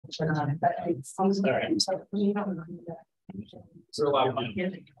the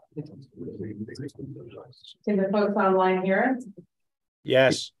folks online here?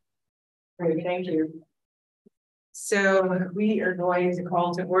 Yes. Great, thank you. So we are going to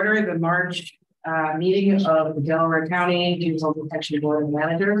call to order the March meeting of the Delaware County Juvenile Detention Board of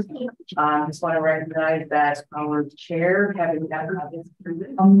Managers. Just want to recognize that our chair, Kevin,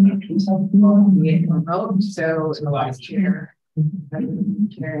 so the last chair,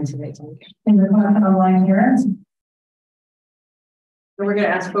 Karen today. And the online here. So we're going to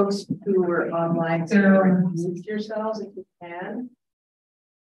ask folks who were online to introduce yourselves if you can.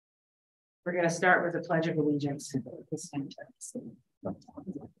 We're going to start with the Pledge of Allegiance.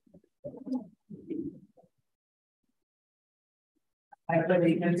 I pledge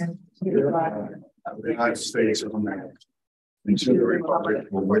allegiance to the flag of the United States of America and to the republic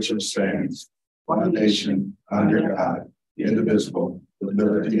for which it stands, one nation under God, indivisible, with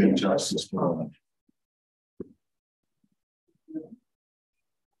liberty and justice for all.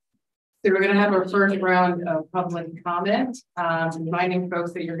 So we're going to have our first round of public comment. Reminding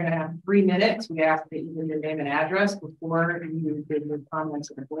folks that you're going to have 3 minutes. We ask that you give your name and address before you give your comments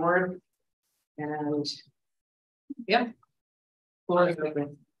to the board. And yeah, floor is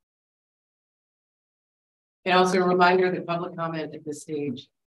open. And also a reminder that public comment at this stage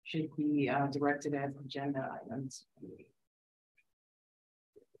should be directed at agenda items.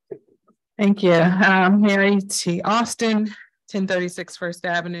 Thank you. Mary T. Austin, 1036 First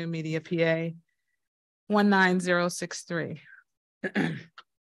Avenue, Media, PA, 19063.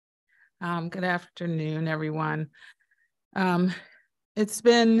 Good afternoon, everyone. It's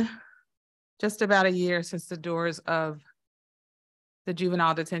been just about a year since the doors of the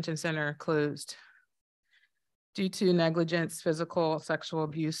Juvenile Detention Center closed due to negligence, physical, sexual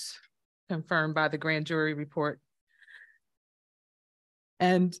abuse confirmed by the grand jury report.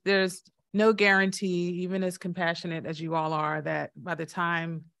 And there's no guarantee, even as compassionate as you all are, that by the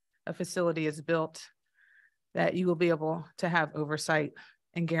time a facility is built, that you will be able to have oversight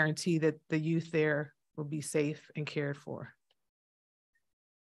and guarantee that the youth there will be safe and cared for.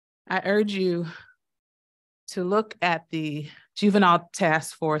 I urge you to look at the Juvenile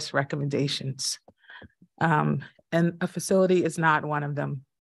Task Force recommendations, and a facility is not one of them.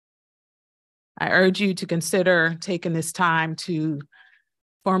 I urge you to consider taking this time to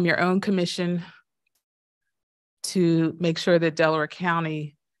form your own commission to make sure that Delaware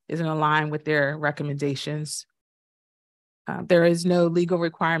County is in line with their recommendations. There is no legal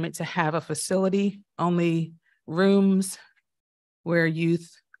requirement to have a facility, only rooms where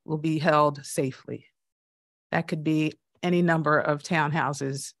youth will be held safely. That could be any number of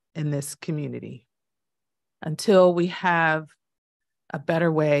townhouses in this community. Until we have a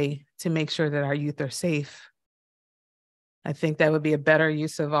better way to make sure that our youth are safe, I think that would be a better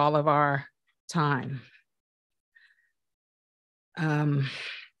use of all of our time.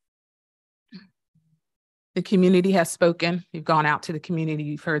 The community has spoken. You've gone out to the community,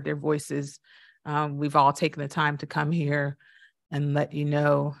 you've heard their voices. We've all taken the time to come here and let you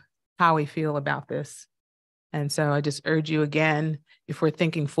know how we feel about this. And so I just urge you again, if we're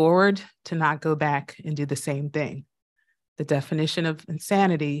thinking forward, to not go back and do the same thing. The definition of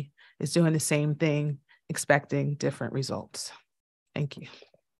insanity is doing the same thing, expecting different results. Thank you.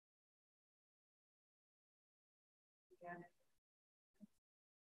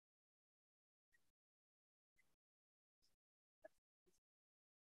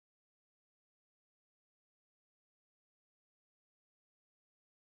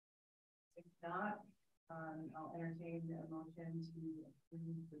 If not, I'll entertain a motion to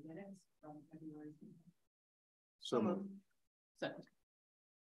approve the minutes from February. So moved. Second.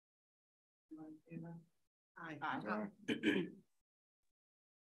 Aye.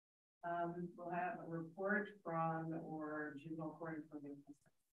 We'll have a report from our juvenile court information.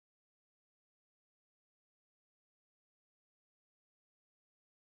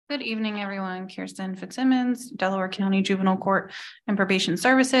 Good evening, everyone. Kirsten Fitzsimmons, Delaware County Juvenile Court and Probation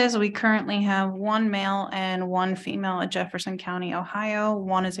Services. We currently have 1 male and 1 female at Jefferson County, Ohio.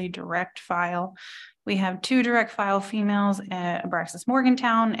 1 is a direct file. We have 2 direct file females at Abraxas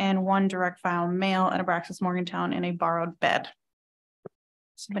Morgantown and 1 direct file male at Abraxas Morgantown in a borrowed bed.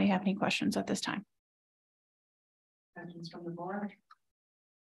 Somebody have any questions at this time? Questions from the board?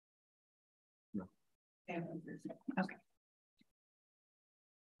 No. Okay.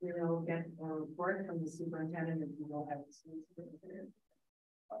 We will get a report from the superintendent and we will have the superintendent.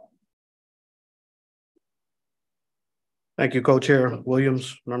 Thank you, Co-Chair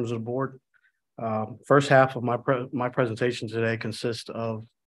Williams, members of the board. First half of my presentation today consists of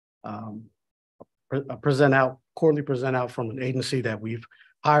a quarterly present out from an agency that we've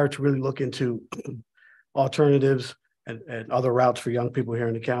hired to really look into alternatives and other routes for young people here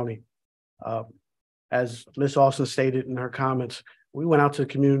in the county. As Ms. Austin stated in her comments, we went out to the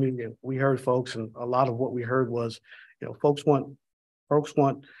community and we heard folks, and a lot of what we heard was, folks want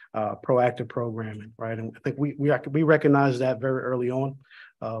proactive programming, right? And I think we recognize that very early on.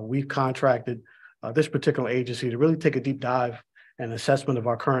 We've contracted this particular agency to really take a deep dive and assessment of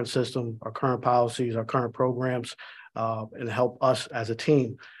our current system, our current policies, our current programs, and help us as a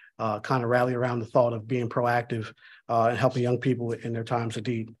team kind of rally around the thought of being proactive and helping young people in their times of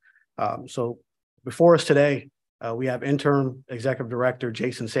need. So before us today, we have interim executive director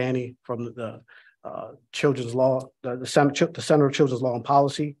Jason Sani from the Children's Law, the Center of Children's Law and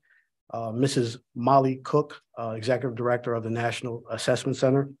Policy, Mrs. Molly Cook, executive director of the National Assessment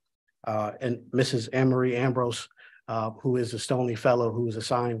Center, and Mrs. Anne-Marie Ambrose, who is a Stoney Fellow who is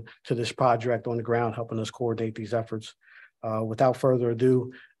assigned to this project on the ground, helping us coordinate these efforts. Without further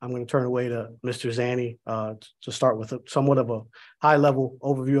ado, I'm going to turn away to Mr. Zani to start with somewhat of a high-level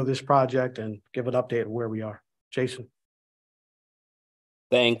overview of this project and give an update of where we are. Jason.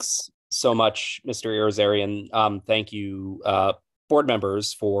 Thanks so much, Mr. Irizarry. Thank you, board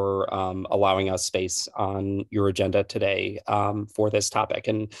members, for allowing us space on your agenda today for this topic.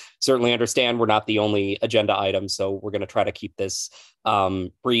 And certainly understand we're not the only agenda item, so we're going to try to keep this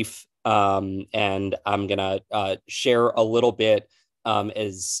brief. And I'm going to share a little bit,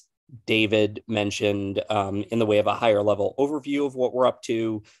 as David mentioned, in the way of a higher level overview of what we're up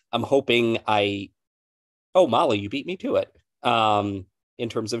to. I'm hoping oh, Molly, you beat me to it in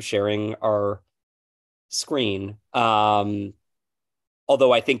terms of sharing our screen. Although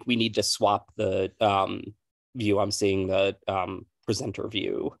I think we need to swap the view. I'm seeing the presenter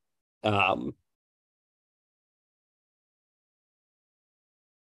view.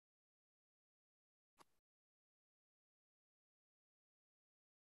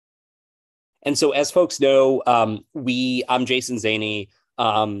 And so, as folks know, I'm Jason Zani.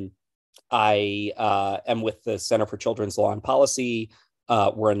 I am with the Center for Children's Law and Policy.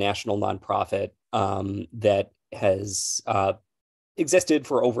 We're a national nonprofit that has existed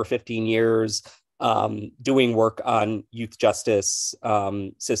for over 15 years, doing work on youth justice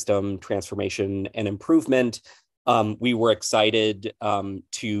system transformation and improvement. We were excited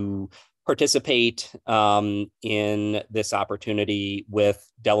to participate in this opportunity with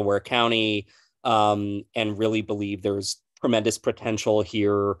Delaware County and really believe there's tremendous potential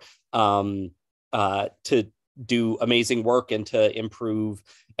here to do amazing work and to improve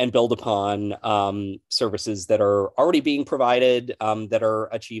and build upon services that are already being provided, that are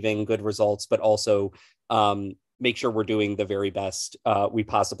achieving good results, but also make sure we're doing the very best we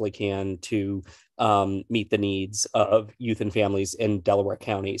possibly can to meet the needs of youth and families in Delaware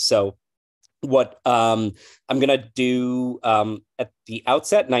County. So what I'm going to do at the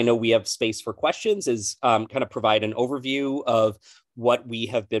outset, and I know we have space for questions, is kind of provide an overview of what we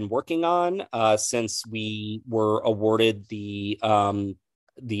have been working on since we were awarded the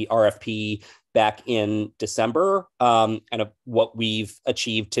RFP back in December, and of what we've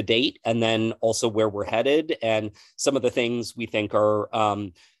achieved to date, and then also where we're headed and some of the things we think are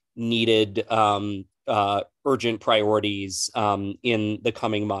needed urgent priorities in the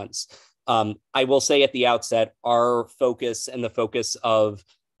coming months. I will say at the outset, our focus and the focus of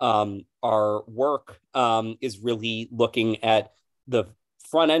our work is really looking at the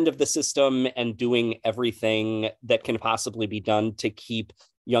front end of the system and doing everything that can possibly be done to keep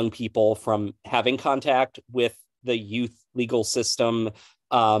young people from having contact with the youth legal system.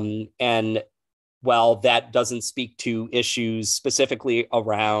 And while that doesn't speak to issues specifically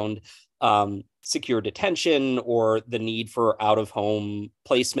around secure detention or the need for out-of-home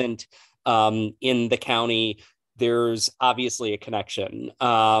placement in the county, there's obviously a connection.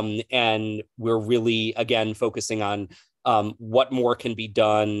 And we're really, again, focusing on what more can be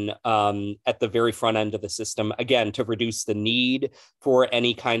done at the very front end of the system, again, to reduce the need for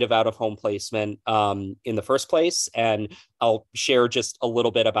any kind of out-of-home placement in the first place. And I'll share just a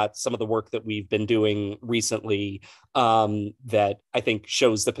little bit about some of the work that we've been doing recently that I think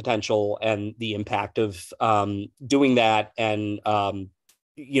shows the potential and the impact of doing that, and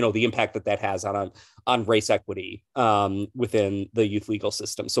the impact that has on race equity within the youth legal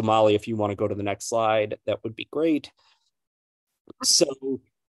system. So Molly, if you want to go to the next slide, that would be great. So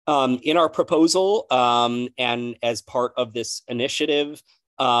in our proposal and as part of this initiative,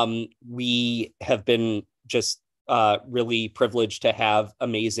 we have been just really privileged to have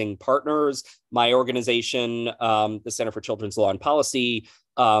amazing partners. My organization, the Center for Children's Law and Policy,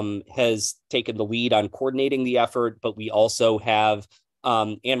 has taken the lead on coordinating the effort, but we also have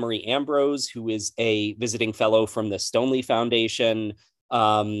Anne-Marie Ambrose, who is a visiting fellow from the Stoney Foundation,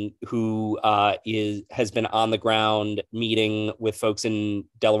 who has been on the ground meeting with folks in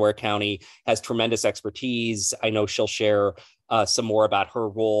Delaware County, has tremendous expertise. I know she'll share some more about her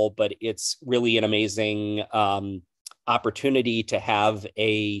role, but it's really an amazing opportunity to have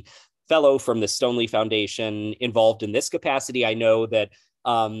a fellow from the Stoneleigh Foundation involved in this capacity. I know that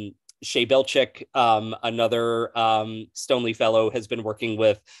Shay Belchick, another Stoneleigh fellow, has been working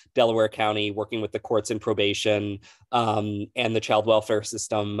with Delaware County, working with the courts and probation and the child welfare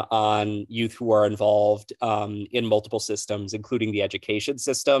system on youth who are involved in multiple systems, including the education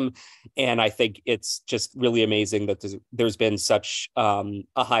system. And I think it's just really amazing that there's been such a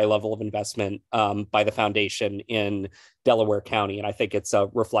high level of investment by the foundation in Delaware County. And I think it's a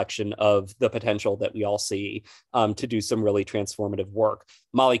reflection of the potential that we all see to do some really transformative work.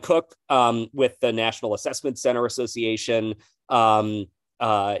 Molly Cook with the National Assessment Center Association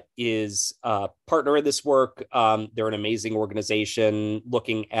is a partner in this work. They're an amazing organization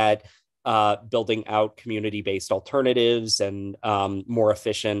looking at building out community-based alternatives and more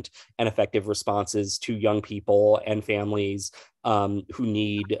efficient and effective responses to young people and families who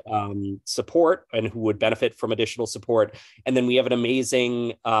need support and who would benefit from additional support. And then we have an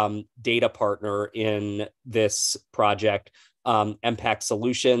amazing data partner in this project, Impact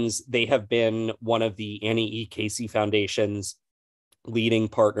Solutions. They have been one of the Annie E. Casey Foundation's leading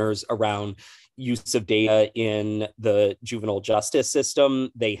partners around use of data in the juvenile justice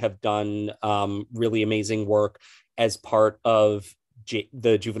system. They have done really amazing work as part of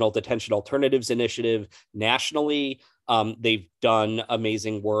the Juvenile Detention Alternatives Initiative nationally. They've done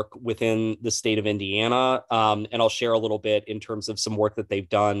amazing work within the state of Indiana. And I'll share a little bit in terms of some work that they've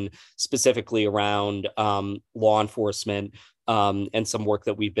done specifically around law enforcement and some work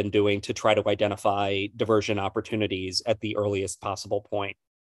that we've been doing to try to identify diversion opportunities at the earliest possible point.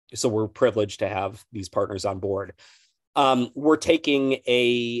 So we're privileged to have these partners on board. We're taking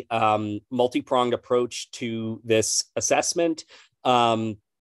a multi-pronged approach to this assessment.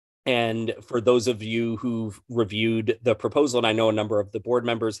 And for those of you who've reviewed the proposal, and I know a number of the board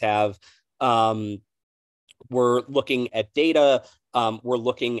members have, we're looking at data. We're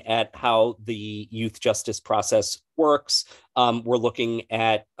looking at how the youth justice process works. We're looking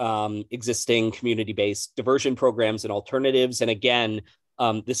at existing community-based diversion programs and alternatives. And again,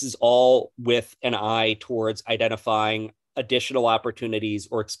 this is all with an eye towards identifying additional opportunities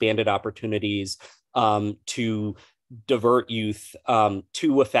or expanded opportunities to divert youth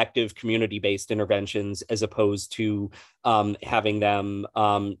to effective community-based interventions, as opposed to having them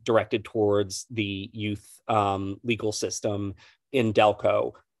directed towards the youth legal system in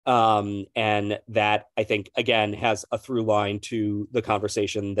Delco. And that, I think, again, has a through line to the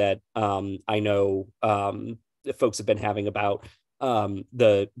conversation that I know folks have been having about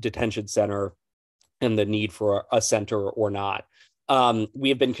the detention center and the need for a center or not. We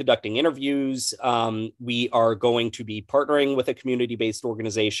have been conducting interviews. We are going to be partnering with a community-based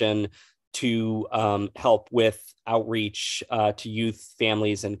organization to help with outreach to youth,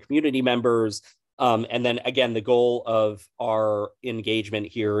 families, and community members. And then again, the goal of our engagement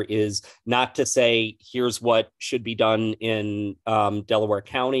here is not to say, here's what should be done in Delaware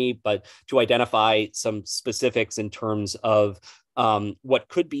County, but to identify some specifics in terms of what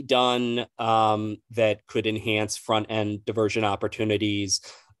could be done that could enhance front-end diversion opportunities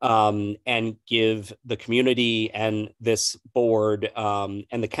and give the community and this board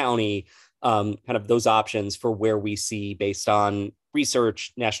and the county kind of those options for where we see, based on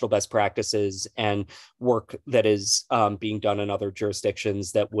research, national best practices, and work that is being done in other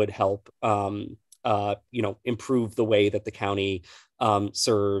jurisdictions that would help improve the way that the county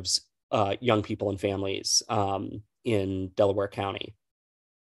serves young people and families in Delaware County.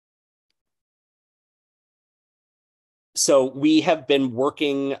 So we have been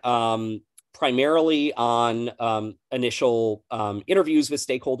working primarily on initial interviews with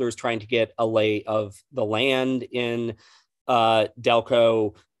stakeholders, trying to get a lay of the land in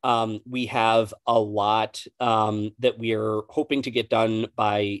Delco. We have a lot that we are hoping to get done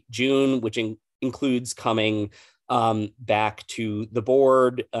by June, which includes coming back to the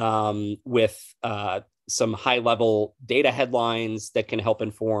board with some high-level data headlines that can help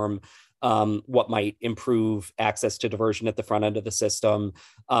inform what might improve access to diversion at the front end of the system.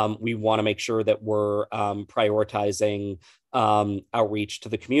 We want to make sure that we're prioritizing outreach to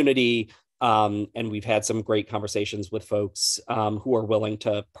the community. And we've had some great conversations with folks who are willing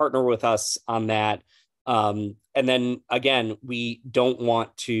to partner with us on that. And then again, we don't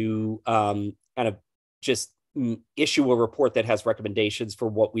want to kind of just issue a report that has recommendations for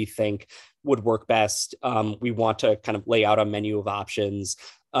what we think would work best. We want to kind of lay out a menu of options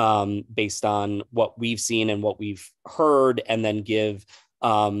based on what we've seen and what we've heard, and then give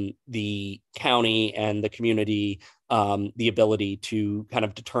the county and the community the ability to kind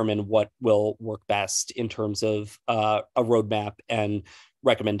of determine what will work best in terms of a roadmap and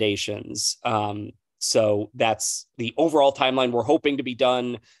recommendations. So that's the overall timeline. We're hoping to be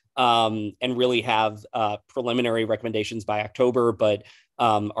done and really have preliminary recommendations by October, but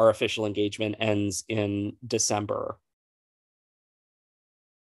our official engagement ends in December.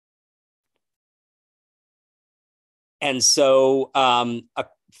 And so a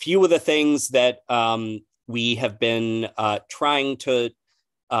few of the things that we have been trying to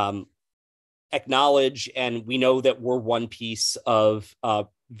acknowledge, and we know that we're one piece of a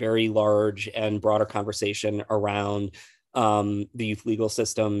very large and broader conversation around the youth legal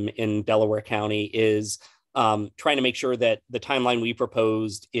system in Delaware County, is trying to make sure that the timeline we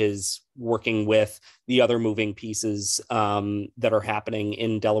proposed is working with the other moving pieces that are happening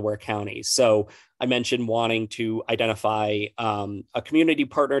in Delaware County. So I mentioned wanting to identify a community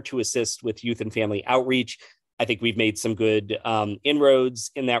partner to assist with youth and family outreach. I think we've made some good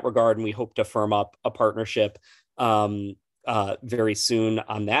inroads in that regard, and we hope to firm up a partnership very soon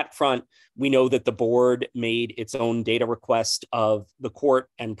on that front. We know that the board made its own data request of the court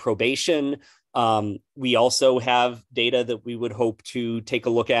and probation. We also have data that we would hope to take a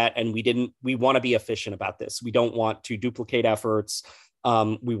look at, and we want to be efficient about this. We don't want to duplicate efforts.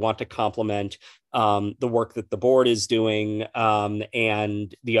 We want to complement the work that the board is doing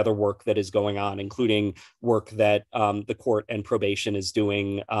and the other work that is going on, including work that the court and probation is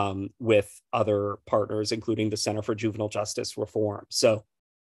doing with other partners, including the Center for Juvenile Justice Reform. So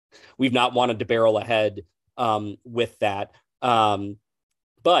we've not wanted to barrel ahead with that.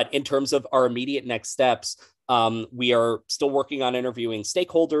 But in terms of our immediate next steps, we are still working on interviewing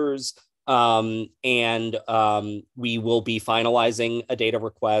stakeholders, and we will be finalizing a data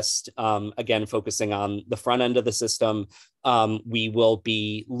request, again, focusing on the front end of the system. We will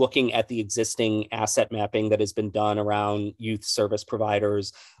be looking at the existing asset mapping that has been done around youth service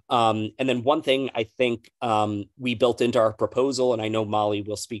providers. And then one thing I think we built into our proposal, and I know Molly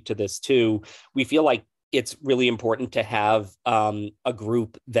will speak to this too, we feel like it's really important to have a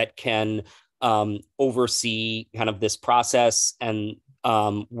group that can oversee kind of this process and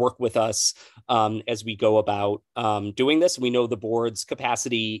work with us as we go about doing this. We know the board's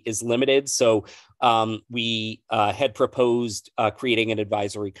capacity is limited, so we had proposed creating an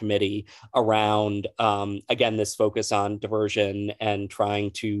advisory committee around, again, this focus on diversion and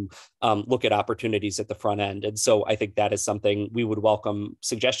trying to look at opportunities at the front end. And so I think that is something we would welcome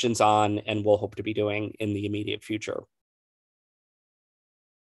suggestions on, and we'll hope to be doing in the immediate future.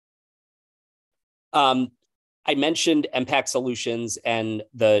 I mentioned MPAC Solutions and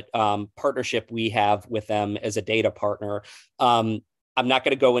the partnership we have with them as a data partner. I'm not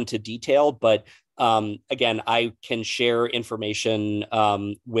going to go into detail, but again, I can share information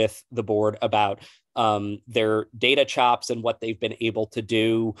with the board about their data chops and what they've been able to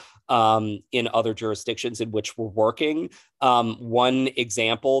do in other jurisdictions in which we're working. One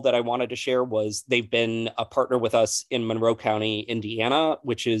example that I wanted to share was they've been a partner with us in Monroe County, Indiana,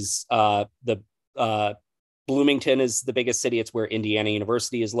 which is Bloomington is the biggest city. It's where Indiana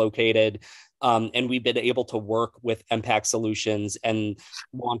University is located. And we've been able to work with MPAC Solutions and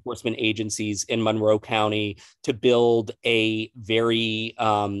law enforcement agencies in Monroe County to build a very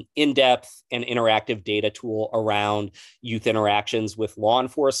in-depth and interactive data tool around youth interactions with law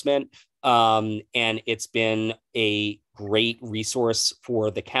enforcement. And it's been a great resource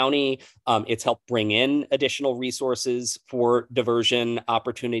for the county. It's helped bring in additional resources for diversion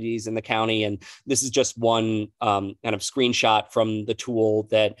opportunities in the county. And this is just one kind of screenshot from the tool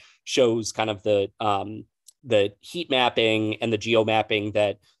that shows kind of the heat mapping and the geo mapping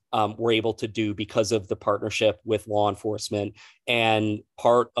that we're able to do because of the partnership with law enforcement. And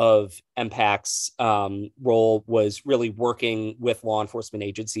part of MPAC's role was really working with law enforcement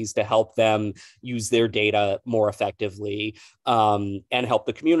agencies to help them use their data more effectively and help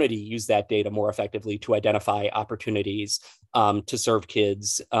the community use that data more effectively to identify opportunities to serve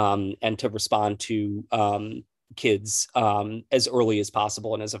kids and to respond to kids as early as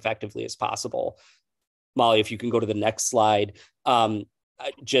possible and as effectively as possible. Molly, if you can go to the next slide.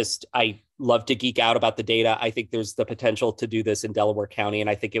 I love to geek out about the data. I think there's the potential to do this in Delaware County, and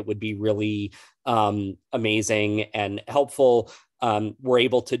I think it would be really amazing and helpful. We're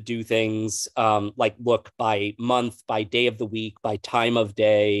able to do things like look by month, by day of the week, by time of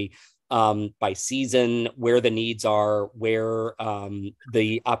day, by season, where the needs are, where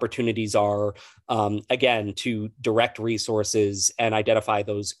the opportunities are, again, to direct resources and identify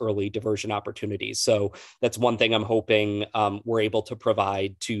those early diversion opportunities. So that's one thing I'm hoping we're able to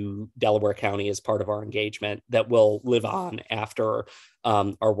provide to Delaware County as part of our engagement that will live on after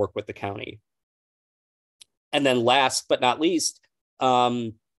our work with the county. And then last but not least,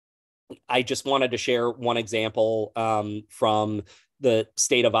 I just wanted to share one example from the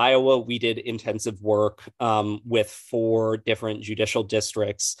state of Iowa. We did intensive work with 4 different judicial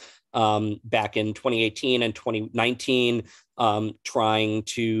districts back in 2018 and 2019, trying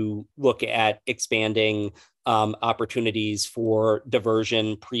to look at expanding opportunities for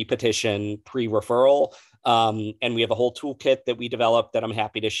diversion, pre-petition, pre-referral. And we have a whole toolkit that we developed that I'm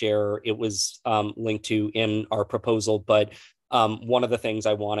happy to share. It was linked to in our proposal, but one of the things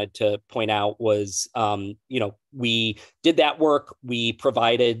I wanted to point out was, we did that work, we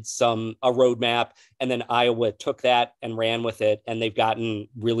provided a roadmap, and then Iowa took that and ran with it, and they've gotten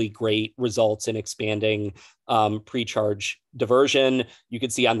really great results in expanding pre-charge diversion. You can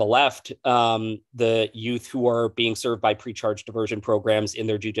see on the left, the youth who are being served by pre-charge diversion programs in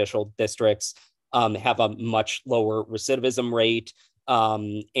their judicial districts have a much lower recidivism rate.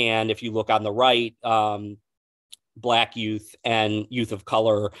 And if you look on the right, Black youth and youth of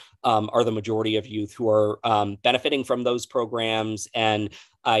color are the majority of youth who are benefiting from those programs. And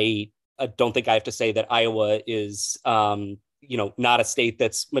I don't think I have to say that Iowa is, not a state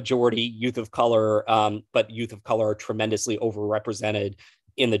that's majority youth of color, but youth of color are tremendously overrepresented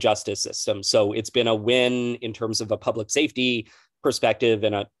in the justice system. So it's been a win in terms of a public safety perspective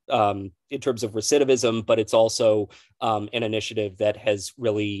and in terms of recidivism, but it's also an initiative that has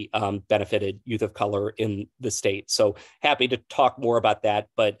really benefited youth of color in the state. So happy to talk more about that,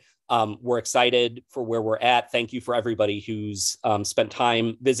 but we're excited for where we're at. Thank you for everybody who's spent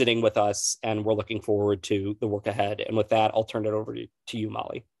time visiting with us, and we're looking forward to the work ahead. And with that, I'll turn it over to you,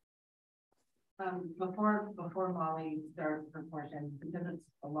 Molly. Before Molly starts her portion, because it's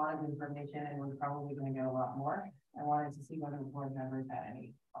a lot of information and we're probably going to get a lot more, I wanted to see whether the board members had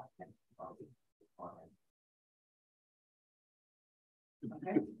any questions.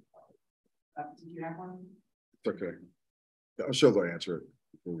 Okay. Did you have one? It's okay. I'm sure they'll answer it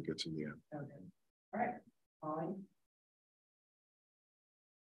before we get to the end. Okay. All right, Molly.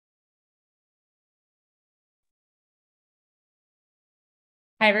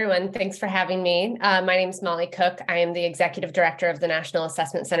 Hi, everyone. Thanks for having me. My name is Molly Cook. I am the Executive Director of the National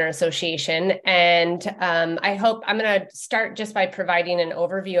Assessment Center Association. And I hope I'm going to start just by providing an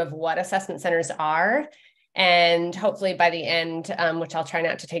overview of what assessment centers are. And hopefully by the end, which I'll try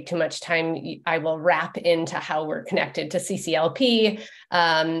not to take too much time, I will wrap into how we're connected to CCLP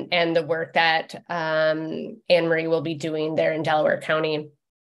and the work that Anne-Marie will be doing there in Delaware County.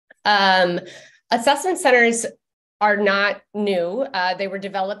 Assessment centers are not new. They were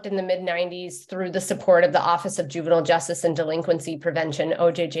developed in the mid-90s through the support of the Office of Juvenile Justice and Delinquency Prevention,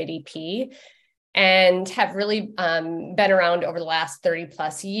 OJJDP, and have really been around over the last 30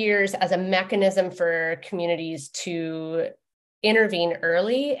 plus years as a mechanism for communities to intervene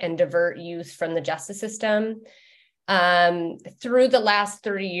early and divert youth from the justice system. Through the last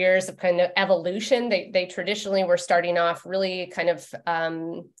 30 years of kind of evolution, they traditionally were starting off really kind of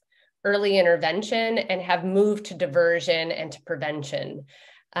early intervention and have moved to diversion and to prevention.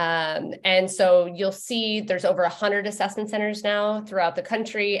 And so you'll see there's over 100 assessment centers now throughout the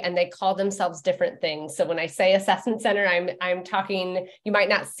country, and they call themselves different things. So when I say assessment center, I'm talking, you might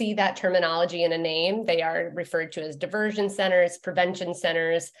not see that terminology in a name. They are referred to as diversion centers, prevention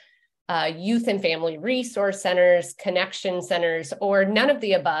centers, youth and family resource centers, connection centers, or none of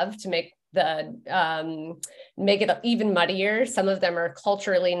the above to make it even muddier. Some of them are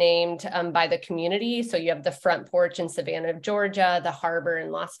culturally named by the community. So you have the Front Porch in Savannah, Georgia, the Harbor in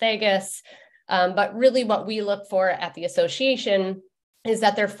Las Vegas. But really what we look for at the association is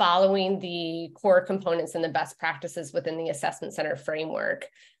that they're following the core components and the best practices within the assessment center framework.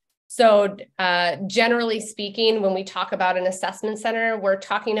 So generally speaking, when we talk about an assessment center, we're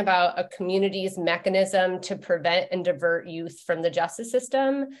talking about a community's mechanism to prevent and divert youth from the justice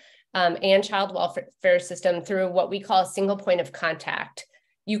system and child welfare system through what we call a single point of contact.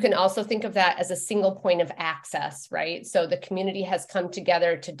 You can also think of that as a single point of access, right? So the community has come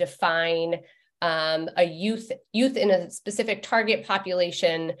together to define a youth in a specific target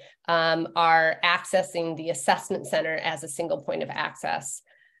population are accessing the assessment center as a single point of access.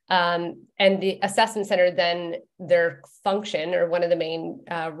 And the assessment center, then their function, or one of the main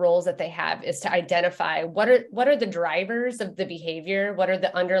roles that they have, is to identify what are the drivers of the behavior, what are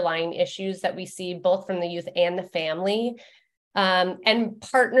the underlying issues that we see both from the youth and the family, and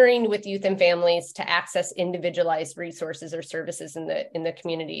partnering with youth and families to access individualized resources or services in the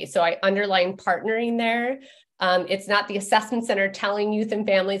community. So I underline partnering there. It's not the assessment center telling youth and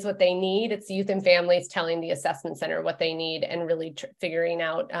families what they need. It's youth and families telling the assessment center what they need and really figuring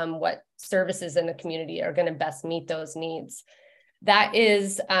out what services in the community are going to best meet those needs. That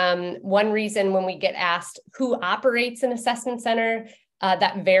is one reason when we get asked who operates an assessment center,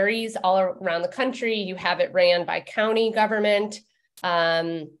 that varies all around the country. You have it ran by county government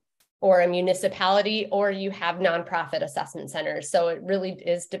or a municipality, or you have nonprofit assessment centers. So it really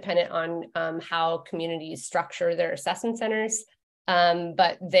is dependent on how communities structure their assessment centers,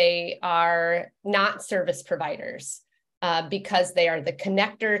 but they are not service providers. Because they are the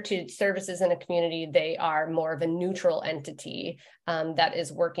connector to services in a community, they are more of a neutral entity that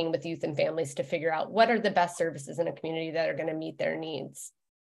is working with youth and families to figure out what are the best services in a community that are going to meet their needs.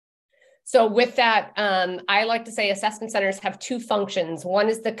 So with that, I like to say assessment centers have two functions. One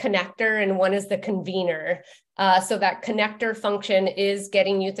is the connector and one is the convener. So that connector function is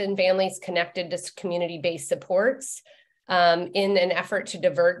getting youth and families connected to community-based supports in an effort to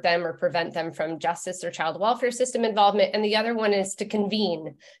divert them or prevent them from justice or child welfare system involvement. And the other one is to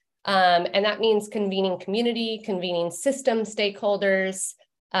convene. And that means convening community, convening system stakeholders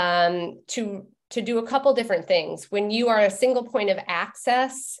to do a couple different things. When you are a single point of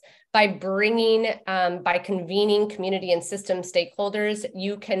access, by convening community and system stakeholders,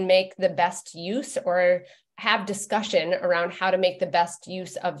 you can make the best use or have discussion around how to make the best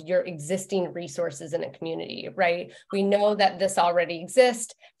use of your existing resources in a community, right? We know that this already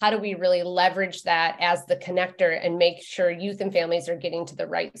exists. How do we really leverage that as the connector and make sure youth and families are getting to the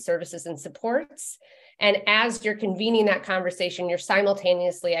right services and supports? And as you're convening that conversation, you're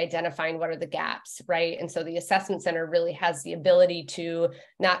simultaneously identifying what are the gaps, right? And so the assessment center really has the ability to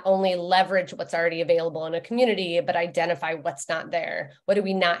not only leverage what's already available in a community, but identify what's not there. What do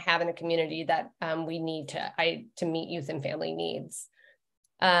we not have in a community that we need to meet youth and family needs?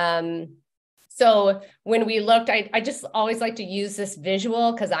 So when we looked, I just always like to use this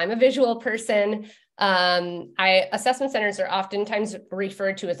visual because I'm a visual person. Assessment centers are oftentimes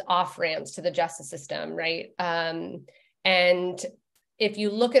referred to as off-ramps to the justice system, right? And if you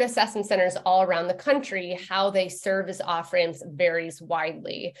look at assessment centers all around the country, how they serve as off-ramps varies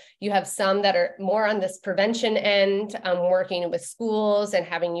widely. You have some that are more on this prevention end, working with schools and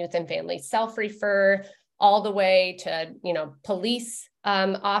having youth and families self-refer, all the way to, police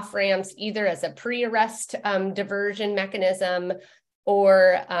off-ramps, either as a pre-arrest diversion mechanism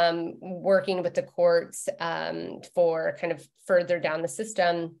or working with the courts for kind of further down the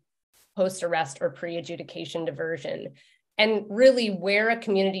system, post-arrest or pre-adjudication diversion. And really where a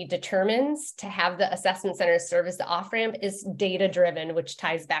community determines to have the assessment center serve as the off-ramp is data-driven, which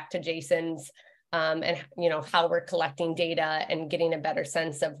ties back to Jason's and how we're collecting data and getting a better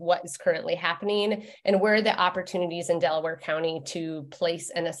sense of what is currently happening and where are the opportunities in Delaware County to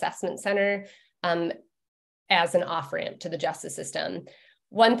place an assessment center as an off-ramp to the justice system.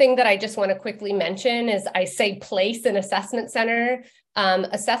 One thing that I just want to quickly mention is I say place an assessment center.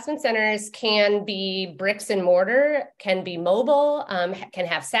 Assessment centers can be bricks and mortar, can be mobile, can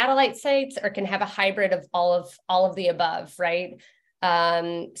have satellite sites, or can have a hybrid of all of the above, right?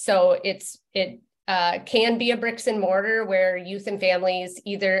 So it can be a bricks and mortar where youth and families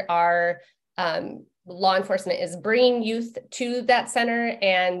either are law enforcement is bringing youth to that center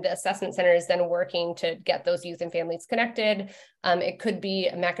and the assessment center is then working to get those youth and families connected. It could be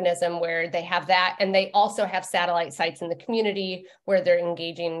a mechanism where they have that and they also have satellite sites in the community where they're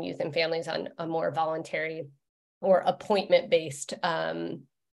engaging youth and families on a more voluntary or appointment-based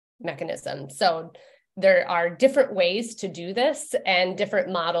mechanism. So there are different ways to do this and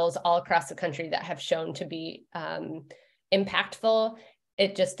different models all across the country that have shown to be impactful.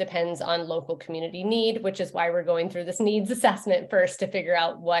 It just depends on local community need, which is why we're going through this needs assessment first to figure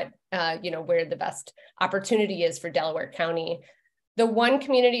out what, where the best opportunity is for Delaware County. The one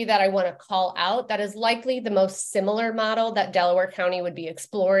community that I want to call out that is likely the most similar model that Delaware County would be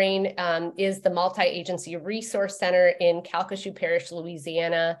exploring is the Multi-Agency Resource Center in Calcasieu Parish,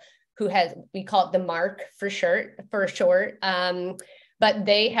 Louisiana, we call it the MARC for short. But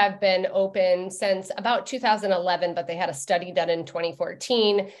they have been open since about 2011, but they had a study done in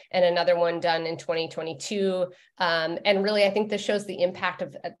 2014 and another one done in 2022. And really, I think this shows the impact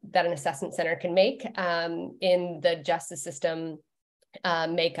that an assessment center can make in the justice system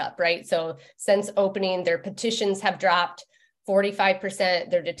makeup, right? So since opening, their petitions have dropped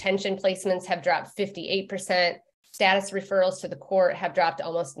 45%, their detention placements have dropped 58%, Status referrals to the court have dropped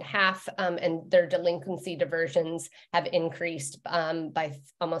almost in half, and their delinquency diversions have increased by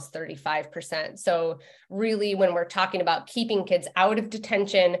almost 35%. So really, when we're talking about keeping kids out of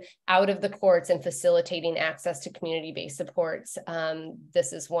detention, out of the courts, and facilitating access to community-based supports,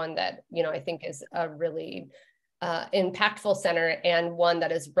 this is one that, you know, I think is a really impactful center, and one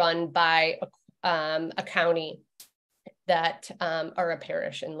that is run by a county that are a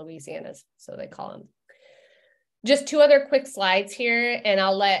parish in Louisiana, so they call them. Just two other quick slides here, and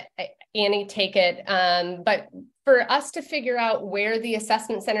I'll let Annie take it. But for us to figure out where the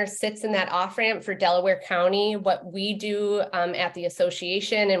assessment center sits in that off-ramp for Delaware County, what we do at the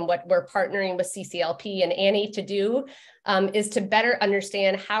association and what we're partnering with CCLP and Annie to do is to better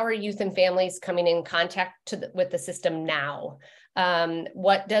understand how are youth and families coming in contact with the system now.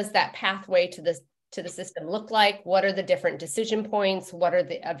 What does that pathway to the system look like? What are the different decision points? What are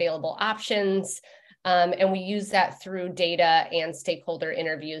the available options? And we use that through data and stakeholder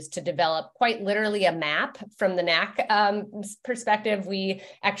interviews to develop quite literally a map from the NAC perspective. We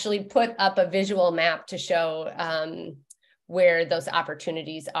actually put up a visual map to show where those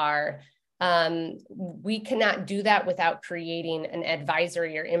opportunities are. We cannot do that without creating an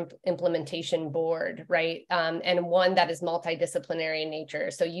advisory or implementation board, right? And one that is multidisciplinary in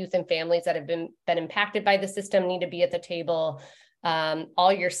nature. So youth and families that have been impacted by the system need to be at the table.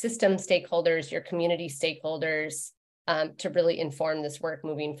 All your system stakeholders, your community stakeholders, to really inform this work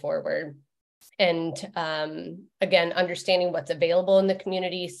moving forward. And again, understanding what's available in the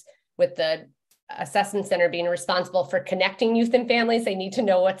communities, with the assessment center being responsible for connecting youth and families. They need to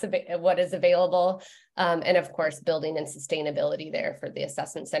know what is available. And of course, building and sustainability there for the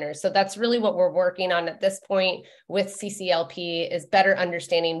assessment center. So that's really what we're working on at this point with CCLP, is better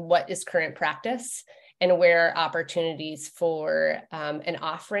understanding what is current practice and where are opportunities for an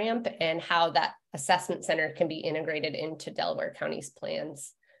off-ramp, and how that assessment center can be integrated into Delaware County's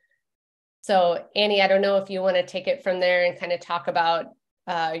plans. So Annie, I don't know if you want to take it from there and kind of talk about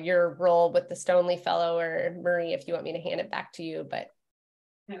your role with the Stoneley Fellow, or Marie, if you want me to hand it back to you, but.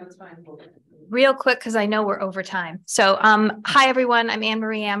 Yeah, that's fine. Real quick, because I know we're over time. So hi, everyone. I'm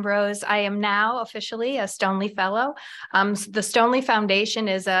Anne-Marie Ambrose. I am now officially a Stoneley Fellow. The Stoneley Foundation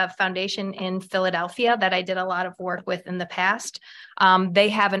is a foundation in Philadelphia that I did a lot of work with in the past. They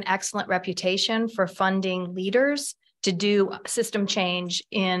have an excellent reputation for funding leaders to do system change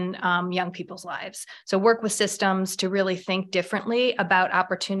in young people's lives. So work with systems to really think differently about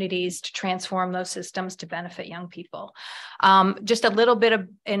opportunities to transform those systems to benefit young people. Just a little bit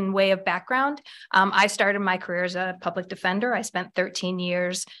in way of background. I started my career as a public defender. I spent 13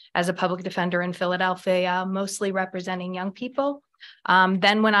 years as a public defender in Philadelphia, mostly representing young people.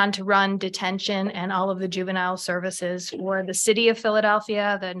 Then went on to run detention and all of the juvenile services for the city of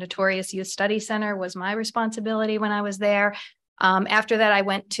Philadelphia. The Notorious Youth Study Center was my responsibility when I was there. After that, I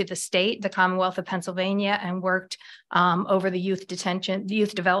went to the state, the Commonwealth of Pennsylvania, and worked over the youth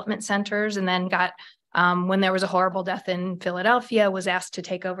development centers, and then got, when there was a horrible death in Philadelphia, was asked to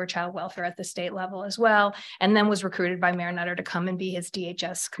take over child welfare at the state level as well, and then was recruited by Mayor Nutter to come and be his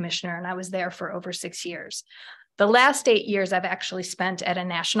DHS commissioner, and I was there for over 6 years. The last 8 years I've actually spent at a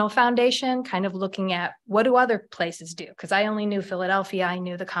national foundation, kind of looking at what do other places do? Because I only knew Philadelphia, I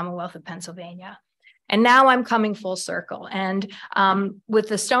knew the Commonwealth of Pennsylvania. And now I'm coming full circle. And with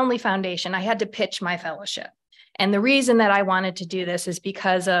the Stoneley Foundation, I had to pitch my fellowship. And the reason that I wanted to do this is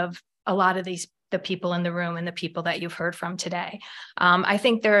because of a lot of the people in the room and the people that you've heard from today. I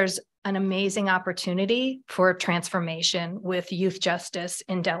think there's an amazing opportunity for transformation with youth justice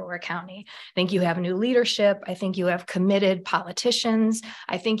in Delaware County. I think you have new leadership. I think you have committed politicians.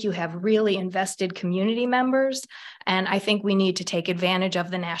 I think you have really invested community members. And I think we need to take advantage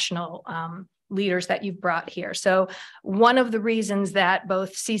of the national leaders that you've brought here. So one of the reasons that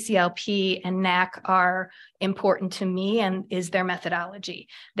both CCLP and NAC are important to me and is their methodology.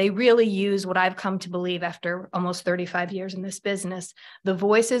 They really use what I've come to believe after almost 35 years in this business, the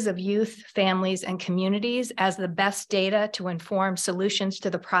voices of youth, families, and communities as the best data to inform solutions to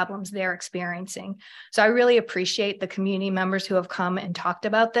the problems they're experiencing. So I really appreciate the community members who have come and talked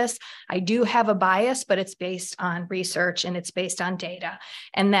about this. I do have a bias, but it's based on research and it's based on data.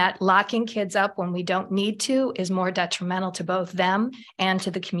 And that locking kids up when we don't need to is more detrimental to both them and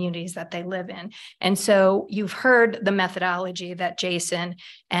to the communities that they live in. And so you've heard the methodology that Jason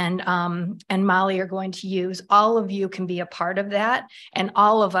and Molly are going to use. All of you can be a part of that. And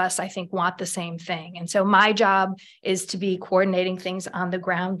all of us, I think, want the same thing. And so my job is to be coordinating things on the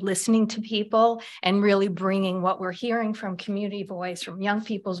ground, listening to people, and really bringing what we're hearing from community voice, from young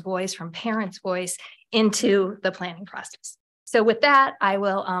people's voice, from parents' voice into the planning process. So with that, I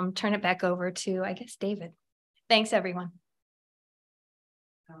will turn it back over to, I guess, David. Thanks, everyone.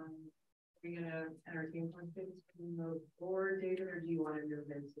 Are we gonna entertain questions from the board, David, or do you want to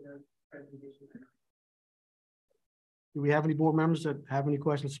move into the presentation? Do we have any board members that have any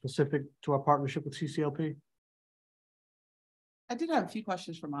questions specific to our partnership with CCLP? I did have a few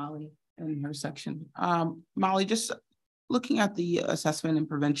questions for Molly in her section. Molly, just looking at the assessment and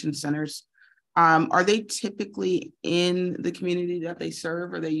prevention centers, are they typically in the community that they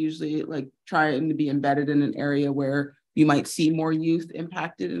serve? Or are they usually like trying to be embedded in an area where you might see more youth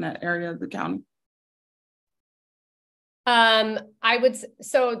impacted in that area of the county?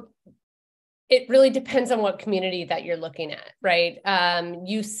 So it really depends on what community that you're looking at, right?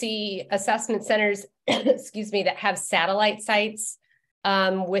 You see assessment centers, excuse me, that have satellite sites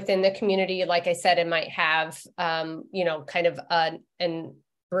within the community. Like I said, it might have, kind of an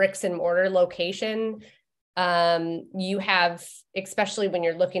bricks and mortar location. You have, especially when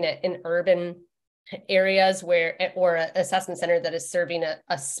you're looking at in urban areas or an assessment center that is serving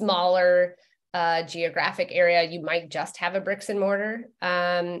a smaller geographic area, you might just have a bricks and mortar.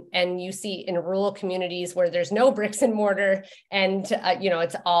 And you see in rural communities where there's no bricks and mortar and,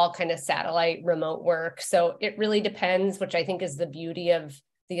 it's all kind of satellite remote work. So it really depends, which I think is the beauty of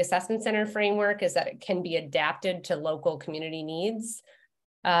the assessment center framework, is that it can be adapted to local community needs.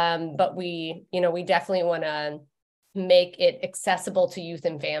 But we definitely want to make it accessible to youth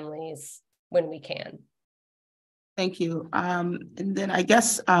and families when we can. Thank you. And then I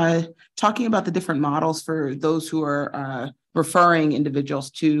guess talking about the different models for those who are referring individuals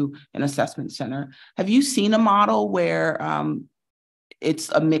to an assessment center, have you seen a model where it's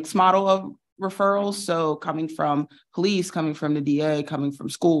a mixed model of referrals? So coming from police, coming from the DA, coming from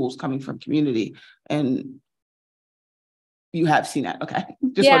schools, coming from community, and you have seen that. Okay.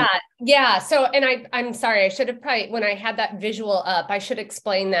 Yeah. So, and I'm sorry, I should have probably, when I had that visual up, I should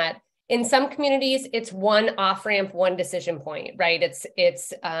explain that in some communities, it's one off-ramp, one decision point, right?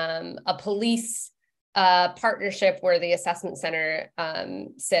 It's a police partnership where the assessment center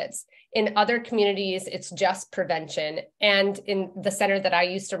sits. In other communities, it's just prevention. And in the center that I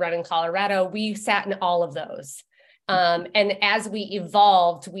used to run in Colorado, we sat in all of those. And as we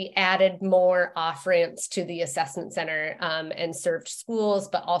evolved, we added more off-ramps to the assessment center and served schools,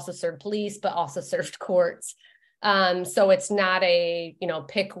 but also served police, but also served courts. So it's not a,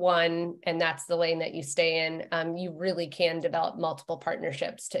 pick one and that's the lane that you stay in. You really can develop multiple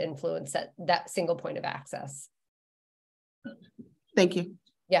partnerships to influence that single point of access. Thank you.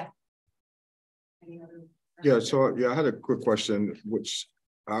 Yeah. Yeah, so I had a quick question, which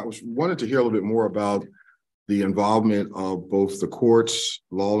I wanted to hear a little bit more about the involvement of both the courts,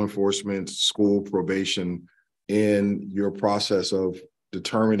 law enforcement, school, probation in your process of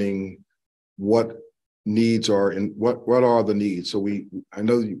determining what needs are and what are the needs. So I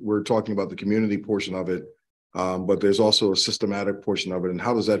know we're talking about the community portion of it, but there's also a systematic portion of it. And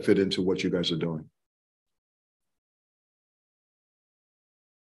how does that fit into what you guys are doing?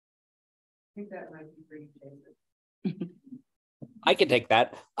 I think that might be pretty basic. I can take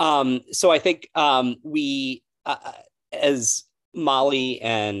that. So I think we, as Molly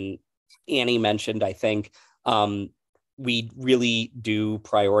and Annie mentioned, I think we really do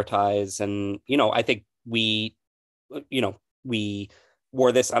prioritize, and I think we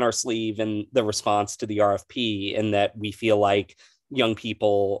wore this on our sleeve in the response to the RFP, in that we feel like young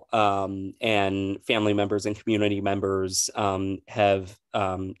people and family members and community members have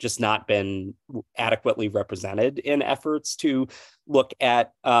just not been adequately represented in efforts to look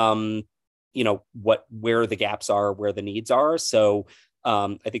at where the gaps are, where the needs are. So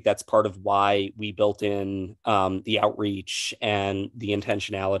I think that's part of why we built in the outreach and the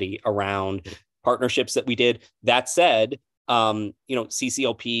intentionality around partnerships that we did. That said,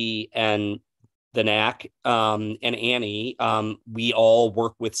 CCLP and the NAC and Annie, we all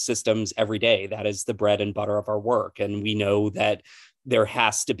work with systems every day. That is the bread and butter of our work. And we know that there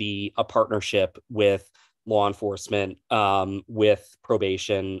has to be a partnership with law enforcement, with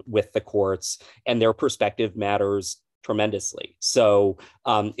probation, with the courts, and their perspective matters tremendously. So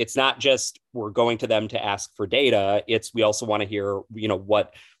it's not just we're going to them to ask for data. It's we also want to hear,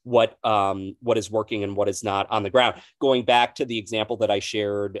 what is working and what is not on the ground. Going back to the example that I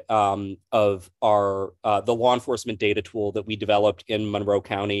shared of our the law enforcement data tool that we developed in Monroe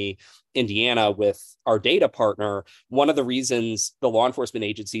County, Indiana, with our data partner, one of the reasons the law enforcement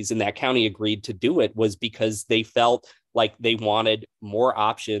agencies in that county agreed to do it was because they felt like they wanted more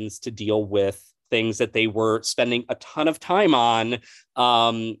options to deal with things that they were spending a ton of time on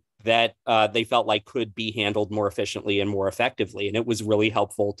that they felt like could be handled more efficiently and more effectively. And it was really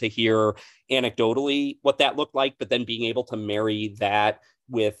helpful to hear anecdotally what that looked like, but then being able to marry that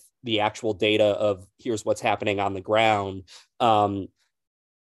with the actual data of here's what's happening on the ground.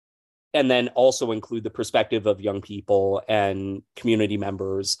 And then also include the perspective of young people and community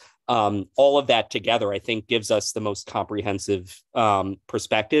members. All of that together, I think, gives us the most comprehensive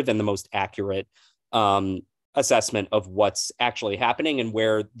perspective and the most accurate assessment of what's actually happening and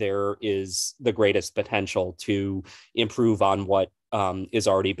where there is the greatest potential to improve on what is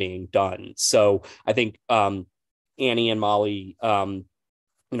already being done. So I think Annie and Molly,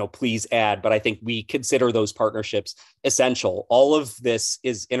 please add, but I think we consider those partnerships essential. All of this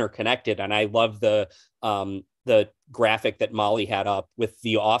is interconnected. And I love the graphic that Molly had up with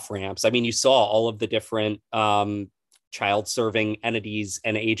the off-ramps. I mean, you saw all of the different child serving entities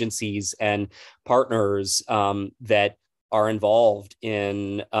and agencies and partners that are involved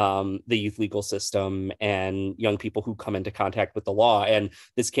in the youth legal system and young people who come into contact with the law. And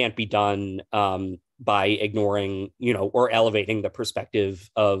this can't be done by ignoring, or elevating the perspective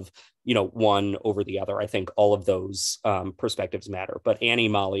of, one over the other. I think all of those perspectives matter. But Annie,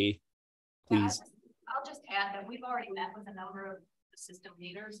 Molly, please. Yeah, I'll just add that we've already met with a number of the system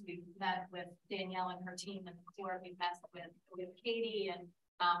leaders. We've met with Danielle and her team in the court. We've met with Katie, and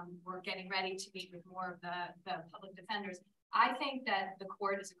we're getting ready to meet with more of the public defenders. I think that the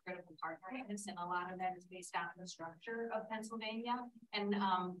court is a critical partner in this, and a lot of that is based on the structure of Pennsylvania. And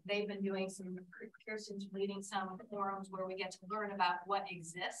they've been doing Kirsten's leading some forums where we get to learn about what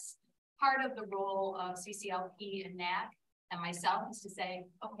exists. Part of the role of CCLP and NAC and myself is to say,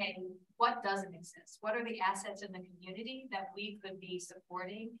 okay, what doesn't exist? What are the assets in the community that we could be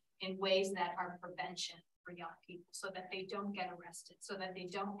supporting in ways that are prevention for young people so that they don't get arrested, so that they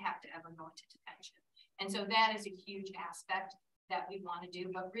don't have to ever go into detention? And so that is a huge aspect that we want to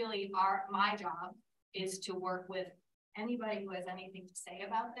do. But really, my job is to work with anybody who has anything to say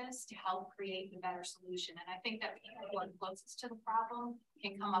about this to help create the better solution. And I think that people who are closest to the problem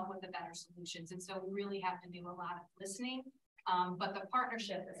can come up with the better solutions. And so we really have to do a lot of listening. But the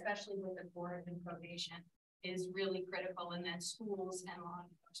partnership, especially with the board and probation, is really critical. And then schools and law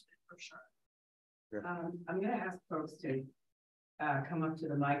enforcement for sure. I'm going to ask folks to come up to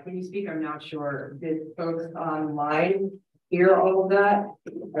the mic when you speak. I'm not sure. Did folks online hear all of that?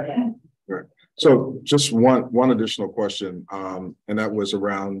 Okay. Right. So just one additional question, and that was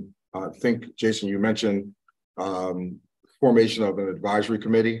around, I think, Jason, you mentioned formation of an advisory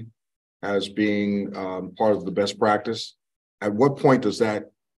committee as being part of the best practice. At what point does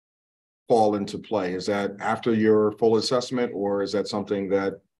that fall into play? Is that after your full assessment, or is that something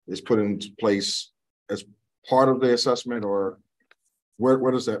that is put into place as part of the assessment, or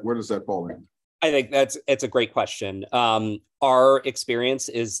where does that fall in? I think it's a great question. Our experience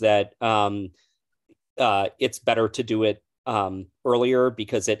is that it's better to do it earlier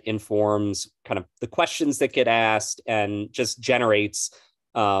because it informs kind of the questions that get asked and just generates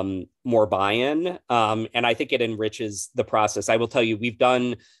more buy-in. And I think it enriches the process. I will tell you, we've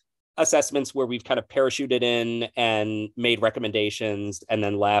done assessments where we've kind of parachuted in and made recommendations and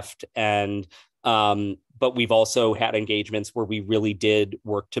then left. And but we've also had engagements where we really did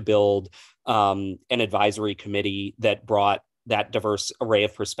work to build an advisory committee that brought that diverse array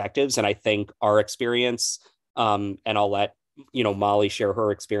of perspectives. And I think our experience, and I'll let Molly share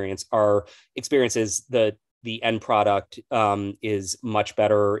her experience. Our experience is the end product is much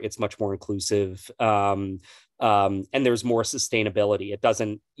better. It's much more inclusive, and there's more sustainability. It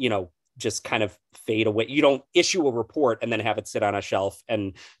doesn't, just kind of fade away. You don't issue a report and then have it sit on a shelf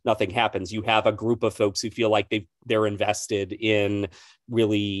and nothing happens. You have a group of folks who feel like they're invested in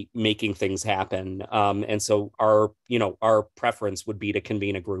really making things happen. And so our preference would be to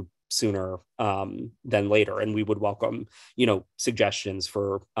convene a group sooner than later. And we would welcome, suggestions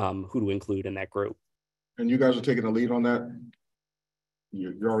for who to include in that group. And you guys are taking the lead on that?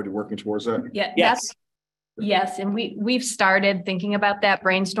 You're already working towards that? Yeah. Yes. Yes, and we've started thinking about that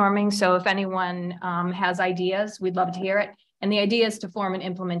brainstorming. So if anyone has ideas, we'd love to hear it. And the idea is to form an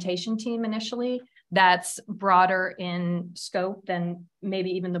implementation team initially that's broader in scope than maybe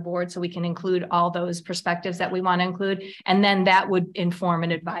even the board, so we can include all those perspectives that we want to include. And then that would inform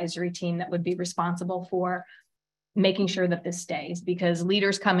an advisory team that would be responsible for making sure that this stays, because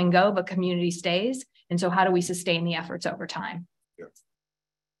leaders come and go, but community stays. And so how do we sustain the efforts over time? Yeah.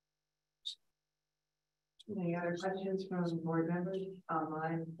 Any other questions from board members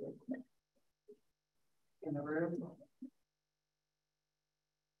online in the room?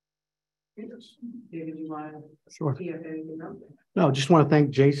 David, you want to Sure. see if anything else? No, just want to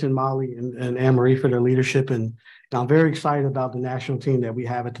thank Jason, Molly, and Anne-Marie for their leadership. And I'm very excited about the national team that we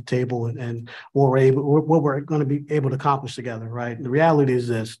have at the table and what we're going to be able to accomplish together, right? And the reality is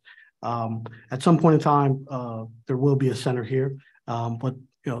this, at some point in time, there will be a center here. But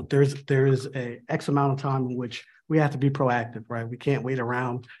there is a X amount of time in which we have to be proactive, right? We can't wait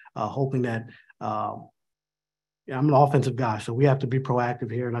around hoping that, I'm an offensive guy, so we have to be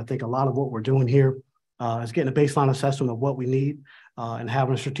proactive here. And I think a lot of what we're doing here is getting a baseline assessment of what we need and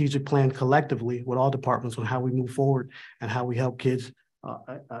having a strategic plan collectively with all departments on how we move forward and how we help kids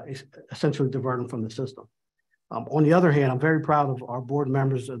essentially divert them from the system. On the other hand, I'm very proud of our board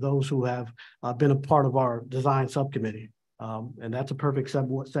members, those who have been a part of our design subcommittee. And that's a perfect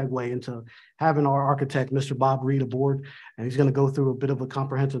segue into having our architect, Mr. Bob Reed, aboard, and he's going to go through a bit of a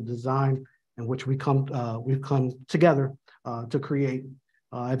comprehensive design in which we've come together to create.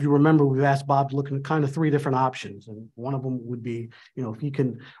 If you remember, we've asked Bob to look at kind of 3 different options, and one of them would be, if he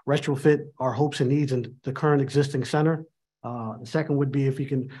can retrofit our hopes and needs in the current existing center. The second would be if he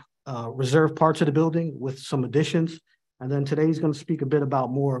can reserve parts of the building with some additions. And then today he's going to speak a bit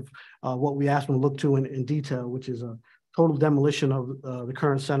about more of what we asked him to look to in detail, which is a total demolition of the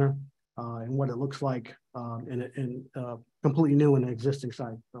current center and what it looks like in completely new in the existing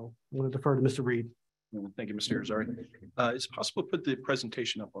site. So I'm going to defer to Mr. Reed. Thank you, Mr. Irizarry. Is it possible to put the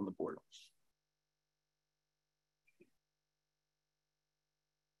presentation up on the board?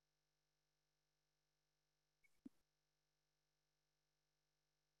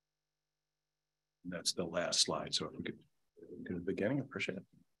 That's the last slide. So if we could go to the beginning, I appreciate it.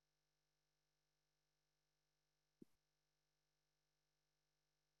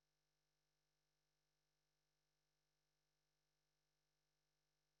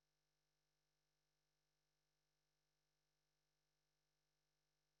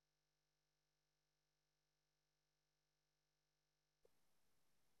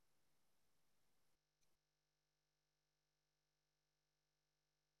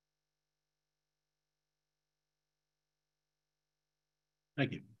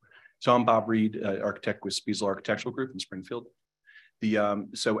 Thank you. So I'm Bob Reed, architect with Spiesel Architectural Group in Springfield.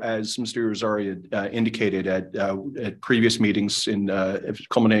 So as Mr. Irizarry had indicated at previous meetings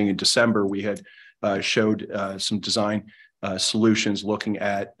culminating in December, we had showed some design solutions looking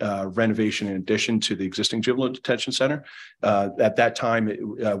at renovation in addition to the existing juvenile detention center. At that time,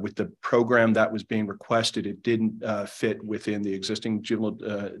 with the program that was being requested, it didn't fit within the existing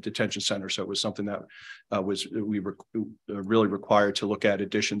juvenile detention center. So it was something that we were really required to look at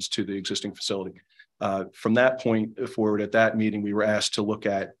additions to the existing facility. From that point forward, at that meeting, we were asked to look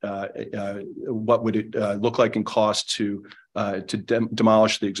at what would it look like in cost to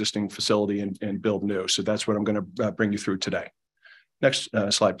demolish the existing facility and build new. So that's what I'm going to bring you through today. Next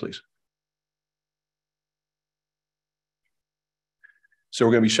slide, please. So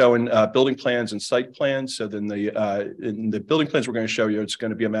we're going to be showing building plans and site plans. So then in the building plans we're going to show you, it's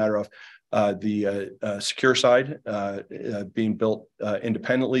going to be a matter of the secure side being built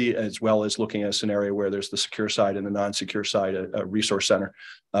independently, as well as looking at a scenario where there's the secure side and the non-secure side, a resource center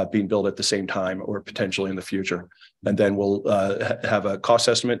being built at the same time or potentially in the future. And then we'll have a cost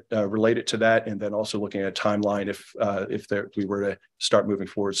estimate related to that, and then also looking at a timeline if we were to start moving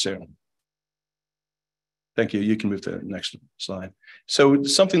forward soon. Thank you. You can move to the next slide. So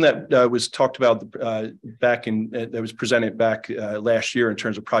something that was talked about that was presented back last year in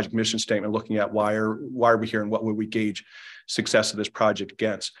terms of project mission statement, looking at why are we here and what would we gauge success of this project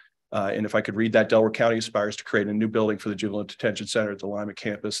against. And if I could read that, Delaware County aspires to create a new building for the Juvenile Detention Center at the Lima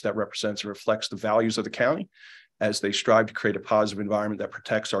campus that represents and reflects the values of the county as they strive to create a positive environment that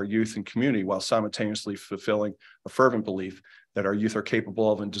protects our youth and community while simultaneously fulfilling a fervent belief that our youth are capable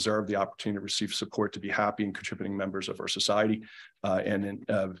of and deserve the opportunity to receive support to be happy and contributing members of our society. And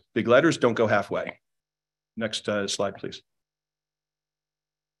in big letters, don't go halfway. Next slide, please.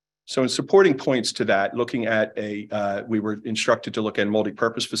 So in supporting points to that, looking at we were instructed to look at a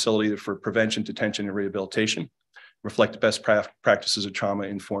multi-purpose facility for prevention, detention, and rehabilitation, reflect the best practices of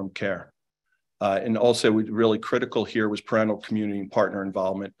trauma-informed care. And also really critical here was parental, community, and partner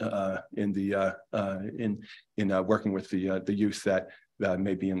involvement in working with the youth that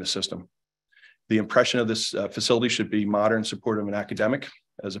may be in the system. The impression of this facility should be modern, supportive, and academic,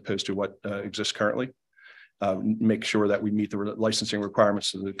 as opposed to what exists currently. Make sure that we meet the licensing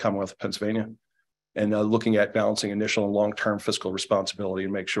requirements of the Commonwealth of Pennsylvania, and looking at balancing initial and long-term fiscal responsibility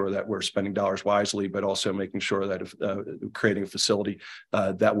and make sure that we're spending dollars wisely, but also making sure that if creating a facility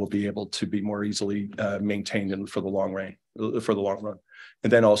that will be able to be more easily maintained for the long run.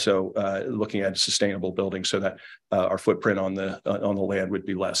 And then also looking at sustainable building so that our footprint on the land would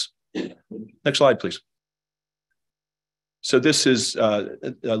be less. Next slide, please. So this is a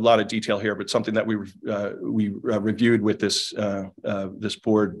lot of detail here, but something that we reviewed with this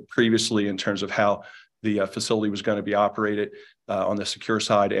board previously in terms of how the facility was going to be operated on the secure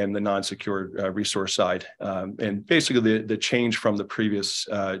side and the non-secure resource side. And basically the change from the previous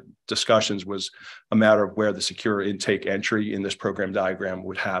discussions was a matter of where the secure intake entry in this program diagram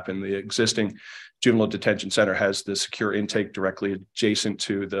would happen. The existing Juvenile Detention Center has the secure intake directly adjacent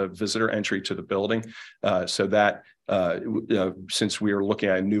to the visitor entry to the building. So that since we are looking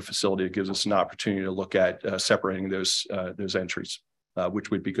at a new facility, it gives us an opportunity to look at separating those entries, which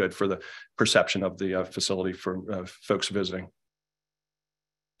would be good for the perception of the facility for folks visiting.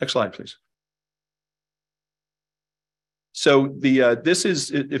 Next slide, please. So this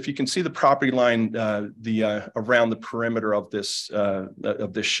is, if you can see the property line, around the perimeter of this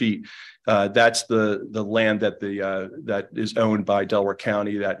sheet, that's the land that that is owned by Delaware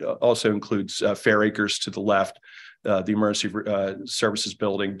County. That also includes Fair Acres to the left, the Emergency Services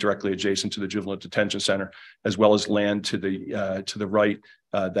Building directly adjacent to the Juvenile Detention Center, as well as land to the right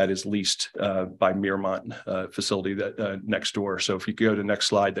that is leased by Miramont facility that next door. So if you go to the next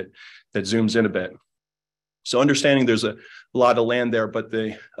slide, that zooms in a bit. So understanding there's a lot of land there, but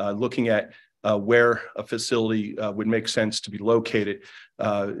looking at where a facility would make sense to be located,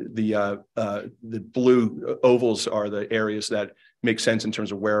 the blue ovals are the areas that make sense in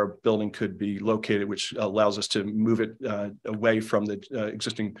terms of where a building could be located, which allows us to move it away from the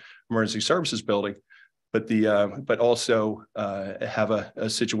existing emergency services building, but also have a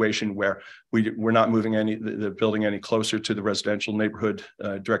situation where we're not moving the building any closer to the residential neighborhood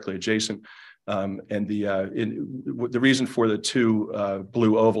directly adjacent. And the reason for the two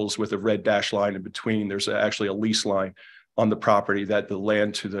blue ovals with a red dash line in between, there's actually a lease line on the property that the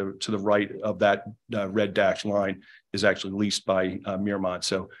land to the right of that red dash line is actually leased by Miramont.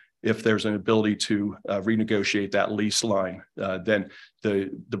 So if there's an ability to renegotiate that lease line, then the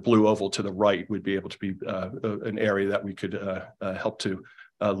blue oval to the right would be able to be an area that we could help to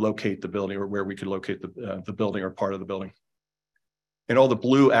locate the building, or where we could locate the building or part of the building. And all the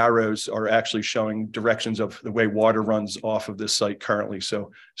blue arrows are actually showing directions of the way water runs off of this site currently.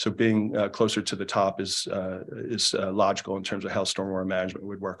 So being closer to the top is logical in terms of how stormwater management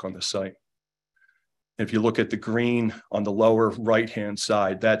would work on this site. If you look at the green on the lower right-hand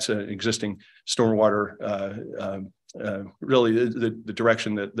side, that's an existing stormwater, really the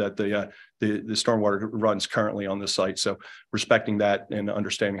direction that the stormwater runs currently on the site. So respecting that and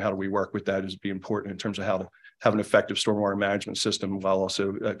understanding how do we work with that is be important in terms of how to have an effective stormwater management system while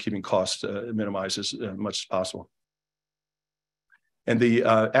also keeping costs minimized as much as possible. And the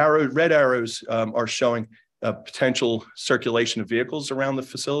red arrows are showing potential circulation of vehicles around the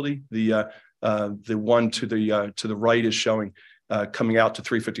facility. The one to the right is showing coming out to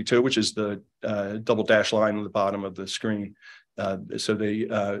 352, which is the double dash line on the bottom of the screen. So they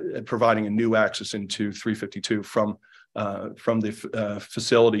providing a new access into 352 from the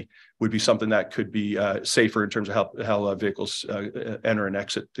facility would be something that could be safer in terms of how vehicles enter and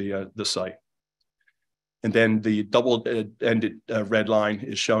exit the site. And then the double-ended red line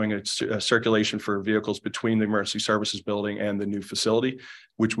is showing a circulation for vehicles between the emergency services building and the new facility,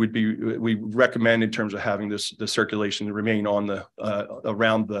 which would be, we recommend in terms of having the circulation to remain on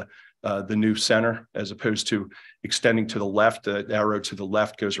around the new center, as opposed to extending to the left. The arrow to the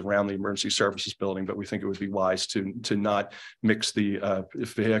left goes around the emergency services building, but we think it would be wise to not mix the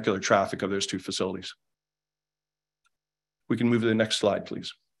vehicular traffic of those two facilities. We can move to the next slide,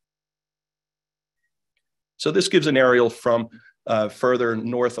 please. So this gives an aerial from further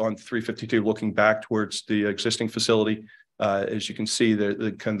north on 352, looking back towards the existing facility. As you can see,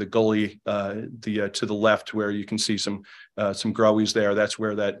 the kind of the gully to the left, where you can see some growies there. That's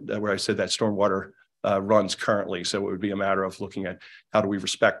where where I said that stormwater runs currently. So it would be a matter of looking at how do we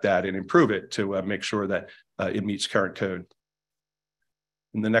respect that and improve it to make sure that it meets current code.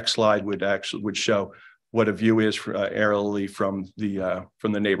 And the next slide would show what a view is aerially from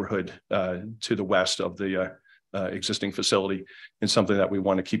the neighborhood to the west of the existing facility, and something that we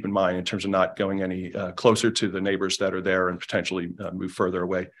want to keep in mind in terms of not going any closer to the neighbors that are there and potentially move further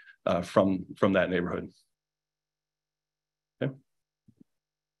away from that neighborhood. Okay.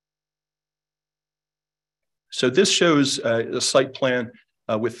 So this shows a site plan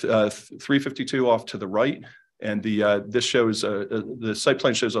with 352 off to the right, and this shows the site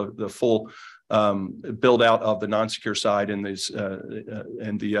plan shows the full build out of the non-secure side and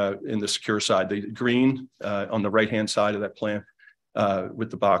in the secure side. The green on the right-hand side of that plan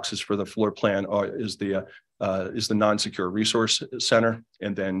with the boxes for the floor plan is the non-secure resource center,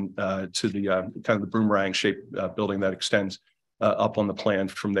 and then to the kind of the boomerang shaped building that extends up on the plan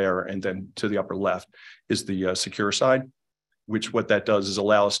from there, and then to the upper left is the secure side, which what that does is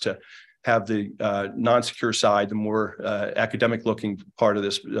allow us to have the non-secure side, the more academic looking part of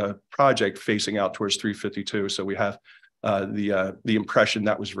this project facing out towards 352. So we have the impression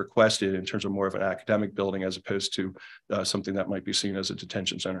that was requested in terms of more of an academic building as opposed to something that might be seen as a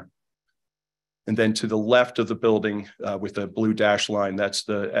detention center. And then to the left of the building with the blue dash line, that's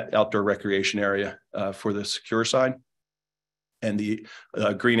the outdoor recreation area for the secure side. And the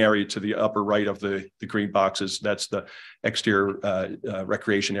green area to the upper right of the green boxes, that's the exterior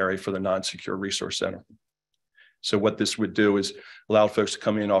recreation area for the non-secure resource center. So what this would do is allow folks to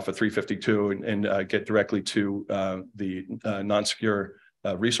come in off of 352 and get directly to the non-secure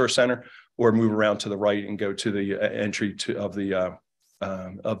resource center, or move around to the right and go to the entry of the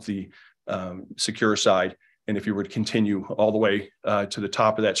secure side. And if you were to continue all the way to the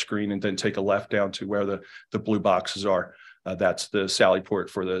top of that screen and then take a left down to where the blue boxes are, that's the sally port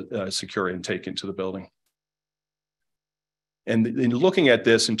for the secure intake into the building. And in looking at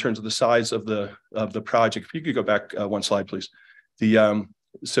this in terms of the size of the project, if you could go back one slide, please.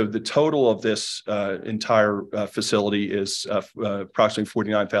 So the total of this entire facility is approximately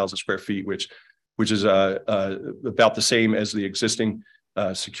 49,000 square feet, which is about the same as the existing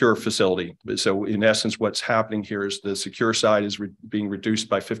secure facility. So in essence, what's happening here is the secure side is being reduced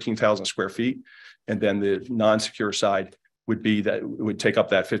by 15,000 square feet, and then the non-secure side would take up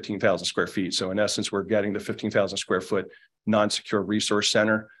that 15,000 square feet. So in essence, we're getting the 15,000 square foot non-secure resource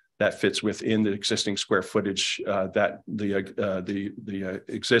center that fits within the existing square footage that the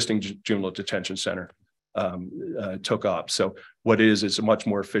existing juvenile detention center took up. So what is a much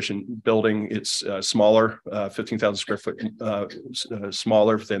more efficient building. It's smaller, 15,000 square foot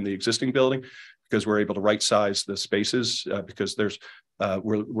smaller than the existing building, because we're able to right size the spaces because there's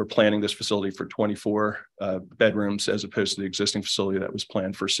we're planning this facility for 24 bedrooms as opposed to the existing facility that was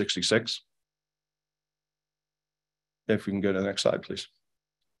planned for 66. If we can go to the next slide, please.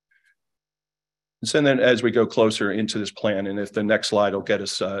 And so then as we go closer into this plan, and if the next slide will get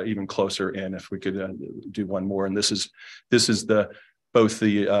us even closer in, if we could do one more. And this is both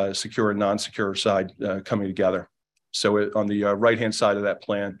the secure and non-secure side coming together. So on the right-hand side of that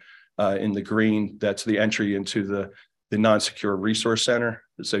plan, in the green, that's the entry into the non-secure resource center.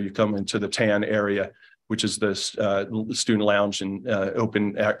 So you come into the tan area, which is the student lounge and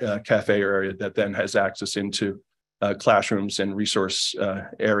open cafe area that then has access into classrooms and resource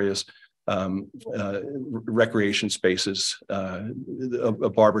areas, recreation spaces, a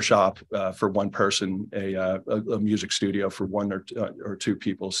barbershop for one person, a music studio for one or two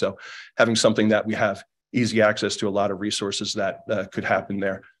people. So having something that we have easy access to a lot of resources that could happen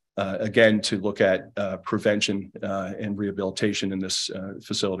there. Again, to look at prevention and rehabilitation in this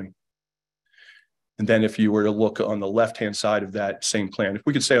facility. And then if you were to look on the left-hand side of that same plan, if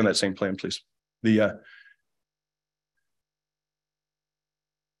we could stay on that same plan, please.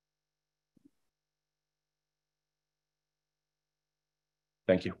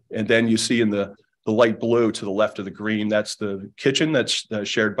 Thank you. And then you see in the light blue to the left of the green, that's the kitchen that's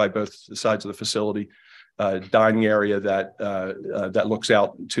shared by both sides of the facility. Dining area that looks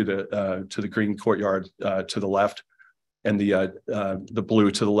out to the green courtyard to the left, and the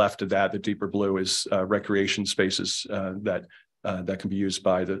blue to the left of that, the deeper blue, is recreation spaces that can be used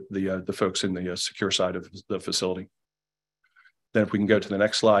by the folks in the secure side of the facility. Then if we can go to the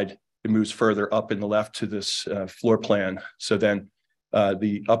next slide, it moves further up in the left to this floor plan. So then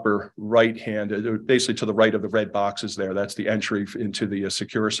the upper right hand, basically to the right of the red boxes there, that's the entry into the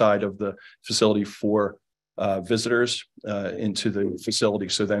secure side of the facility for visitors into the facility.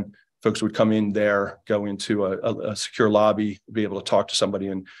 So then folks would come in there, go into a secure lobby, be able to talk to somebody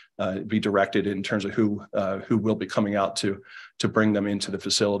and be directed in terms of who will be coming out to bring them into the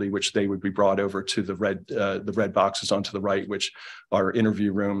facility, which they would be brought over to the red boxes onto the right, which are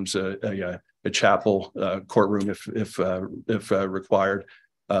interview rooms, a chapel, courtroom if required,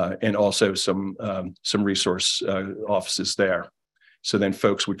 and also some resource offices there. So then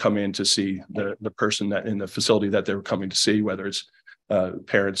folks would come in to see the person that in the facility that they were coming to see, whether it's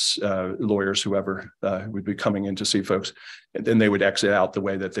parents, lawyers, whoever would be coming in to see folks, and then they would exit out the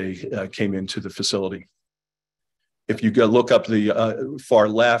way that they came into the facility. If you go look up the far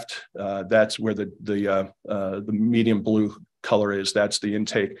left, that's where the medium blue color is. That's the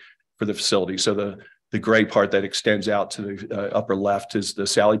intake for the facility. So the gray part that extends out to the upper left is the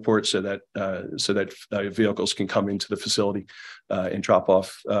sally port, so that vehicles can come into the facility and drop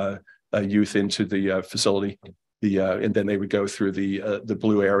off youth into the facility. And then they would go through the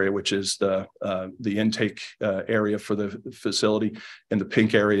blue area, which is the intake area for the facility, and the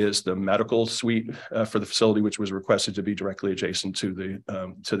pink area is the medical suite for the facility, which was requested to be directly adjacent to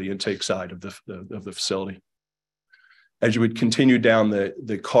the intake side of the facility. As you would continue down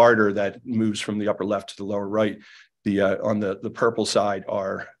the corridor that moves from the upper left to the lower right, on the purple side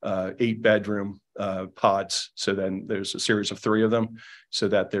are 8-bedroom pods. So then there's a series of 3 of them, so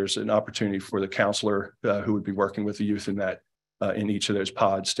that there's an opportunity for the counselor who would be working with the youth in that in each of those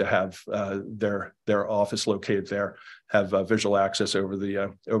pods to have their office located there, have visual access over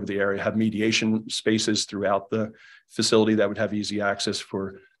the area, have mediation spaces throughout the facility that would have easy access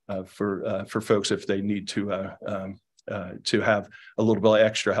for folks if they need to have a little bit of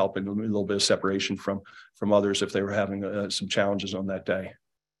extra help and a little bit of separation from others if they were having some challenges on that day.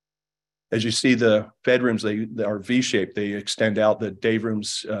 As you see, the bedrooms, they are V-shaped. They extend out. The day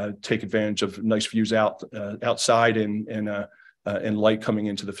rooms take advantage of nice views outside and light coming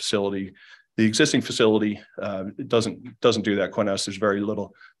into the facility. The existing facility doesn't do that quite honest. There's very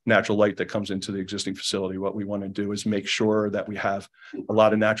little natural light that comes into the existing facility. What we want to do is make sure that we have a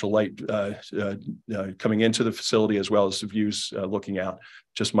lot of natural light coming into the facility, as well as the views looking out.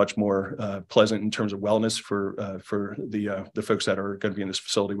 Just much more pleasant in terms of wellness for the folks that are going to be in this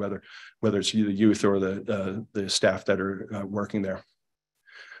facility, whether it's the youth or the staff that are working there.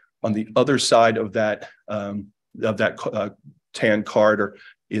 On the other side of that tan corridor,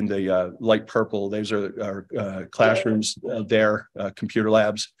 in the light purple, those are classrooms there, computer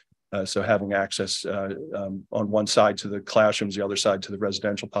labs. So having access on one side to the classrooms, the other side to the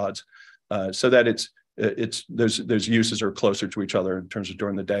residential pods, so that those uses are closer to each other in terms of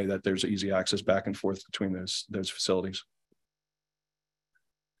during the day, that there's easy access back and forth between those facilities.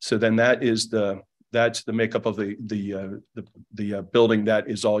 So then that's the makeup of the building that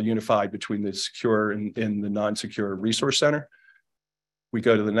is all unified between the secure and the non-secure resource center. We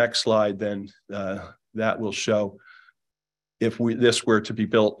go to the next slide, then that will show if this were to be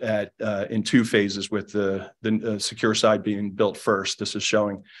built in 2 phases, with the secure side being built first. This is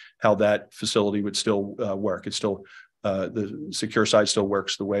showing how that facility would still work. It's still the secure side still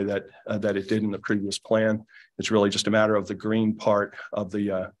works the way that it did in the previous plan. It's really just a matter of the green part of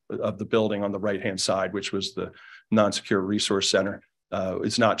the building on the right-hand side, which was the non-secure resource center.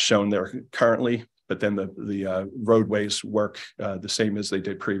 It's not shown there currently, but then the roadways work the same as they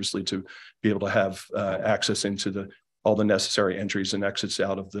did previously to be able to have access into all the necessary entries and exits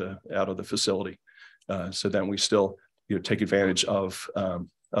out of the facility. So then we still take advantage of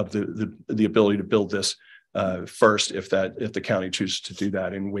the ability to build this first if the county chooses to do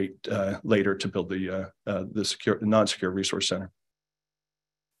that, and wait later to build the non-secure resource center.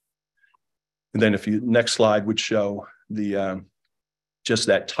 And then next slide would show just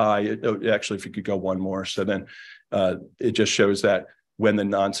that tie. Actually, if you could go one more. So then it just shows that when the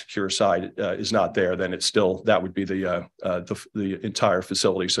non-secure side is not there, then that would be the entire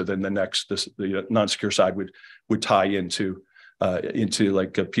facility. So then the non-secure side would tie into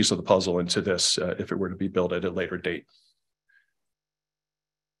like a piece of the puzzle into this if it were to be built at a later date.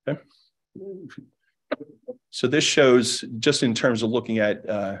 Okay. So this shows, just in terms of looking at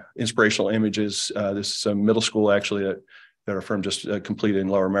inspirational images, this is a middle school actually that our firm just completed in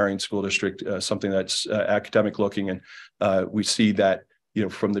Lower Merion School District, something that's academic looking. And we see that,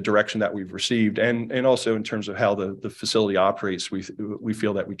 from the direction that we've received, and also in terms of how the facility operates, we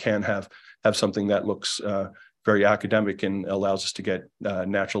feel that we can have something that looks very academic and allows us to get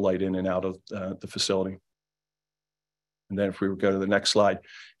natural light in and out of the facility. And then if we would go to the next slide,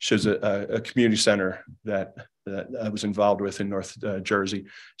 shows a community center that I was involved with in North Jersey,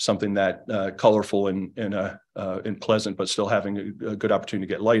 something that colorful and pleasant, but still having a good opportunity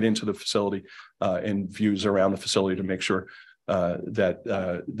to get light into the facility and views around the facility to make sure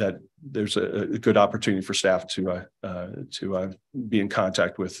that there's a good opportunity for staff to be in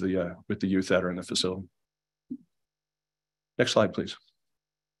contact with the youth that are in the facility. Next slide, please.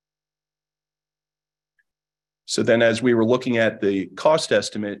 So then, as we were looking at the cost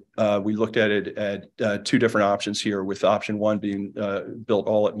estimate, we looked at it at 2 different options here, with option 1 being built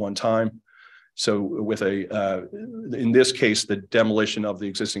all at one time. So with in this case, the demolition of the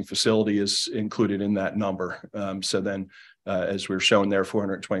existing facility is included in that number. So then, as we're showing there,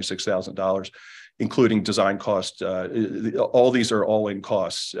 $426,000, including design costs. All these are all-in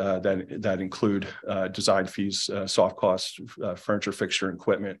costs that include design fees, soft costs, furniture, fixture, and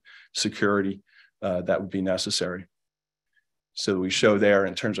equipment, security that would be necessary. So we show there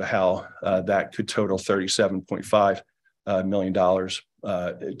in terms of how that could total $37.5 million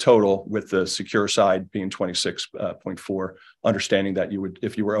total, with the secure side being 26.4, understanding that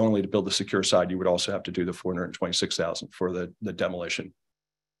if you were only to build the secure side, you would also have to do the 426,000 for the demolition.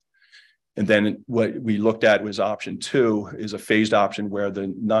 And then what we looked at was option 2 is a phased option where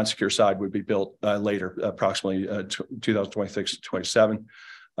the non-secure side would be built later, approximately 2026 to 27.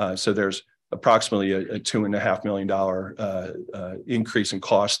 So there's approximately a $2.5 million increase in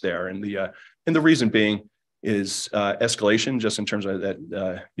cost there. And the reason being is escalation, just in terms of that,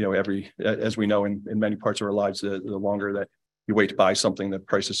 as we know in many parts of our lives, the longer that you wait to buy something, the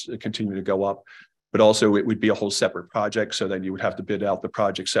prices continue to go up. But also it would be a whole separate project, so then you would have to bid out the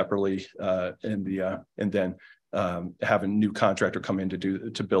project separately, and then have a new contractor come in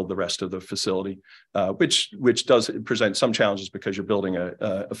to build the rest of the facility, which does present some challenges because you're building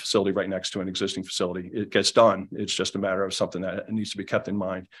a facility right next to an existing facility. It gets done. It's just a matter of something that needs to be kept in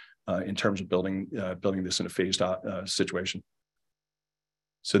mind in terms of building this in a phased situation.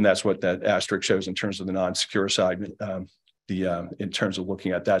 So that's what that asterisk shows in terms of the non-secure side. In terms of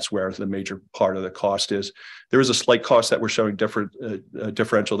looking at, that's where the major part of the cost is. There is a slight cost that we're showing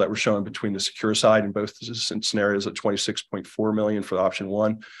differential that we're showing between the secure side in both scenarios at 26.4 million for option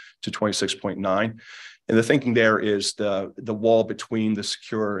 1 to 26.9. And the thinking there is the wall between the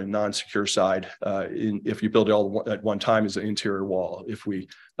secure and non-secure side. If you build it all at one time, is an interior wall. If we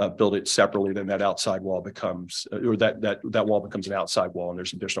build it separately, then that outside wall becomes, or that wall becomes an outside wall, and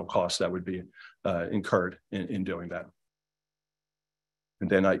there's additional costs that would be incurred in doing that. And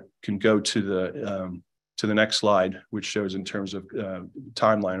then I can go to the next slide, which shows in terms of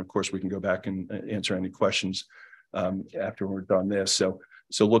timeline. Of course, we can go back and answer any questions after we're done this.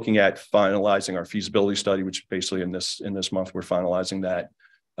 So looking at finalizing our feasibility study, which basically in this month we're finalizing that.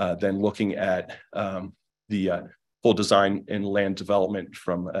 Then looking at the full design and land development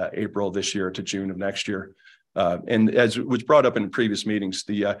from April this year to June of next year. And as was brought up in previous meetings,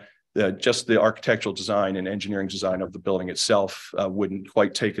 just the architectural design and engineering design of the building itself wouldn't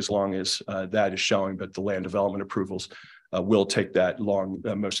quite take as long as that is showing, but the land development approvals will take that long,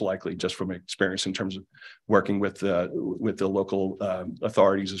 most likely, just from experience in terms of working with the local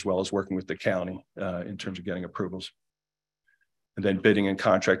authorities, as well as working with the county in terms of getting approvals. And then bidding and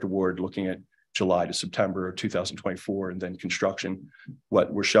contract award, looking at July to September of 2024, and then construction,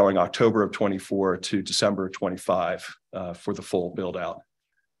 what we're showing October of 24 to December of 25 for the full build out,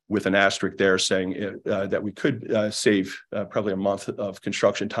 with an asterisk there saying that we could save probably a month of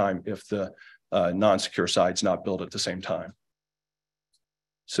construction time if the non-secure side's not built at the same time.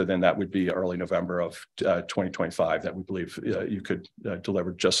 So then that would be early November of 2025 that we believe you could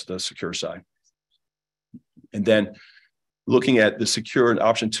deliver just the secure side. And then looking at the secure, and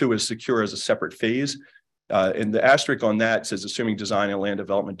option 2 is secure as a separate phase. And the asterisk on that says, assuming design and land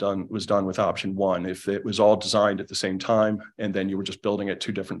development was done with option 1. If it was all designed at the same time, and then you were just building at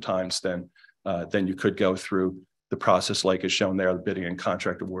 2 different times, then you could go through the process like is shown there, the bidding and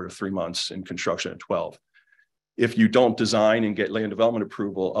contract award of 3 months and construction at 12. If you don't design and get land development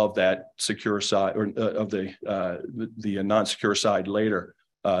approval of that secure side, or of the non-secure side later,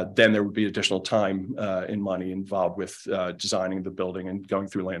 then there would be additional time and money involved with designing the building and going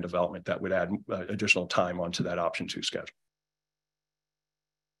through land development that would add additional time onto that option 2 schedule.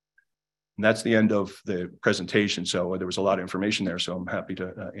 And that's the end of the presentation. So there was a lot of information there, so I'm happy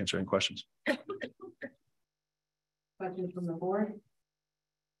to answer any questions. Questions from the board?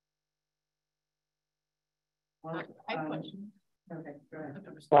 I have a question. Okay, go ahead.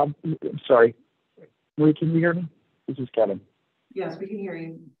 Bob, I'm sorry. Marie, can you hear me? This is Kevin. Yes, we can hear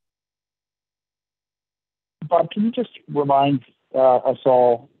you. Bob, can you just remind us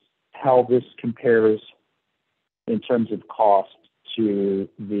all how this compares in terms of cost to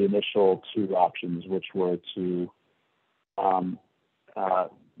the initial 2 options, which were to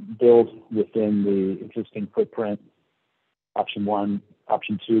build within the existing footprint, option 1,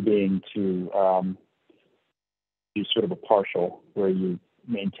 option 2 being to do sort of a partial where you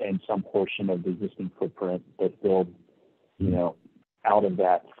maintain some portion of the existing footprint but build, out of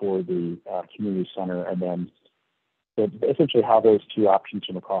that for the community center, and then essentially how those 2 options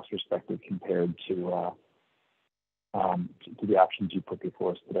from a cost perspective compared to the options you put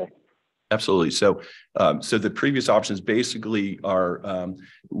before us today. Absolutely. So, so the previous options basically are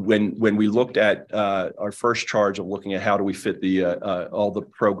when we looked at our first charge of looking at how do we fit the all the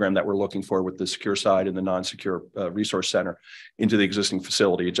program that we're looking for with the secure side and the non-secure resource center into the existing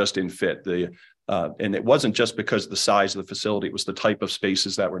facility, it just didn't fit. And it wasn't just because of the size of the facility, it was the type of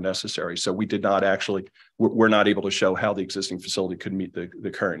spaces that were necessary. So we did not actually, we're not able to show how the existing facility could meet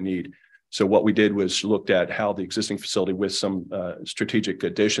the current need. So what we did was looked at how the existing facility with some strategic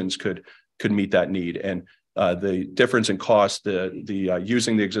additions could meet that need. And the difference in cost,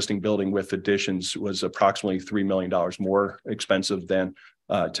 using the existing building with additions was approximately $3 million more expensive than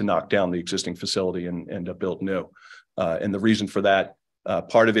to knock down the existing facility and build new. And the reason for that,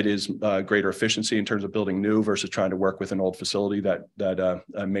 part of it is greater efficiency in terms of building new versus trying to work with an old facility that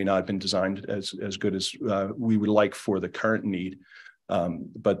may not have been designed as good as we would like for the current need.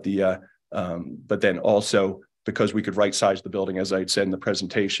 But But then also, because we could right size the building, as I had said in the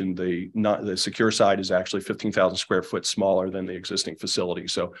presentation, the secure side is actually 15,000 square foot smaller than the existing facility.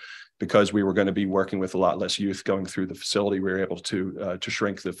 So because we were going to be working with a lot less youth going through the facility, we were able to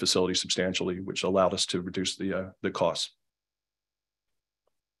shrink the facility substantially, which allowed us to reduce the costs.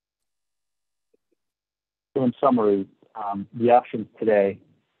 So in summary, the options today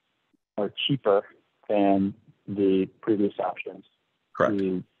are cheaper than the previous options. Correct.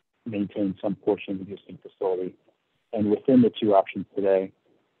 To maintain some portion of the existing facility. And within the two options today,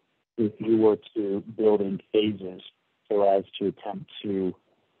 if you were to build in phases so as to attempt to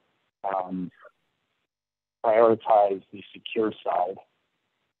prioritize the secure side,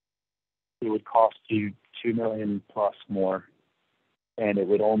 it would cost you $2 million plus more, and it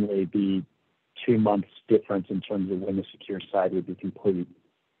would only be 2 months difference in terms of when the secure side would be complete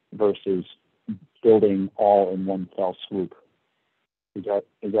versus building all in one fell swoop. Is that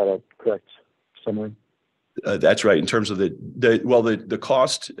a correct summary? That's right. In terms of the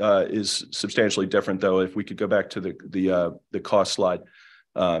cost is substantially different, though. If we could go back to the cost slide,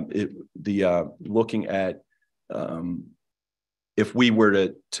 looking at if we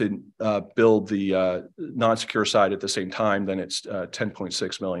were to build the non-secure side at the same time, then it's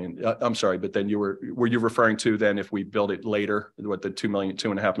 10.6 million. I'm sorry, but then were you referring to then if we build it later, what the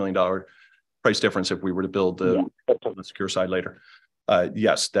 $2.5 million price difference if we were to build the secure side later?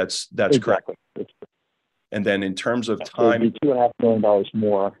 Yes, that's exactly correct. And then in terms of time, it would be $2.5 million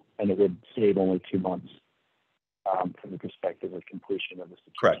more, and it would save only 2 months from the perspective of completion of the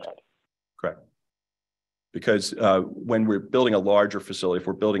secure side. Correct. Because when we're building a larger facility, if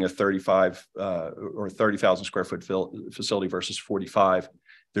we're building a 35 or 30,000 square foot facility versus 45,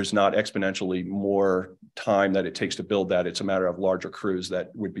 there's not exponentially more time that it takes to build that. It's a matter of larger crews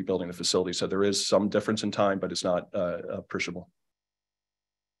that would be building the facility. So there is some difference in time, but it's not appreciable.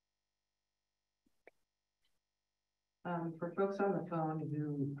 For folks on the phone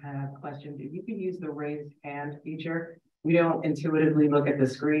who have questions, if you could use the raise hand feature. We don't intuitively look at the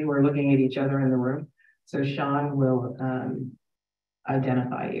screen. We're looking at each other in the room. So Sean will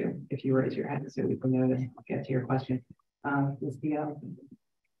identify you if you raise your hand so we can know to get to your question. Ms. Dion.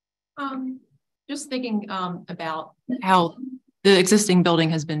 Just thinking about how the existing building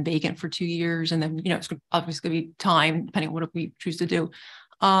has been vacant for 2 years, and then, it's obviously going to be time depending on what we choose to do.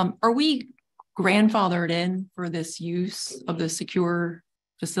 Are we grandfathered in for this use of the secure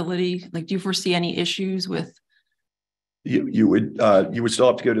facility? Like, do you foresee any issues with? You would still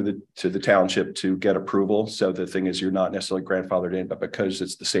have to go to the township to get approval. So the thing is, you're not necessarily grandfathered in, but because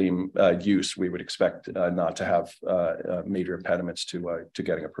it's the same use, we would expect not to have major impediments to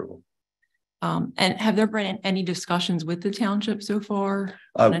getting approval. And have there been any discussions with the township so far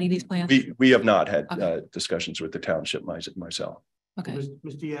on any of these plans? We have not had discussions with the township myself. Okay.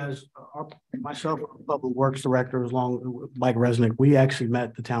 Ms. Diaz, myself, Public Works Director, along with Mike Resnick, we actually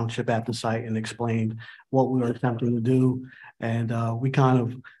met the township at the site and explained what we were attempting to do. And we kind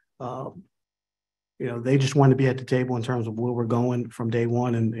of, they just wanted to be at the table in terms of where we're going from day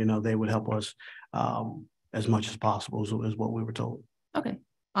one. And, they would help us as much as possible is what we were told. Okay.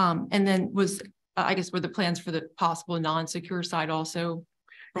 And then I guess, were the plans for the possible non-secure side also?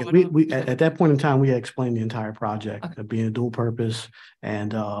 Yeah, we at that point in time, we had explained the entire project being a dual purpose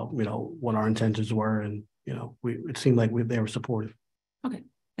and, what our intentions were. And, it seemed like they were supportive. Okay,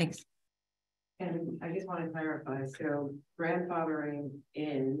 thanks. And I just want to clarify, so grandfathering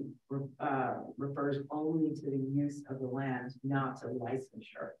in refers only to the use of the land, not to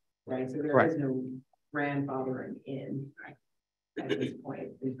licensure, right? So there is no grandfathering in at this point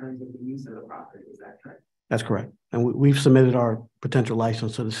in terms of the use of the property, is that correct? That's correct. And we've submitted our potential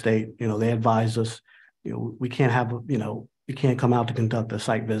license to the state. They advised us, we can't have, you can't come out to conduct a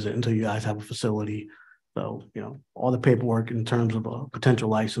site visit until you guys have a facility. So, all the paperwork in terms of potential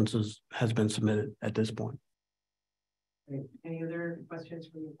licenses has been submitted at this point. Great. Any other questions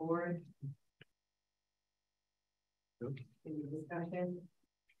from the board? Any discussion?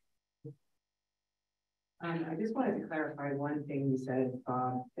 I just wanted to clarify one thing you said,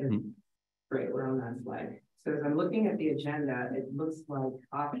 Bob. Great, we're on that slide. So as I'm looking at the agenda, it looks like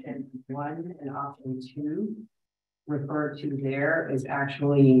option 1 and option 2 referred to there is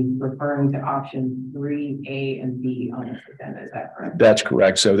actually referring to option 3, A, and B on this agenda. Is that correct? That's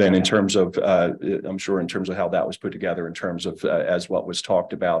correct. So then in terms of, I'm sure in terms of how that was put together in terms of as what was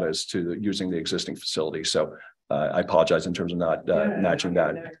talked about as to using the existing facility. So I apologize in terms of not matching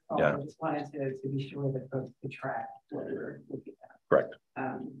that. Yeah. I just wanted to be sure that folks could track what we were looking at. Correct.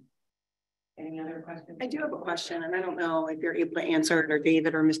 Any other questions? I do have a question, and I don't know if you're able to answer it, or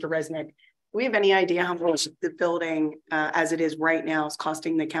David or Mr. Resnick. we have any idea how much the building as it is right now is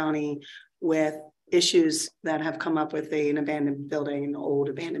costing the county with issues that have come up with an abandoned building, an old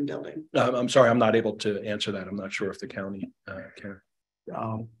abandoned building? I'm sorry, I'm not able to answer that. I'm not sure if the county can.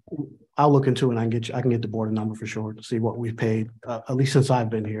 I'll look into it and I can get the board a number for sure to see what we've paid, at least since I've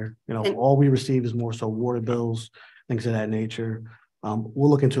been here. You know, all we receive is more so water bills, things of that nature. We'll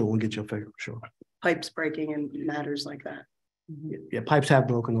look into it. We'll get you a figure for sure. Pipes breaking and matters like that. Yeah, pipes have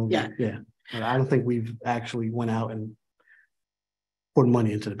broken over. Yeah. Yeah. But I don't think we've actually went out and put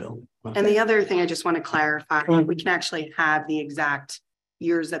money into the building. And the other thing I just want to clarify, we can actually have the exact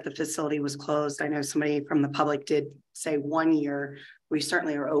years that the facility was closed. I know somebody from the public did say 1 year. We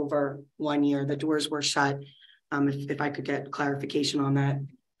certainly are over 1 year. The doors were shut. If I could get clarification on that,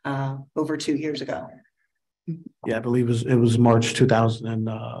 over 2 years ago. Yeah, I believe it was March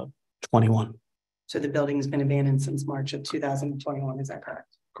 2021. So the building's been abandoned since March of 2021. Is that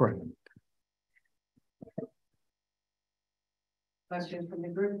correct? Correct. Questions from the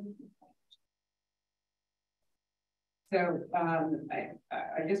group? So I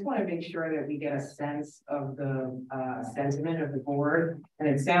just want to make sure that we get a sense of the sentiment of the board. And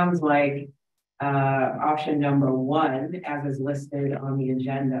it sounds like option number 1, as is listed on the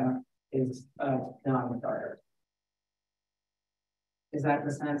agenda, is non-starter. Is that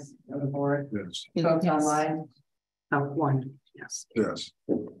the sense of the board? Yes. Folks online? 1, yes. Yes.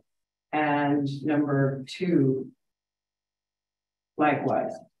 And number 2,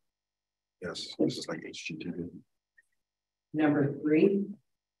 likewise. Yes. This is like HGTV. Number 3.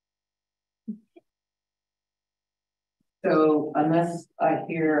 So unless I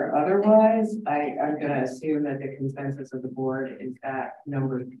hear otherwise, I'm going to assume that the consensus of the board is that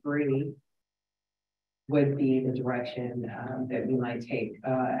number 3 would be the direction that we might take.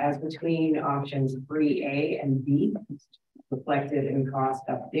 As between options 3A and B, reflected in cost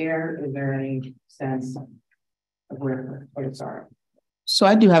up there, is there any sense of where it's are? So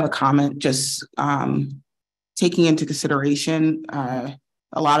I do have a comment, just taking into consideration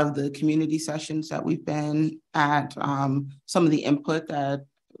a lot of the community sessions that we've been at, some of the input that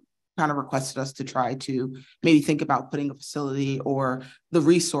kind of requested us to try to maybe think about putting a facility or the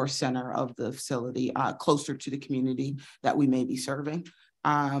resource center of the facility closer to the community that we may be serving.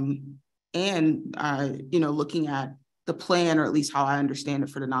 You know, looking at the plan, or at least how I understand it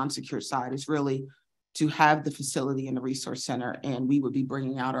for the non-secure side, is really to have the facility in the resource center, and we would be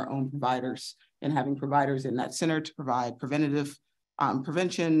bringing out our own providers and having providers in that center to provide preventative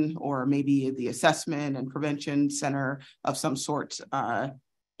prevention, or maybe the assessment and prevention center of some sort,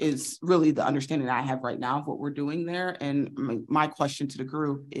 is really the understanding that I have right now of what we're doing there. And my question to the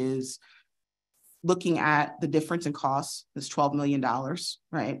group is, looking at the difference in costs, this $12 million,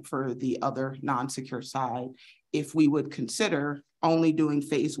 right, for the other non-secure side, if we would consider only doing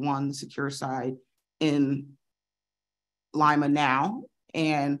phase 1, the secure side, in Lima now,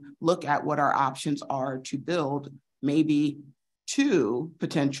 and look at what our options are to build maybe 2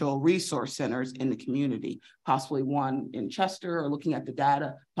 potential resource centers in the community, possibly 1 in Chester, or looking at the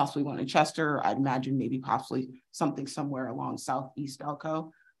data, possibly 1 in Chester. I'd imagine maybe possibly something somewhere along Southeast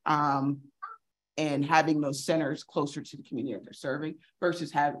Elko, and having those centers closer to the community that they're serving,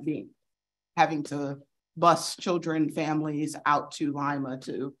 versus having to bus children, families out to Lima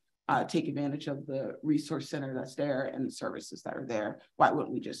to take advantage of the resource center that's there and the services that are there. Why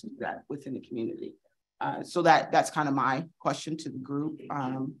wouldn't we just do that within the community? So that's kind of my question to the group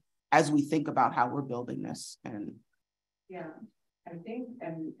as we think about how we're building this. And yeah, I think,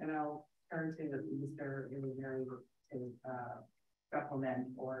 and I'll turn to Mr. Illuminary to supplement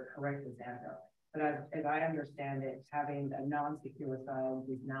or correct this answer. But as I understand it, having a non-secure side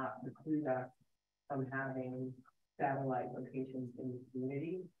does not preclude us from having satellite locations in the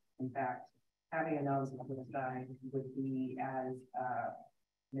community. In fact, having a non-secure side would be, as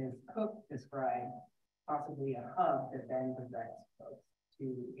Ms. Cook described, possibly a hub that then directs folks to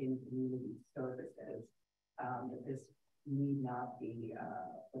in-community services. That this need not be a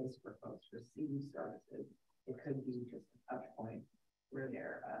place for folks to receive services. It could be just a touch point where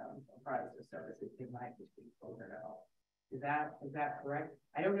they're apprised of services they might receive over to help. Is that correct?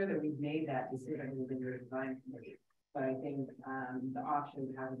 I don't know that we've made that decision within your design committee, but I think the option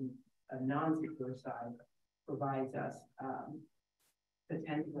of having a non-secure side provides us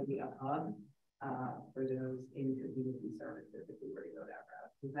potentially a hub for those in-community services if we were to go that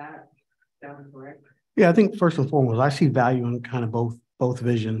route. Does that sound correct? Yeah, I think first and foremost, I see value in kind of both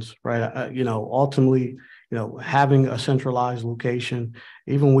visions, right? You know, ultimately, you know, having a centralized location,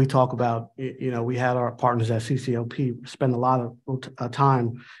 even when we talk about, you know, we had our partners at CCLP spend a lot of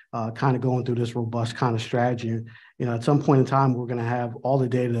time kind of going through this robust kind of strategy. You know, at some point in time, we're going to have all the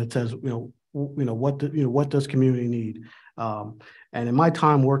data that says, you know, what does community need? And in my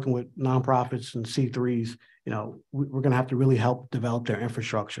time working with nonprofits and C3s, we're going to have to really help develop their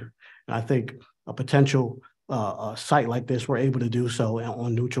infrastructure. And I think a potential a site like this, we're able to do so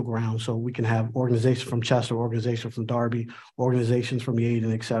on neutral ground. So we can have organizations from Chester, organizations from Darby, organizations from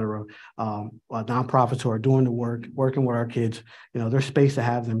Yaden, et cetera, nonprofits who are doing the work, working with our kids. There's space to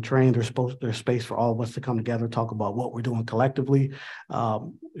have them trained. There's space for all of us to come together, talk about what we're doing collectively.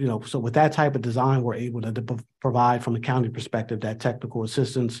 So with that type of design, we're able to provide from a county perspective that technical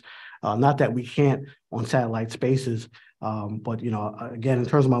assistance. Not that we can't on satellite spaces, but again, in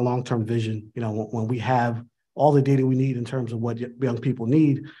terms of my long-term vision, when we have all the data we need in terms of what young people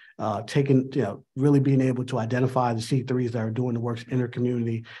need, really being able to identify the C3s that are doing the work in their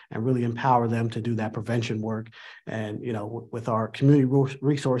community and really empower them to do that prevention work. And, with our community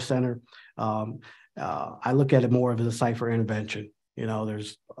resource center, I look at it more of as a site for intervention.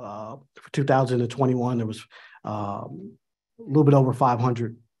 There's for 2021, there was a little bit over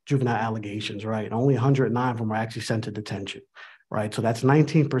 500 juvenile allegations, right? Only 109 of them were actually sent to detention, right? So that's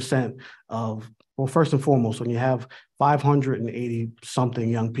 19% of, well, first and foremost, when you have 580 something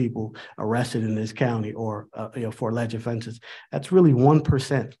young people arrested in this county or, for alleged offenses, that's really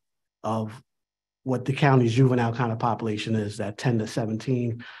 1% of what the county's juvenile kind of population is, that 10 to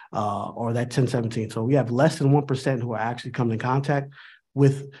 17 or that 10, 17. So we have less than 1% who are actually coming in contact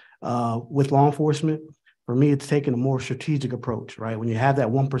with law enforcement. For me, it's taking a more strategic approach, right? When you have that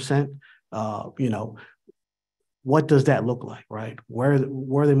 1%, what does that look like, right? Where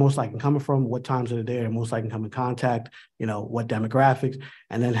are they most likely coming from? What times of the day are they most likely come in contact? What demographics?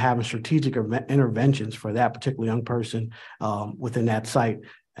 And then having strategic interventions for that particular young person within that site.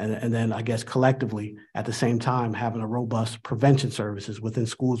 And then I guess collectively at the same time, having a robust prevention services within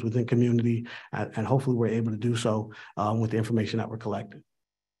schools, within community, and hopefully we're able to do so with the information that we're collecting.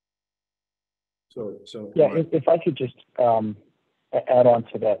 So yeah, if I could just add on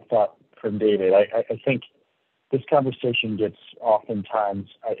to that thought from David, I think this conversation gets oftentimes,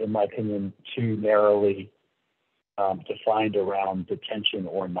 in my opinion, too narrowly defined around detention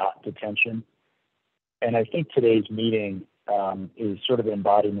or not detention. And I think today's meeting is sort of an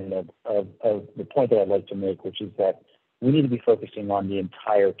embodiment of the point that I'd like to make, which is that we need to be focusing on the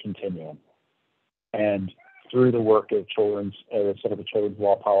entire continuum. And through the work of set of a children's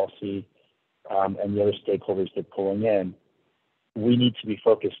law policy and the other stakeholders that are pulling in, we need to be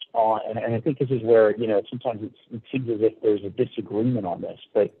focused on, and I think this is where, sometimes it seems as if there's a disagreement on this,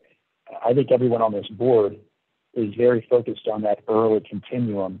 but I think everyone on this board is very focused on that early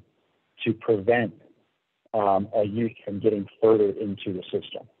continuum to prevent a youth from getting further into the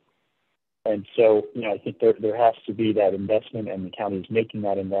system. And so, I think there has to be that investment, and the county is making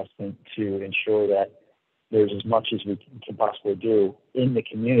that investment to ensure that there's as much as we can possibly do in the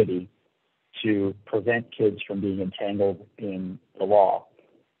community to prevent kids from being entangled in the law.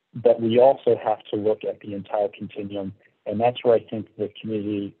 But we also have to look at the entire continuum, and that's where I think the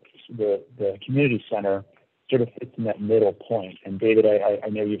community center sort of fits in that middle point. And David, I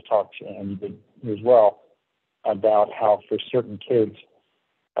know you've talked, and you did as well, about how for certain kids,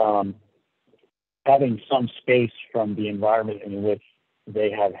 having some space from the environment in which they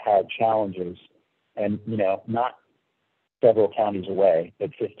have had challenges, and not several counties away, but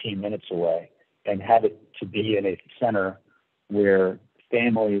 15 minutes away, and have it to be in a center where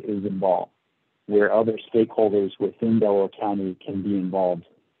family is involved, where other stakeholders within Delaware County can be involved.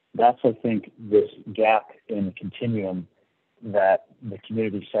 That's, I think, this gap in the continuum that the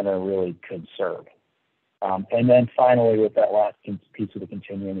community center really could serve. And then finally, with that last piece of the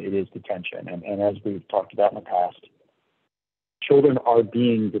continuum, it is detention. And as we've talked about in the past, children are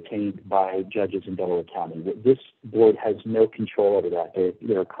being detained by judges in Delaware County. This board has no control over that.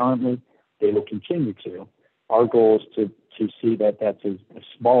 They are currently, they will continue to. Our goal is to see that that's as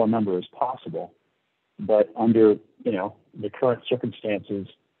small a number as possible. But under, the current circumstances,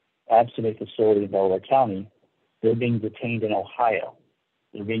 absent a facility in Delaware County, they're being detained in Ohio.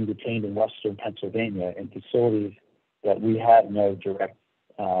 They're being detained in Western Pennsylvania in facilities that we have no direct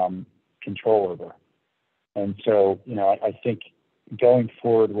control over. And so, I think going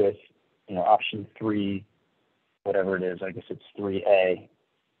forward with, option 3, whatever it is, I guess it's 3A,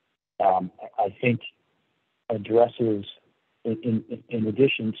 I think addresses, in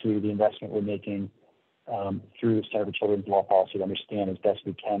addition to the investment we're making through the Center for Children's Law Policy to understand as best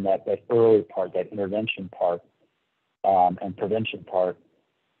we can that early part, that intervention part and prevention part,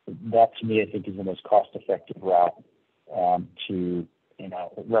 that to me, I think is the most cost-effective route to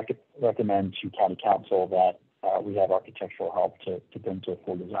recommend to county council that we have architectural help to bring to a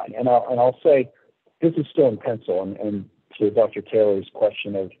full design. And I'll say this is still in pencil. And to Dr. Taylor's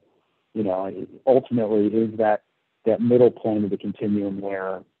question of you know, ultimately is that middle point of the continuum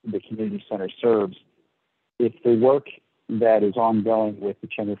where the community center serves. If the work that is ongoing with the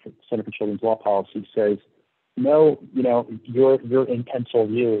Center for Children's Law Policy says, no, you know, your in-pencil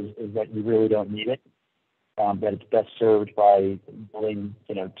view is that you really don't need it, that it's best served by building,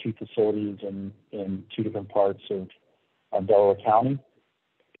 you know, 2 facilities in 2 different parts of Delaware County,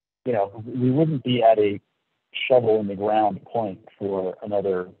 you know, we wouldn't be at a shovel in the ground point for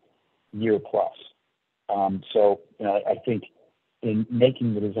another year plus. So, you know, I think in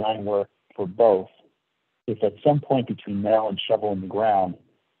making the design work for both, if at some point between now and shovel in the ground,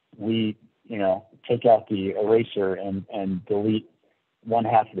 we, you know, take out the eraser and delete one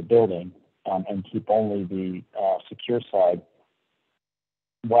half of the building and keep only the secure side,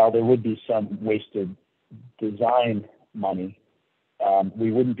 while there would be some wasted design money,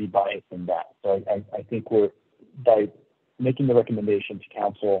 we wouldn't be biased in that. So I think by making the recommendation to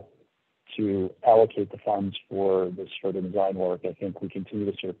council to allocate the funds for this further design work, I think we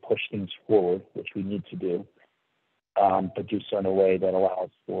continue to sort of push things forward, which we need to do, but do so in a way that allows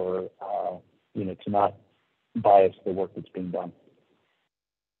for, you know, to not bias the work that's being done.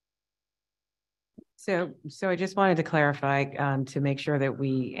 So I just wanted to clarify to make sure that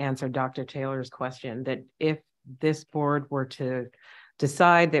we answered Dr. Taylor's question, that if this board were to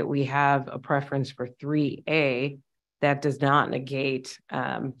decide that we have a preference for 3A, that does not negate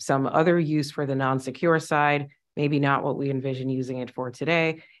some other use for the non-secure side, maybe not what we envision using it for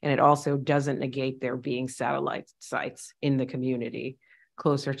today. And it also doesn't negate there being satellite sites in the community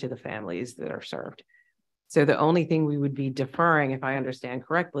closer to the families that are served. So the only thing we would be deferring, if I understand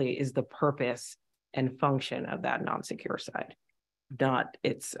correctly, is the purpose and function of that non-secure side, not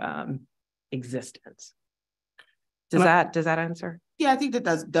its existence. Does that answer? Yeah, I think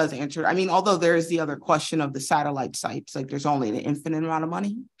that does answer. I mean, although there is the other question of the satellite sites, like there's only an infinite amount of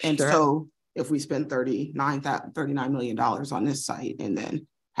money. And so if we spend $39 million on this site and then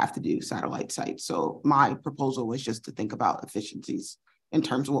have to do satellite sites. So my proposal was just to think about efficiencies in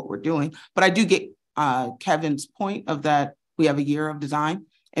terms of what we're doing. But I do get Kevin's point of that we have a year of design.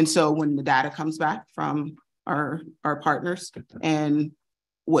 And so when the data comes back from our partners and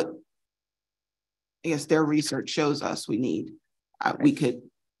what I guess their research shows us we need, we could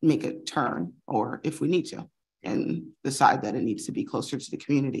make a turn, or if we need to, and decide that it needs to be closer to the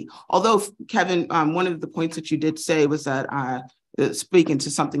community. Although, Kevin, one of the points that you did say was that speaking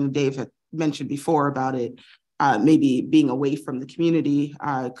to something Dave had mentioned before about it, maybe being away from the community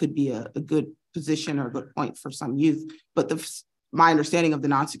could be a good position or a good point for some youth. But my understanding of the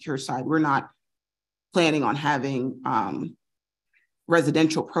non-secure side, we're not planning on having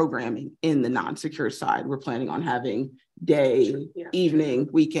residential programming in the non-secure side. We're planning on having day, evening,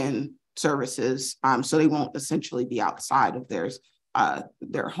 weekend services. So they won't essentially be outside of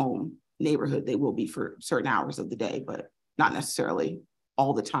their home neighborhood. They will be for certain hours of the day, but not necessarily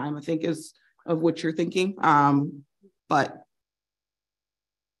all the time, I think is of what you're thinking. But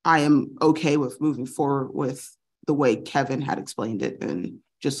I am okay with moving forward with the way Kevin had explained it and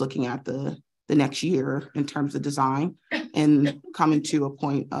just looking at the next year in terms of design and coming to a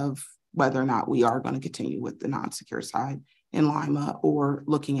point of whether or not we are going to continue with the non-secure side in Lima or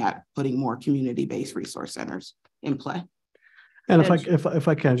looking at putting more community-based resource centers in play. And if I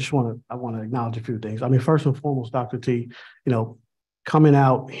can, I want to acknowledge a few things. I mean, first and foremost, Dr. T, you know, coming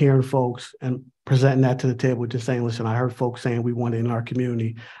out, hearing folks and presenting that to the table, just saying, listen, I heard folks saying we want it in our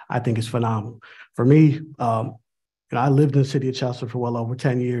community, I think is phenomenal. For me, you know, I lived in the city of Chester for well over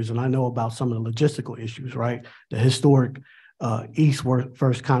 10 years, and I know about some of the logistical issues, right? The historic East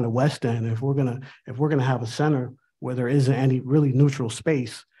versus kind of West End. If we're gonna have a center where there isn't any really neutral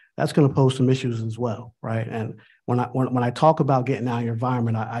space, that's gonna pose some issues as well, right? And when I talk about getting out of your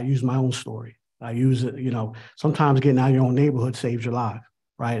environment, I use my own story. I use it, you know, sometimes getting out of your own neighborhood saves your life,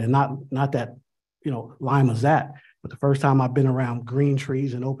 right? And not that, you know, Lima's that. But the first time I've been around green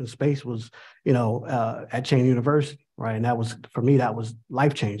trees and open space was, you know, at Cheney University, right? And that was, for me, that was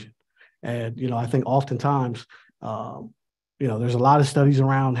life-changing. And, you know, I think oftentimes, you know, there's a lot of studies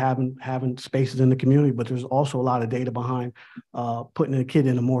around having spaces in the community, but there's also a lot of data behind putting a kid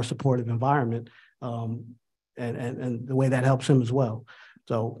in a more supportive environment and the way that helps him as well.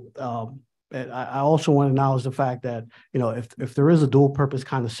 So, and I also want to acknowledge the fact that, you know, if there is a dual purpose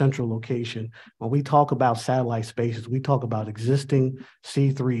kind of central location, when we talk about satellite spaces, we talk about existing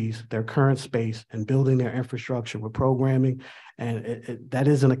C3s, their current space, and building their infrastructure with programming. And that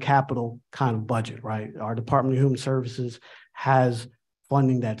isn't a capital kind of budget, right? Our Department of Human Services has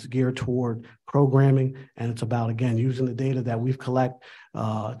funding that's geared toward programming. And it's about, again, using the data that we've collected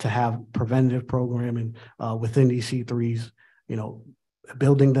to have preventative programming within these C3s, you know,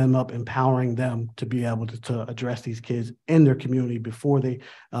 building them up, empowering them to be able to address these kids in their community before they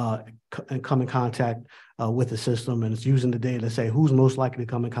come in contact with the system. And it's using the data to say who's most likely to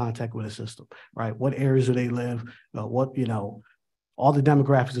come in contact with the system, right? What areas do they live? What, you know, all the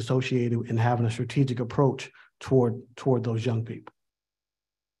demographics associated in having a strategic approach toward those young people.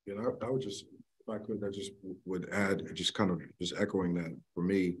 You know, I would just, if I could, I just would add, just kind of just echoing that for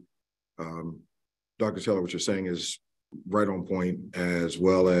me, Dr. Taylor, what you're saying is right on point, as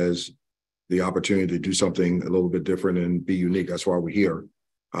well as the opportunity to do something a little bit different and be unique. That's why we're here.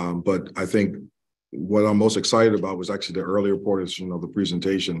 But I think what I'm most excited about was actually the earlier portion of the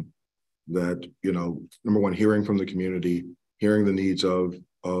presentation that, you know, number one, hearing from the community, hearing the needs of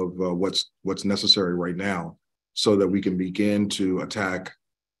what's necessary right now so that we can begin to attack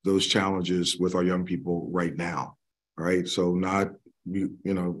those challenges with our young people right now. All right. So not, you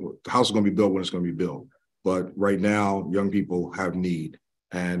know, the house is going to be built when it's going to be built. But right now, young people have need.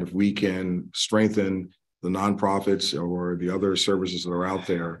 And if we can strengthen the nonprofits or the other services that are out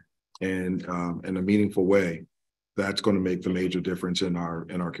there and in a meaningful way, that's going to make the major difference in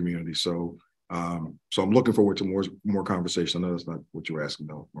our community. So so I'm looking forward to more conversation. I know that's not what you were asking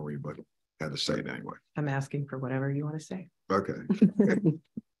though, Marie, but I had to say it anyway. I'm asking for whatever you want to say. Okay.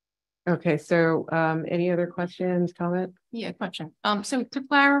 Okay, so any other questions, comments? Yeah, question. So to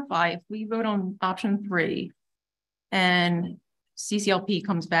clarify, if we vote on option 3 and CCLP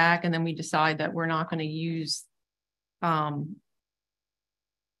comes back and then we decide that we're not going to use, will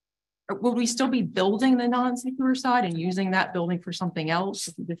we still be building the non-secure side and using that building for something else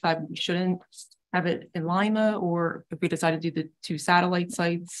if we decide we shouldn't have it in Lima, or if we decide to do the 2 satellite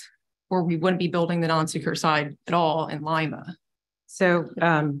sites, or we wouldn't be building the non-secure side at all in Lima? So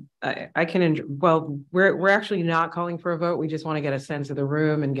I can, well, we're actually not calling for a vote. We just want to get a sense of the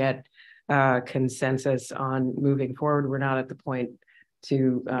room and get consensus on moving forward. We're not at the point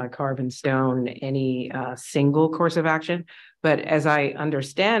to carve in stone any single course of action. But as I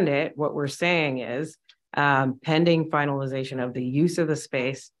understand it, what we're saying is pending finalization of the use of the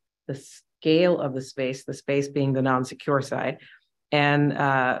space, the scale of the space being the non-secure side, and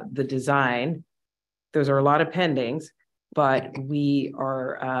the design, those are a lot of pendings. But we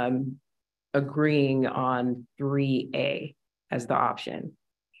are agreeing on 3A as the option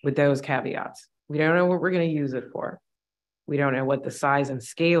with those caveats. We don't know what we're going to use it for. We don't know what the size and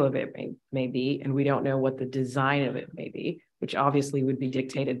scale of it may be, and we don't know what the design of it may be, which obviously would be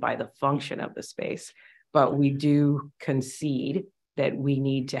dictated by the function of the space. But we do concede that we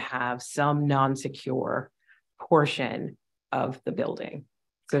need to have some non-secure portion of the building.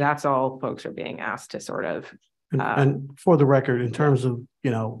 So that's all folks are being asked to sort of and for the record, in terms of,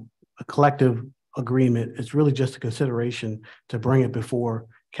 you know, a collective agreement, it's really just a consideration to bring it before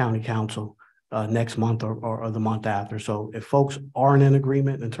county council next month or the month after. So if folks aren't in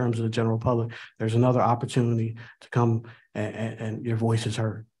agreement in terms of the general public, there's another opportunity to come and your voice is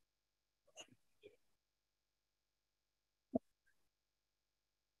heard.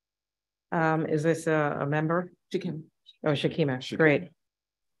 Is this a member? Shakima. Oh, Shakima. Great.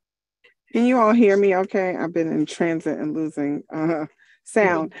 Can you all hear me okay? I've been in transit and losing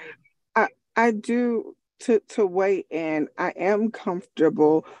sound. I do, to weigh in, I am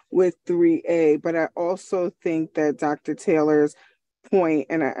comfortable with 3A, but I also think that Dr. Taylor's point,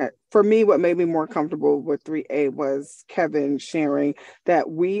 and for me, what made me more comfortable with 3A was Kevin sharing that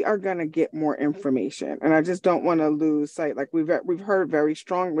we are going to get more information. And I just don't want to lose sight. Like we've heard very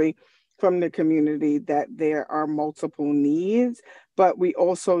strongly from the community that there are multiple needs, but we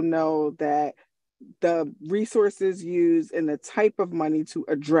also know that the resources used and the type of money to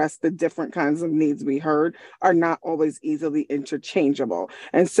address the different kinds of needs we heard are not always easily interchangeable.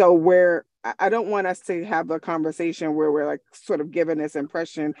 And so I don't want us to have a conversation where we're like sort of given this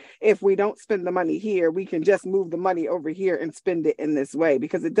impression, if we don't spend the money here, we can just move the money over here and spend it in this way,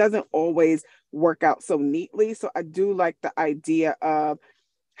 because it doesn't always work out so neatly. So I do like the idea of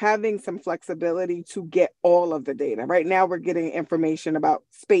having some flexibility to get all of the data. Right now, we're getting information about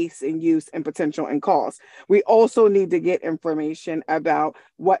space and use and potential and cost. We also need to get information about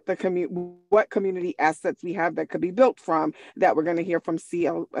what community assets we have that could be built from, that we're going to hear from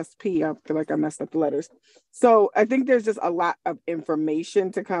CLSP. I feel like I messed up the letters. So I think there's just a lot of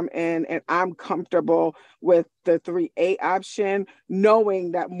information to come in, and I'm comfortable with the 3A option,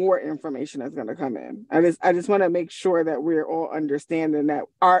 knowing that more information is going to come in. I just want to make sure that we're all understanding that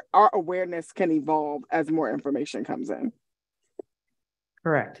our awareness can evolve as more information comes in.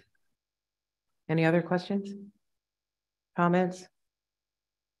 Correct. Any other questions? Comments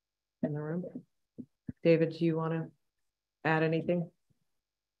in the room? David, do you want to add anything?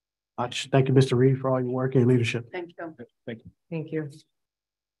 Thank you, Mr. Reed, for all your work and leadership. Thank you. Thank you. Thank you.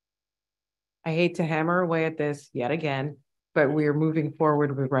 I hate to hammer away at this yet again, but we're moving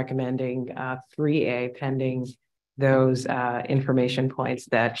forward with recommending 3A pending those information points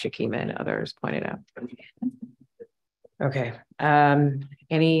that Shakima and others pointed out. Okay,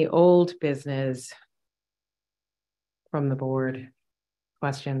 any old business from the board?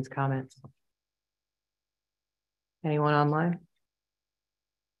 Questions, comments? Anyone online?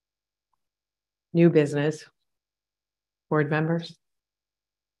 New business? Board members?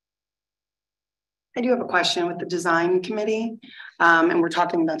 I do have a question with the design committee, and we're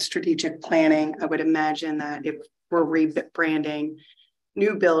talking about strategic planning. I would imagine that if we're rebranding,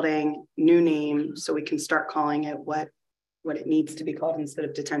 new building, new name, so we can start calling it what it needs to be called instead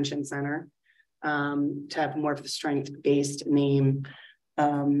of detention center, to have more of a strength-based name,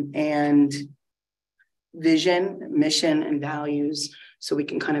 and vision, mission, and values, so we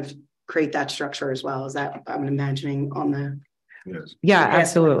can kind of create that structure as well. Is that I'm imagining on the Yes. Yeah,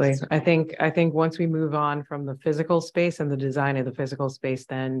 absolutely. I think once we move on from the physical space and the design of the physical space,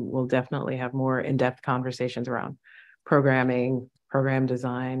 then we'll definitely have more in-depth conversations around programming, program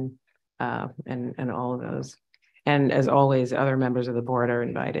design, and all of those. And as always, other members of the board are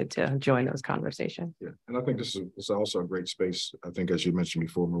invited to join those conversations. Yeah, and I think this is also a great space. I think, as you mentioned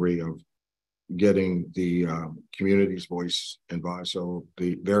before, Marie, of getting the community's voice involved. So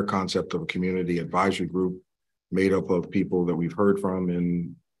their concept of a community advisory group made up of people that we've heard from,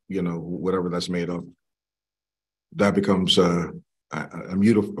 and whatever that's made of, that becomes a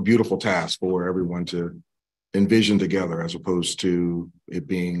beautiful task for everyone to envision together, as opposed to it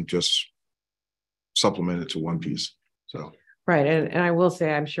being just supplemented to one piece. So right, and I will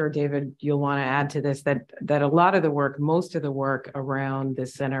say, I'm sure David, you'll want to add to this that a lot of the work, most of the work around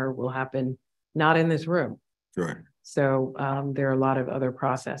this center will happen not in this room. Right. So there are a lot of other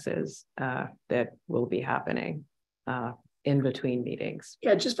processes that will be happening in between meetings.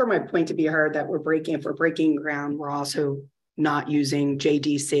 Yeah, just for my point to be heard that if we're breaking ground, we're also not using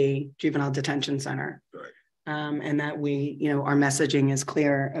JDC, Juvenile Detention Center. Right. And that our messaging is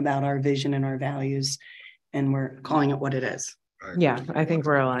clear about our vision and our values, and we're calling it what it is. Yeah, I think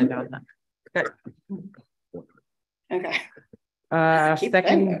we're aligned on that. Okay.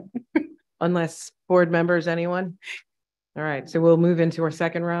 Second, unless board members, anyone? All right, so we'll move into our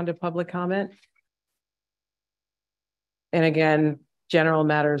second round of public comment. And again, general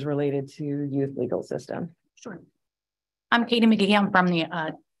matters related to youth legal system. Sure. I'm Katie McGee. I'm from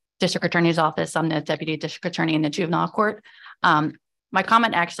the District Attorney's Office. I'm the Deputy District Attorney in the Juvenile Court. My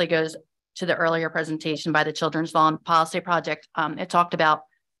comment actually goes to the earlier presentation by the Children's Law and Policy Project. It talked about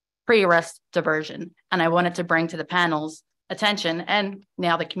pre-arrest diversion, and I wanted to bring to the panel's attention, and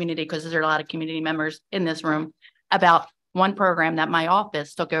now the community, because there are a lot of community members in this room, about one program that my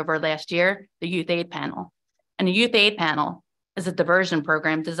office took over last year, the Youth Aid Panel. And the Youth Aid Panel is a diversion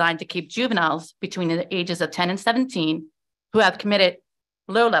program designed to keep juveniles between the ages of 10 and 17 who have committed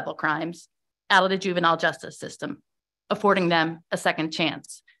low-level crimes out of the juvenile justice system, affording them a second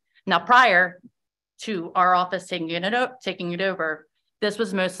chance. Now, prior to our office taking it over, this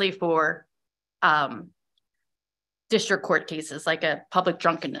was mostly for district court cases like a public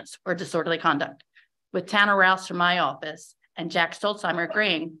drunkenness or disorderly conduct. With Tanner Rouse from my office and Jack Stolzheimer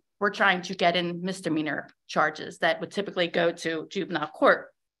agreeing, we're trying to get in misdemeanor charges that would typically go to juvenile court: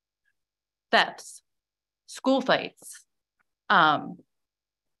 thefts, school fights,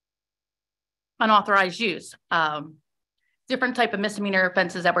 unauthorized use, different type of misdemeanor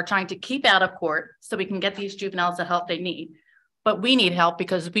offenses that we're trying to keep out of court so we can get these juveniles the help they need. But we need help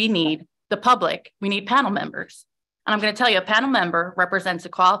because we need the public, we need panel members. And I'm going to tell you, a panel member represents a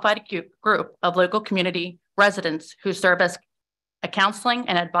qualified group of local community residents who serve as a counseling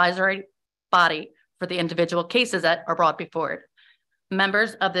and advisory body for the individual cases that are brought before it.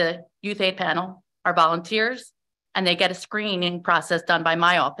 Members of the Youth Aid Panel are volunteers, and they get a screening process done by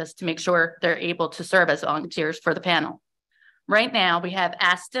my office to make sure they're able to serve as volunteers for the panel. Right now, we have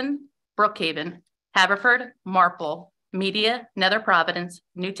Aston, Brookhaven, Haverford, Marple, Media, Nether Providence,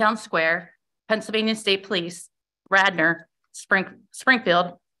 Newtown Square, Pennsylvania State Police, Radnor,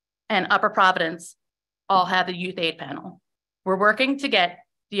 Springfield, and Upper Providence all have the Youth Aid Panel. We're working to get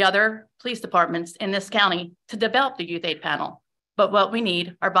the other police departments in this county to develop the Youth Aid Panel, but what we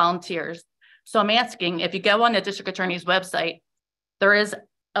need are volunteers. So I'm asking, if you go on the District Attorney's website, there is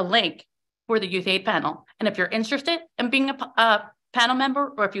a link for the Youth Aid Panel. And if you're interested in being a panel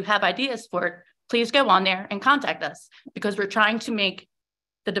member, or if you have ideas for it, please go on there and contact us, because we're trying to make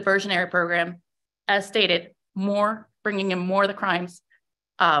the diversionary program, as stated, bringing in more of the crimes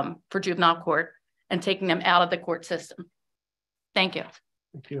for juvenile court and taking them out of the court system. Thank you.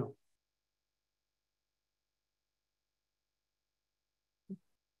 Thank you.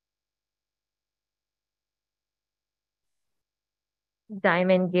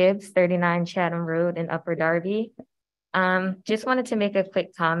 Diamond Gibbs, 39 Chatham Road in Upper Darby. Just wanted to make a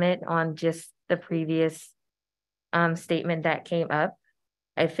quick comment on just the previous statement that came up.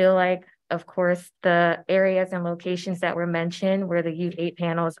 I feel like, of course, the areas and locations that were mentioned where the youth 8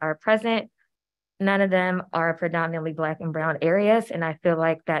 panels are present, none of them are predominantly Black and brown areas, and I feel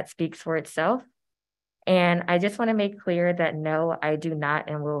like that speaks for itself. And I just want to make clear that no, I do not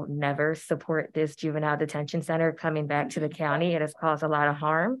and will never support this juvenile detention center coming back to the county. It has caused a lot of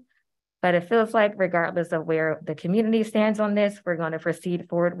harm. But it feels like regardless of where the community stands on this, we're going to proceed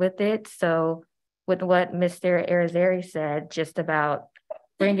forward with it. So with what Mr. Arizari said, just about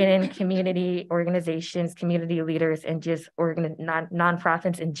bringing in community organizations, community leaders, and just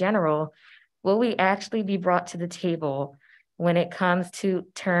nonprofits in general, will we actually be brought to the table when it comes to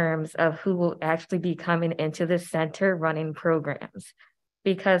terms of who will actually be coming into the center running programs?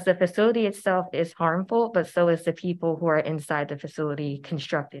 Because the facility itself is harmful, but so is the people who are inside the facility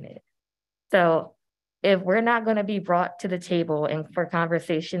constructing it. So if we're not going to be brought to the table and for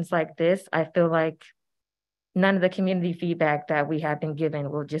conversations like this, I feel like none of the community feedback that we have been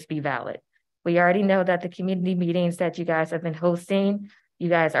given will just be valid. We already know that the community meetings that you guys have been hosting, you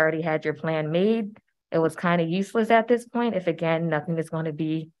guys already had your plan made. It was kind of useless at this point if, again, nothing is going to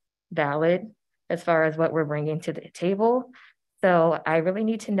be valid as far as what we're bringing to the table. So I really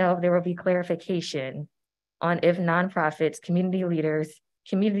need to know if there will be clarification on if nonprofits, community leaders,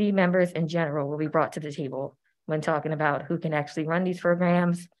 community members in general will be brought to the table when talking about who can actually run these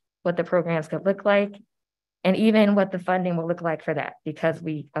programs, what the programs could look like, and even what the funding will look like for that. Because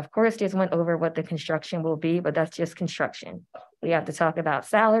we, of course, just went over what the construction will be, but that's just construction. We have to talk about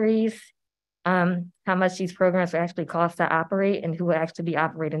salaries, how much these programs will actually cost to operate and who will actually be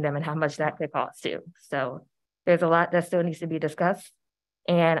operating them and how much that could cost too. So there's a lot that still needs to be discussed.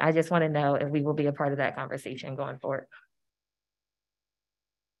 And I just want to know if we will be a part of that conversation going forward.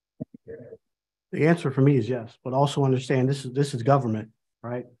 The answer for me is yes, but also understand this is government,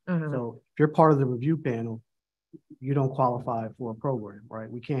 right? So if you're part of the review panel, you don't qualify for a program, right?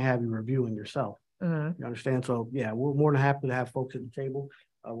 We can't have you reviewing yourself. You understand? So yeah, we're more than happy to have folks at the table.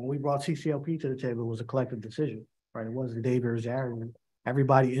 When we brought CCLP to the table, it was a collective decision, right? It wasn't Dave or Zary.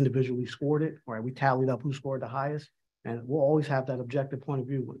 Everybody individually scored it, right? We tallied up who scored the highest, and we'll always have that objective point of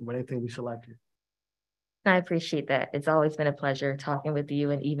view with anything we selected. I appreciate that. It's always been a pleasure talking with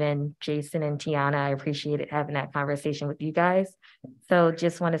you, and even Jason and Tiana, I appreciated having that conversation with you guys. So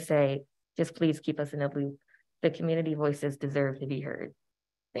just want to say, just please keep us in the loop. The community voices deserve to be heard.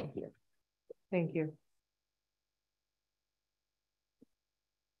 Thank you. Thank you.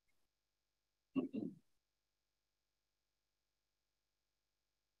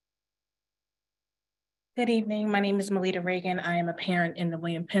 Good evening. My name is Melita Reagan. I am a parent in the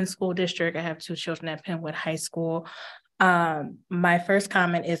William Penn School District. I have 2 children at Penwood High School. My first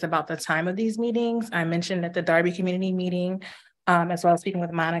comment is about the time of these meetings. I mentioned at the Darby community meeting, as well as speaking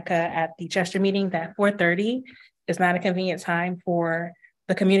with Monica at the Chester meeting, that 4:30 is not a convenient time for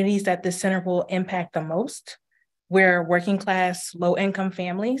the communities that this center will impact the most. We're working class, low income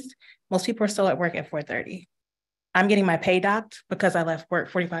families. Most people are still at work at 4:30. I'm getting my pay docked because I left work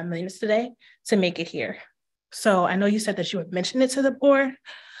 45 minutes today to make it here. So I know you said that you had mentioned it to the board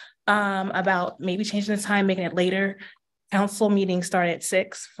about maybe changing the time, making it later. Council meetings start at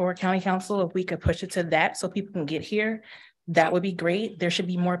 6 for county council. If we could push it to that so people can get here, that would be great. There should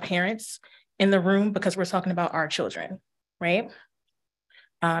be more parents in the room because we're talking about our children, right?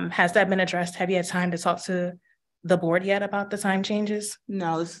 Has that been addressed? Have you had time to talk to the board yet about the time changes?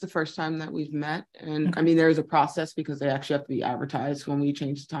 No, this is the first time that we've met. And I mean, there is a process because they actually have to be advertised when we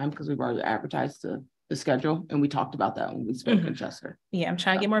change the time because we've already advertised the schedule. And we talked about that when we spoke in Chester. Yeah, I'm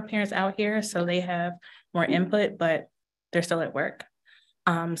trying to get more parents out here so they have more input, but they're still at work.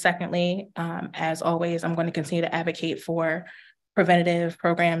 Secondly, as always, I'm going to continue to advocate for preventative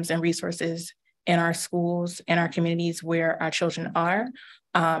programs and resources in our schools and our communities where our children are.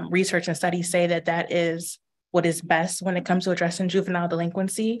 Research and studies say that that is what is best when it comes to addressing juvenile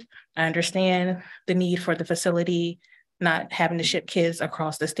delinquency. I understand the need for the facility not having to ship kids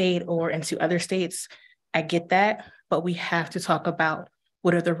across the state or into other states. I get that, but we have to talk about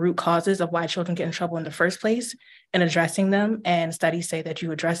what are the root causes of why children get in trouble in the first place and addressing them. And studies say that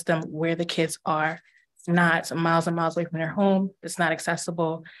you address them where the kids are, not miles and miles away from their home. It's not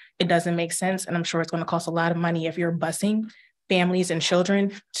accessible. It doesn't make sense. And I'm sure it's going to cost a lot of money if you're busing families and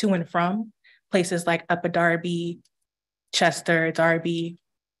children to and from places like Upper Darby, Chester, Darby,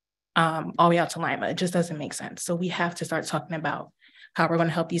 all the way out to Lima. It just doesn't make sense. So we have to start talking about how we're going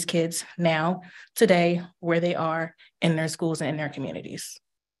to help these kids now, today, where they are in their schools and in their communities.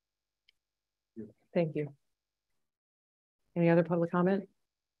 Thank you. Any other public comment?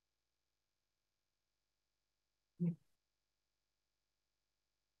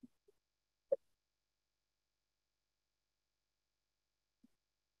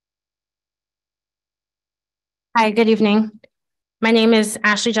 Hi, good evening. My name is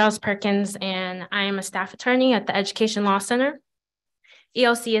Ashley Giles Perkins, and I am a staff attorney at the Education Law Center.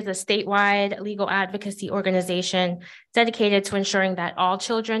 ELC is a statewide legal advocacy organization dedicated to ensuring that all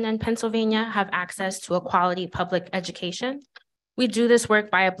children in Pennsylvania have access to a quality public education. We do this work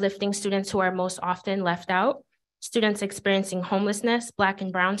by uplifting students who are most often left out, students experiencing homelessness, Black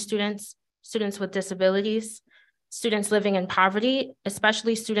and Brown students, students with disabilities, students living in poverty,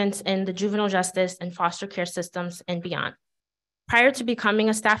 especially students in the juvenile justice and foster care systems and beyond. Prior to becoming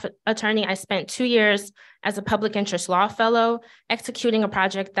a staff attorney, I spent 2 years as a public interest law fellow, executing a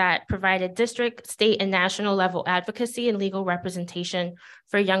project that provided district, state, and national level advocacy and legal representation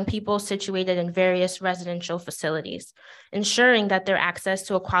for young people situated in various residential facilities, ensuring that their access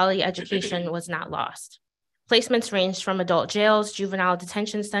to a quality education was not lost. Placements ranged from adult jails, juvenile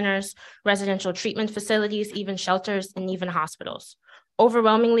detention centers, residential treatment facilities, even shelters, and even hospitals.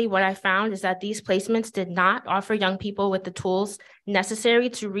 Overwhelmingly, what I found is that these placements did not offer young people with the tools necessary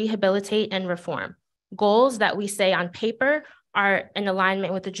to rehabilitate and reform. Goals that we say on paper are in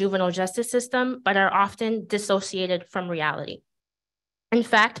alignment with the juvenile justice system, but are often dissociated from reality. In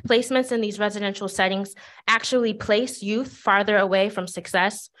fact, placements in these residential settings actually place youth farther away from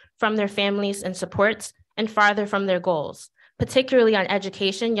success, from their families and supports, and farther from their goals. Particularly on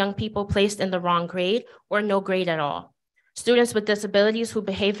education, young people placed in the wrong grade or no grade at all. Students with disabilities whose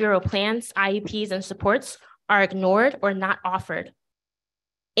behavioral plans, IEPs, and supports are ignored or not offered.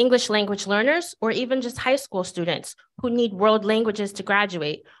 English language learners, or even just high school students who need world languages to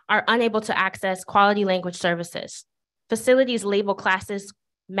graduate, are unable to access quality language services. Facilities label classes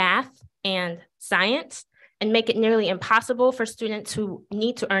math and science and make it nearly impossible for students who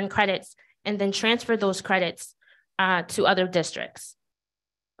need to earn credits and then transfer those credits to other districts.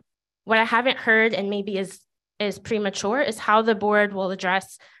 What I haven't heard, and maybe is premature, is how the board will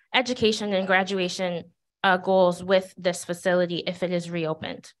address education and graduation goals with this facility if it is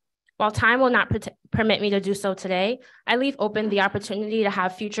reopened. While time will not permit me to do so today, I leave open the opportunity to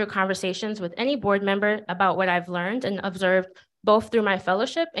have future conversations with any board member about what I've learned and observed both through my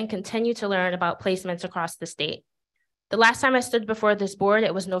fellowship and continue to learn about placements across the state. The last time I stood before this board,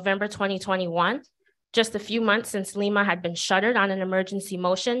 it was November 2021, just a few months since Lima had been shuttered on an emergency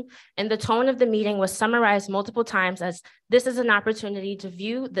motion, and the tone of the meeting was summarized multiple times as this is an opportunity to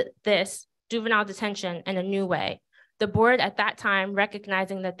view this juvenile detention in a new way. The board at that time,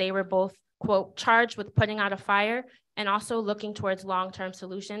 recognizing that they were both, quote, charged with putting out a fire and also looking towards long-term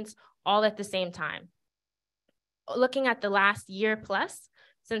solutions all at the same time. Looking at the last year plus,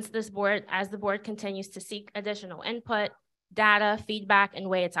 since this board, as the board continues to seek additional input, data, feedback, and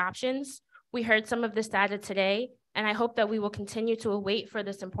weigh its options, we heard some of this data today, and I hope that we will continue to await for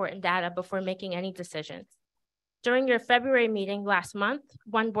this important data before making any decisions. During your February meeting last month,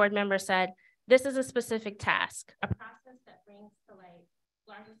 one board member said, this is a specific task, a process that brings to light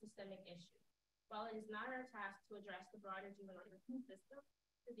larger systemic issues. While it is not our task to address the broader juvenile justice system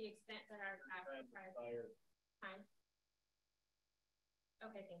to the extent that our time.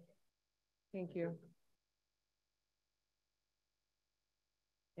 Okay, thank you. Thank you.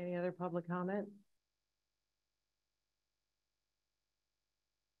 Any other public comment?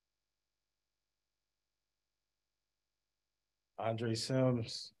 Andre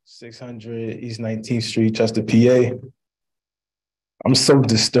Sims, 600 East 19th Street, Chester, PA. I'm so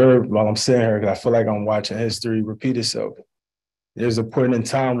disturbed while I'm sitting here because I feel like I'm watching history repeat itself. There's a point in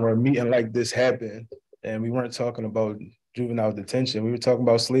time where a meeting like this happened, and we weren't talking about juvenile detention. We were talking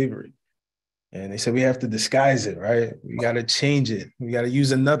about slavery. And they said we have to disguise it, right? We got to change it. We got to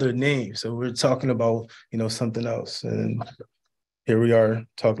use another name. So we're talking about, something else. And here we are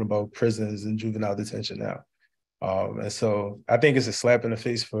talking about prisons and juvenile detention now. And so I think it's a slap in the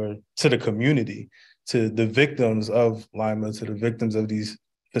face to the community, to the victims of Lima, to the victims of these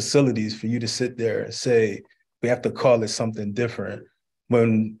facilities, for you to sit there and say, we have to call it something different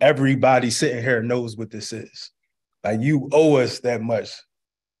when everybody sitting here knows what this is. Like, you owe us that much.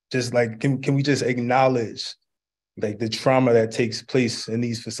 Just like, can we just acknowledge like the trauma that takes place in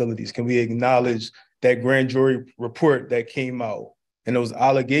these facilities? Can we acknowledge that grand jury report that came out and those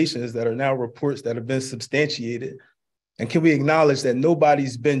allegations that are now reports that have been substantiated? And can we acknowledge that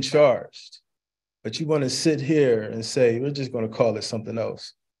nobody's been charged, but you want to sit here and say, we're just going to call it something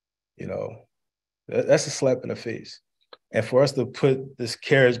else? That's a slap in the face. And for us to put this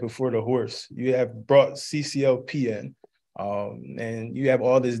carriage before the horse, you have brought CCLP in, and you have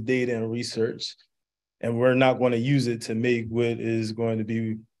all this data and research, and we're not going to use it to make what is going to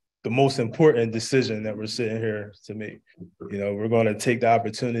be the most important decision that we're sitting here to make. You know, we're going to take the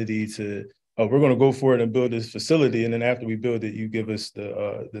opportunity to, we're going to go for it and build this facility, and then after we build it, you give us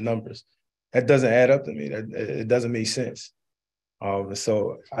the numbers. That doesn't add up to me. It doesn't make sense.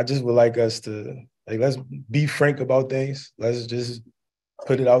 So I just would like us to, like, let's be frank about things. Let's just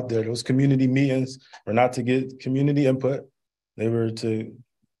put it out there. Those community meetings were not to get community input. They were to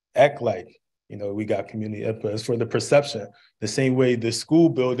act like, you know, we got community input. It's for the perception. The same way the school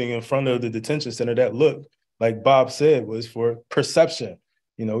building in front of the detention center that looked, like Bob said, was for perception.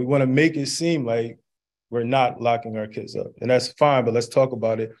 You know, we want to make it seem like we're not locking our kids up. And that's fine, but let's talk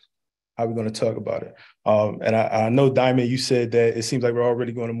about it. How are we going to talk about it? And I know, Diamond, you said that it seems like we're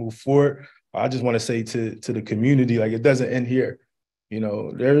already going to move forward. I just want to say to the community, like, it doesn't end here. You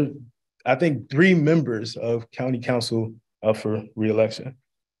know, there, I think 3 members of county council up for reelection.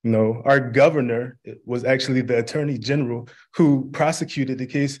 You know, our governor was actually the attorney general who prosecuted the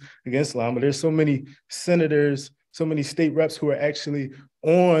case against Lama. There's so many senators, so many state reps who are actually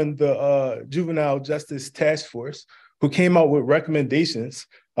on the juvenile justice task force who came out with recommendations.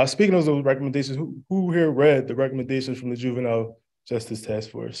 Speaking of those recommendations, who here read the recommendations from the juvenile justice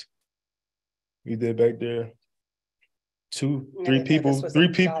task force? You did back there. 2, 3 people, 3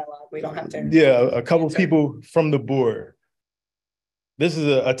 people. We don't have to. Yeah, a couple people from the board. This is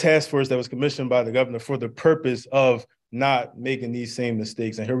a task force that was commissioned by the governor for the purpose of not making these same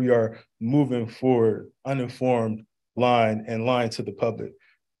mistakes. And here we are moving forward, uninformed, lying to the public.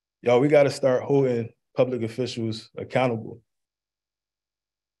 Y'all, we got to start holding public officials accountable.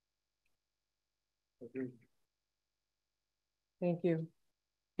 Thank you.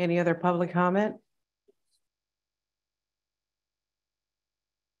 Any other public comment?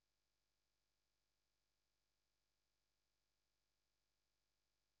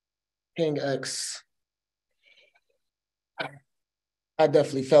 King X. I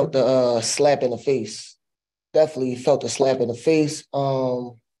definitely felt the slap in the face. Definitely felt the slap in the face.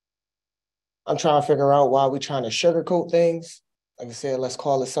 I'm trying to figure out why we're trying to sugarcoat things. Like I said, let's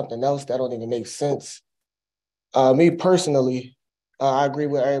call it something else. That don't even make sense. Me personally, I agree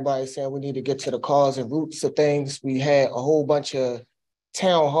with everybody saying we need to get to the cause and roots of things. We had a whole bunch of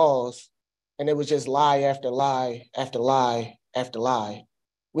town halls, and it was just lie after lie after lie after lie.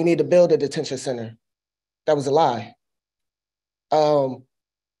 We need to build a detention center. That was a lie. Now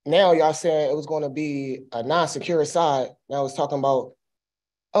y'all saying it was going to be a non-secure side. Now it's talking about,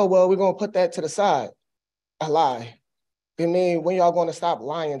 oh, well, we're going to put that to the side. A lie. I mean, when y'all going to stop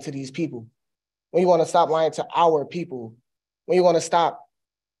lying to these people? When you want to stop lying to our people? When you want to stop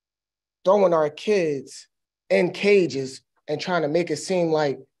throwing our kids in cages and trying to make it seem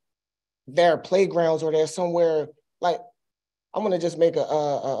like they're playgrounds or they're somewhere, like, I'm going to just make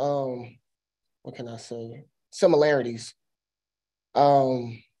what can I say? Similarities.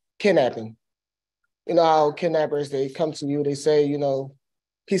 Kidnapping. You know how kidnappers, they come to you, they say, you know,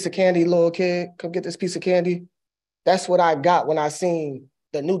 piece of candy, little kid, come get this piece of candy. That's what I got when I seen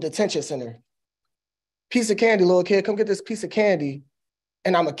the new detention center. Piece of candy, little kid, come get this piece of candy,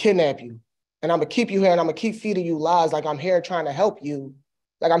 and I'm gonna kidnap you. And I'm gonna keep you here, and I'm gonna keep feeding you lies like I'm here trying to help you.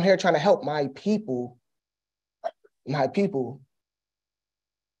 Like I'm here trying to help my people. My people.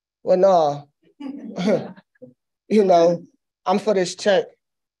 Well, no. You know, I'm for this check.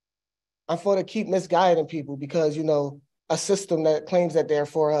 I'm for to keep misguiding people because, you know, a system that claims that they're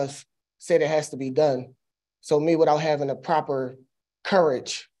for us said it has to be done. So me, without having the proper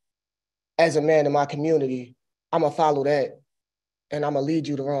courage as a man in my community, I'm gonna follow that and I'm gonna lead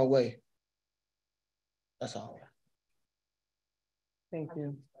you the wrong way. That's all. Thank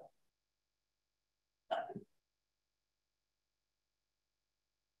you.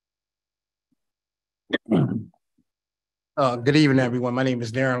 Good evening, everyone. My name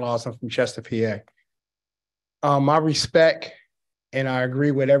is Darren Lawson from Chester, PA. I respect and I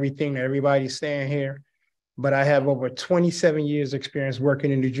agree with everything that everybody's saying here, but I have over 27 years experience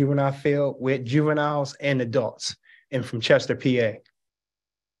working in the juvenile field with juveniles and adults and from Chester, PA.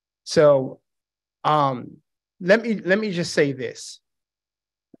 So let me just say this.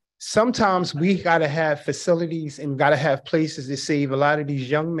 Sometimes we gotta have facilities and gotta have places to save a lot of these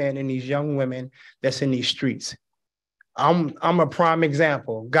young men and these young women that's in these streets. I'm a prime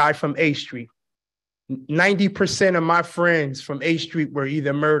example, guy from A Street. 90% of my friends from A Street were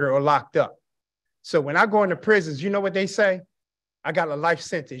either murdered or locked up. So when I go into prisons, you know what they say? I got a life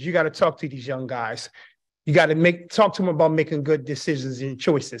sentence. You got to talk to these young guys. You got to talk to them about making good decisions and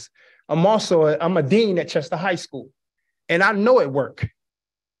choices. I'm a dean at Chester High School, and I know it worked.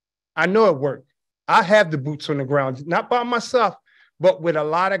 I know it worked. I have the boots on the ground, not by myself, but with a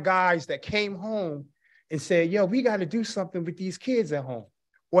lot of guys that came home and said, yo, we got to do something with these kids at home,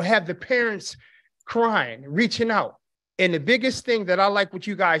 or have the parents crying, reaching out. And the biggest thing that I like what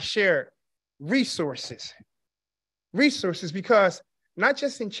you guys shared, resources. Resources, because not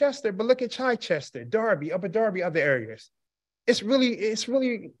just in Chester, but look at Chichester, Darby, Upper Darby, other areas. It's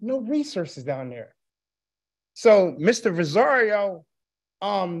really no resources down there. So Mr. Rosario,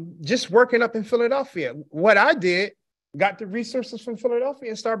 just working up in Philadelphia, what I did, got the resources from Philadelphia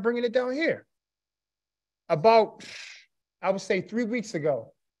and started bringing it down here. About, I would say 3 weeks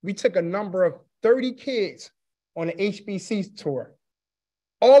ago, we took a number of 30 kids on an HBC tour.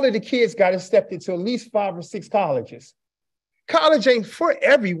 All of the kids got accepted to at least 5 or 6 colleges. College ain't for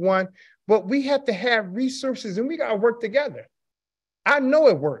everyone, but we have to have resources and we got to work together. I know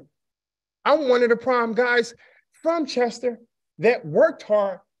it worked. I'm one of the prime guys from Chester that worked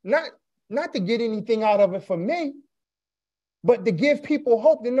hard, not to get anything out of it for me, but to give people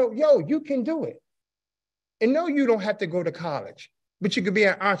hope to know, yo, you can do it. And no, you don't have to go to college, but you can be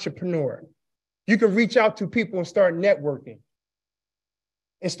an entrepreneur. You can reach out to people and start networking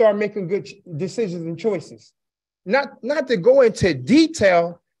and start making good decisions and choices. Not to go into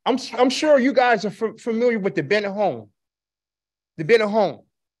detail, I'm sure you guys are familiar with the Bennett home. The Bennett home.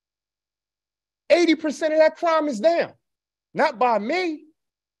 80% of that crime is down. Not by me,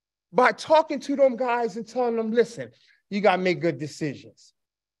 by talking to them guys and telling them, listen, you got to make good decisions.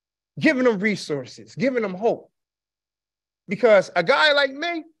 Giving them resources, giving them hope. Because a guy like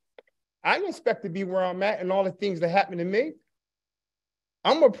me, I didn't expect to be where I'm at and all the things that happened to me.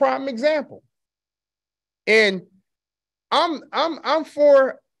 I'm a prime example. And I'm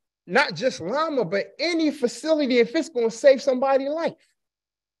for not just Lama, but any facility if it's going to save somebody's life.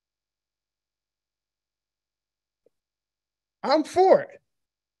 I'm for it.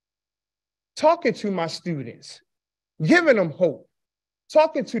 Talking to my students, giving them hope,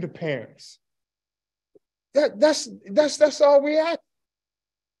 talking to the parents. That's all we ask.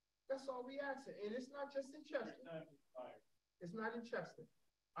 That's all we ask. And it's not just in Chester. It's not in Chester.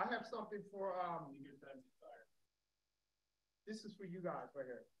 I have something for this is for you guys right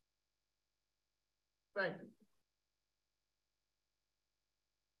here. Thank you.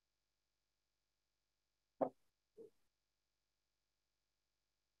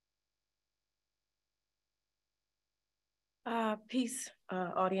 Peace,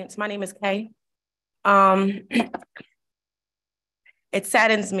 audience. My name is Kay. It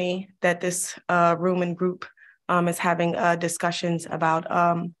saddens me that this room and group is having discussions about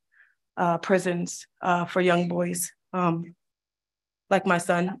prisons for young boys, like my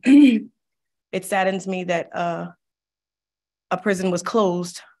son. It saddens me that a prison was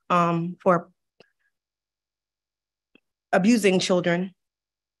closed for abusing children,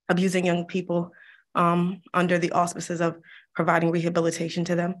 abusing young people under the auspices of providing rehabilitation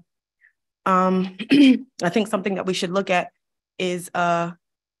to them. I think something that we should look at is the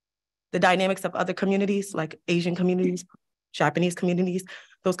dynamics of other communities, like Asian communities, Japanese communities,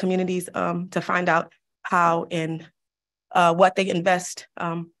 those communities, to find out how and what they invest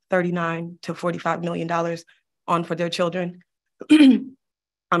 $39 to $45 million on for their children.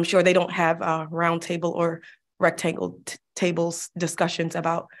 I'm sure they don't have round table or rectangle tables discussions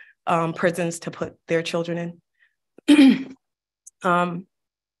about prisons to put their children in.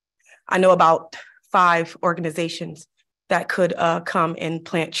 I know about 5 organizations that could come and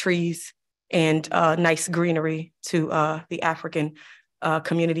plant trees and nice greenery to the African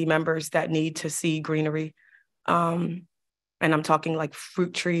community members that need to see greenery. And I'm talking like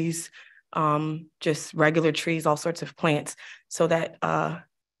fruit trees, just regular trees, all sorts of plants, so that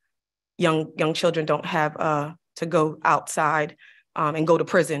young children don't have to go outside and go to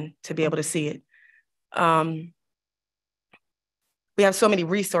prison to be able to see it. We have so many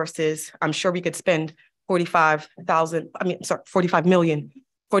resources. I'm sure we could spend $45 million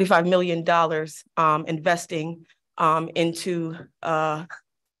investing into,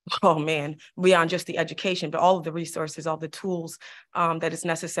 oh man, beyond just the education, but all of the resources, all the tools that is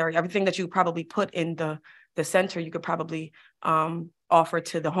necessary. Everything that you probably put in the center, you could probably offer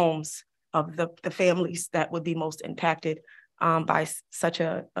to the homes of the families that would be most impacted by such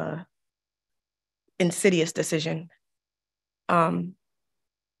a insidious decision. I'm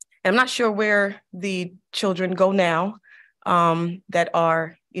not sure where the children go now that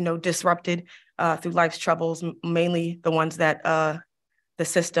are, disrupted through life's troubles, mainly the ones that the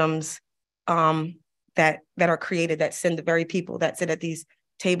systems that are created that send the very people that sit at these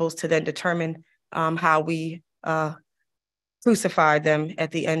tables to then determine how we crucify them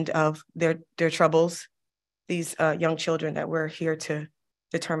at the end of their troubles. These young children that we're here to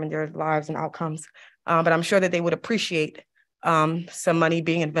determine their lives and outcomes. But I'm sure that they would appreciate some money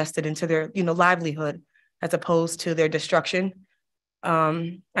being invested into their, livelihood, as opposed to their destruction.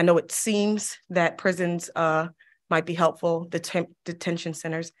 I know it seems that prisons might be helpful, detention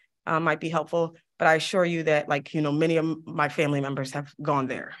centers might be helpful, but I assure you that, like, you know, many of my family members have gone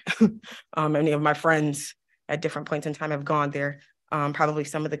there. Many of my friends at different points in time have gone there. Probably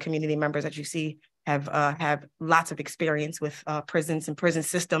some of the community members that you see have lots of experience with prisons and prison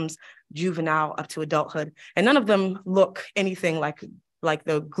systems, juvenile up to adulthood, and none of them look anything like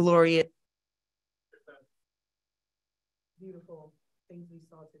the glorious, beautiful things we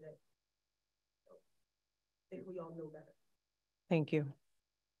saw today. So I think we all know better. Thank you.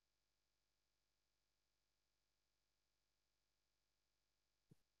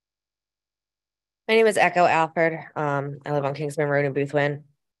 My name is Echo Alford. I live on Kingsman Road in Boothwyn.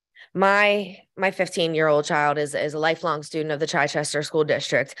 My 15-year-old child is a lifelong student of the Chichester School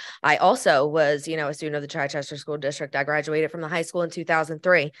District. I also was, you know, a student of the Chichester School District. I graduated from the high school in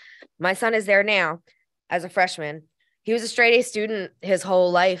 2003. My son is there now as a freshman. He was a straight A student his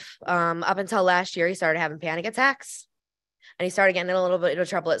whole life. Up until last year, he started having panic attacks, and he started getting in a little bit of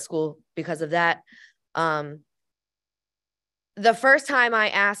trouble at school because of that. The first time I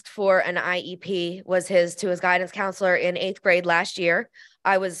asked for an IEP was to his guidance counselor in 8th grade last year.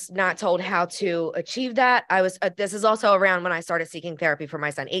 I was not told how to achieve that. This is also around when I started seeking therapy for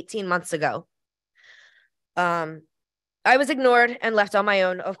my son 18 months ago. I was ignored and left on my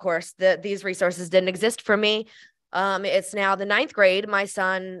own. Of course, these resources didn't exist for me. It's now the 9th grade. My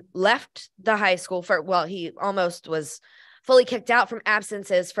son left the high school he almost was fully kicked out from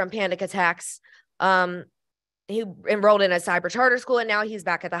absences from panic attacks. He enrolled in a cyber charter school, and now he's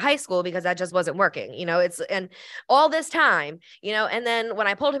back at the high school because that just wasn't working, you know. And all this time, you know, and then when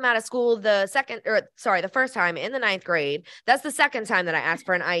I pulled him out of school the first time in the 9th grade, that's the second time that I asked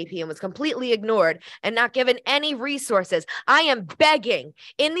for an IEP and was completely ignored and not given any resources. I am begging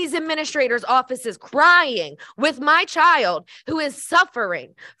in these administrators' offices, crying with my child who is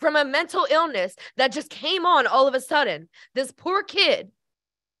suffering from a mental illness that just came on all of a sudden. This poor kid.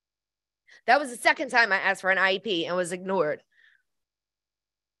 That was the second time I asked for an IEP and was ignored.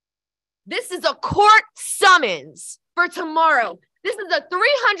 This is a court summons for tomorrow. This is a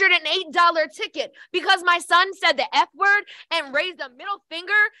 $308 ticket because my son said the F word and raised a middle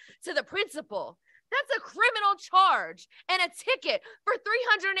finger to the principal. That's a criminal charge and a ticket for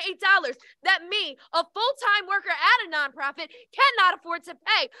 $308 that me, a full-time worker at a nonprofit, cannot afford to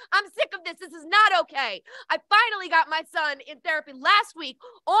pay. I'm sick of this. This is not okay. I finally got my son in therapy last week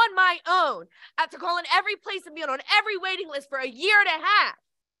on my own after calling every place and being on every waiting list for a year and a half.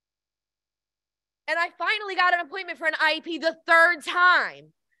 And I finally got an appointment for an IEP the third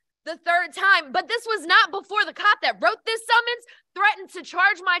time. But this was not before the cop that wrote this summons threatened to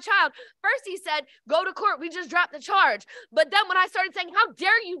charge my child. First he said, go to court, we just dropped the charge. But then when I started saying, how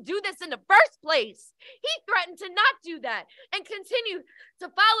dare you do this in the first place? He threatened to not do that and continue to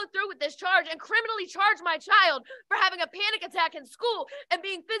follow through with this charge and criminally charge my child for having a panic attack in school and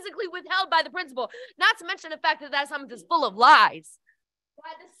being physically withheld by the principal. Not to mention the fact that that summons is full of lies.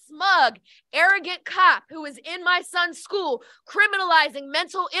 By the smug, arrogant cop who is in my son's school, criminalizing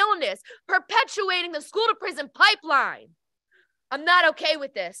mental illness, perpetuating the school to prison pipeline. I'm not okay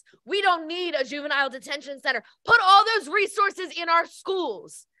with this. We don't need a juvenile detention center. Put all those resources in our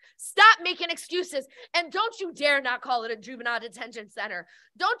schools. Stop making excuses. And don't you dare not call it a juvenile detention center.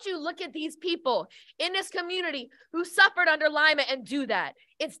 Don't you look at these people in this community who suffered under Lima and do that.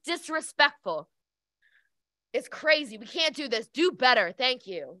 It's disrespectful. It's crazy. We can't do this. Do better. Thank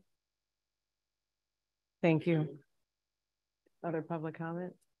you. Thank you. Other public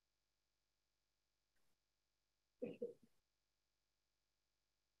comment?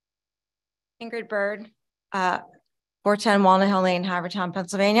 Ingrid Bird, 410 Walnut Hill Lane, Havertown,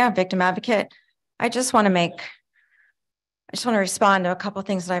 Pennsylvania, victim advocate. I just want to respond to a couple of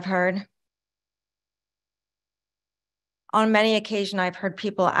things that I've heard. On many occasions, I've heard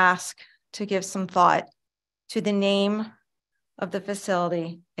people ask to give some thought to the name of the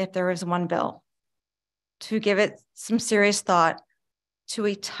facility if there is one built, to give it some serious thought to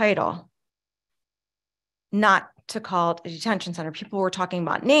a title, not to call it a detention center. People were talking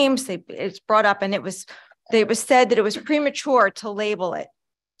about names. It's brought up, and it was said that it was premature to label it,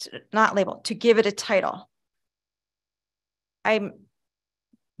 to give it a title. I'm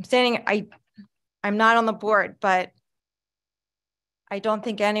not on the board, but I don't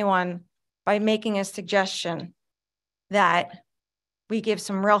think anyone, by making a suggestion that we give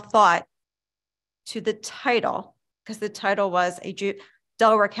some real thought to the title, because the title was a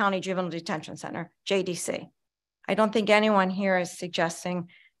Delaware County Juvenile Detention Center, JDC. I don't think anyone here is suggesting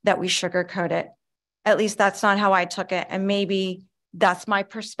that we sugarcoat it. At least that's not how I took it. And maybe that's my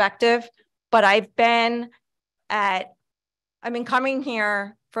perspective, but I've been coming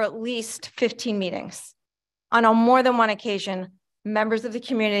here for at least 15 meetings. On more than one occasion, members of the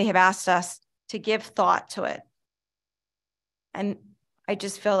community have asked us to give thought to it. And I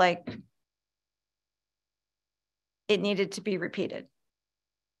just feel like it needed to be repeated.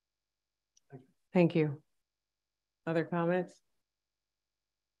 Thank you. Other comments?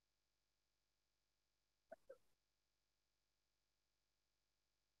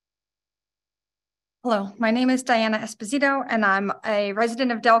 Hello, my name is Diana Esposito, and I'm a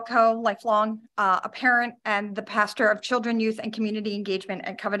resident of Delco, lifelong, a parent and the pastor of children, youth, and community engagement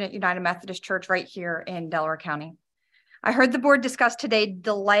at Covenant United Methodist Church right here in Delaware County. I heard the board discuss today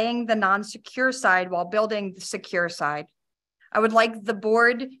delaying the non-secure side while building the secure side. I would like the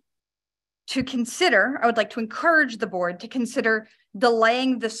board to consider, I would like to encourage the board to consider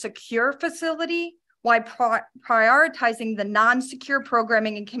delaying the secure facility while prioritizing the non-secure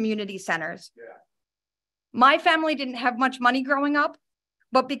programming in community centers. Yeah. My family didn't have much money growing up,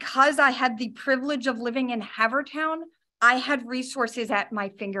 but because I had the privilege of living in Havertown, I had resources at my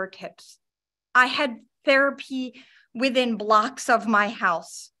fingertips. I had therapy within blocks of my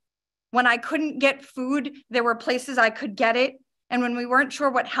house. When I couldn't get food, there were places I could get it. And when we weren't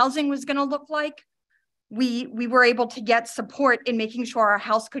sure what housing was going to look like, we were able to get support in making sure our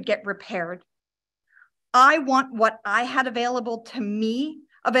house could get repaired. I want what I had available to me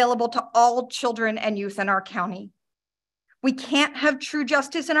available to all children and youth in our county. We can't have true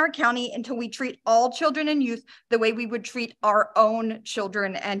justice in our county until we treat all children and youth the way we would treat our own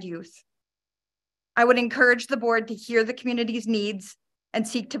children and youth. I would encourage the board to hear the community's needs and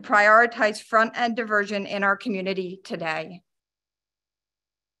seek to prioritize front-end diversion in our community today.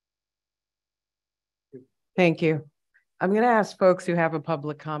 Thank you. I'm going to ask folks who have a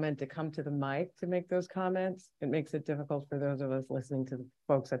public comment to come to the mic to make those comments. It makes it difficult for those of us listening to the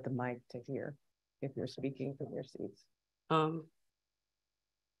folks at the mic to hear if you're speaking from your seats. Don't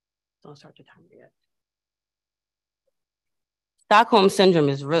start your timer yet. Stockholm syndrome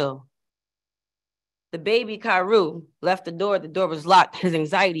is real. The baby Kairu left the door was locked, his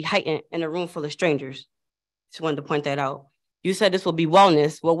anxiety heightened in a room full of strangers. Just wanted to point that out. You said this will be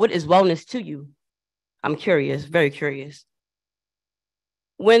wellness. Well, what is wellness to you? I'm curious, very curious.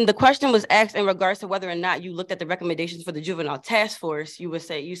 When the question was asked in regards to whether or not you looked at the recommendations for the juvenile task force, you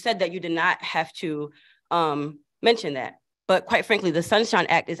said that you did not have to mention that. But quite frankly, the Sunshine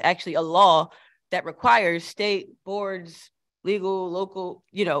Act is actually a law that requires state boards, legal, local,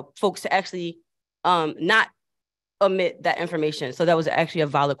 folks to actually not omit that information. So that was actually a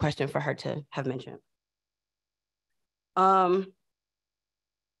valid question for her to have mentioned.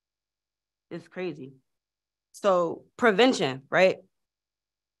 It's crazy. So prevention, right?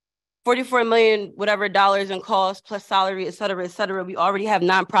 44 million, whatever dollars in costs plus salary, et cetera, et cetera. We already have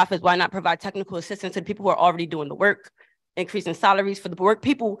nonprofits. Why not provide technical assistance to the people who are already doing the work, increasing salaries for the work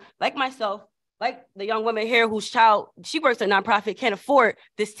people like myself, like the young woman here whose child, she works at a nonprofit, can't afford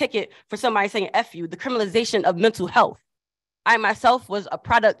this ticket for somebody saying F you, the criminalization of mental health. I myself was a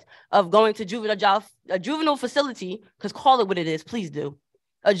product of going to a juvenile facility, because call it what it is, please do.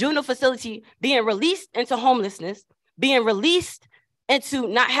 A juvenile facility, being released into homelessness, being released into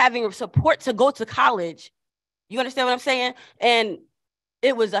not having support to go to college. You understand what I'm saying? And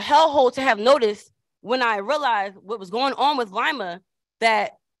it was a hellhole to have noticed when I realized what was going on with Lima,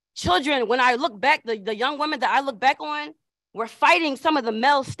 that children, when I look back, the young women that I look back on were fighting some of the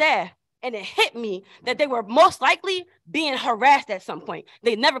male staff. And it hit me that they were most likely being harassed at some point.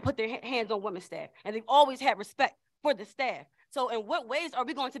 They never put their hands on women's staff, and they've always had respect for the staff. So in what ways are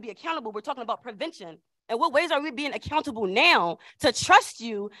we going to be accountable? We're talking about prevention. In what ways are we being accountable now to trust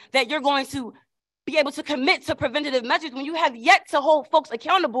you that you're going to be able to commit to preventative measures when you have yet to hold folks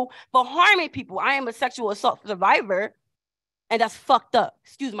accountable for harming people? I am a sexual assault survivor, and that's fucked up.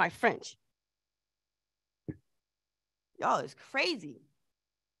 Excuse my French. Y'all is crazy.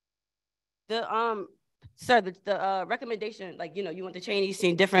 The recommendation, like, you went to Cheney,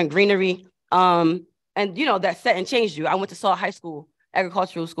 seen different greenery, and that set and changed you. I went to Saw High School,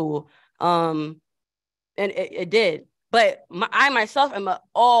 agricultural school, and it did. But I myself am an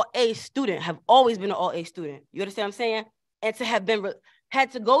all-A student, have always been an all-A student. You understand what I'm saying? And to have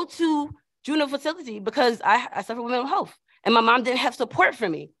had to go to juvenile facility because I suffer with mental health, and my mom didn't have support for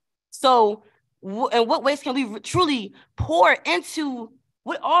me. So in what ways can we truly pour into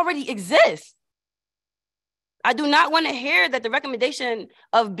what already exists? I do not want to hear that the recommendation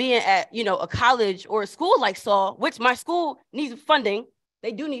of being at, a college or a school like Saw, which my school needs funding.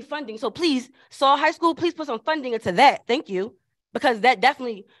 They do need funding. So please, Saw High School, please put some funding into that. Thank you. Because that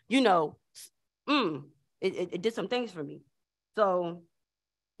definitely, it did some things for me. So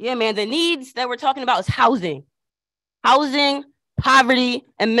Yeah, man, the needs that we're talking about is housing, poverty,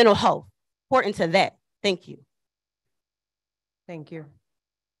 and mental health. Important to that. Thank you. Thank you.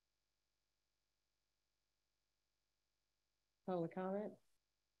 Public comment?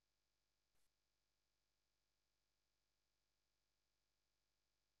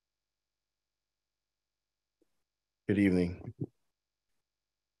 Good evening.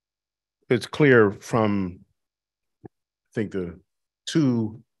 It's clear from, I think, the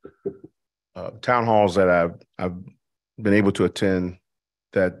two town halls that I've been able to attend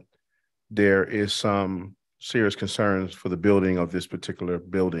that there is some serious concerns for the building of this particular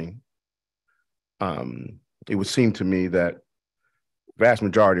building. It would seem to me that vast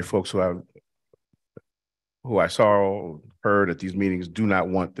majority of folks who I saw, heard at these meetings do not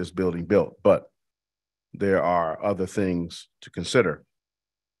want this building built, but there are other things to consider.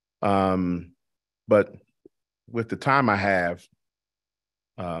 But with the time I have,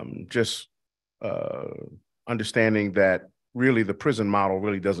 just understanding that really the prison model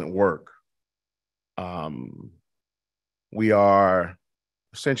really doesn't work. We are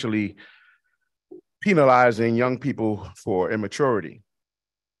essentially penalizing young people for immaturity.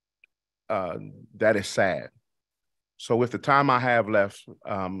 That is sad. So with the time I have left,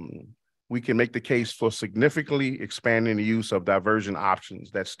 we can make the case for significantly expanding the use of diversion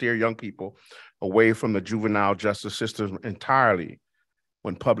options that steer young people away from the juvenile justice system entirely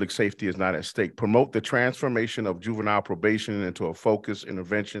when public safety is not at stake. Promote the transformation of juvenile probation into a focused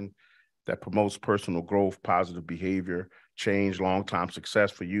intervention that promotes personal growth, positive behavior, change, long-term success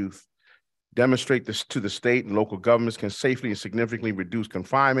for youth. Demonstrate this to the state and local governments can safely and significantly reduce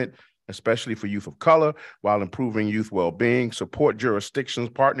confinement, especially for youth of color, while improving youth well-being. Support jurisdictions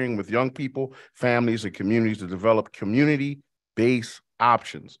partnering with young people, families, and communities to develop community-based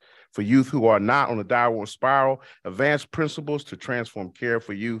options for youth who are not on a downward spiral. Advance principles to transform care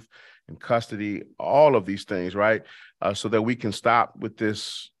for youth in custody, all of these things, right? So that we can stop with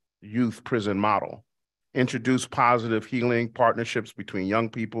this youth prison model. Introduce positive healing partnerships between young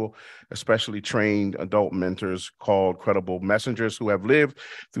people, especially trained adult mentors called credible messengers who have lived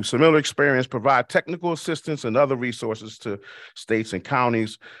through similar experience, provide technical assistance and other resources to states and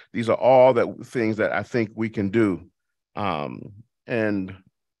counties. These are all things that I think we can do. And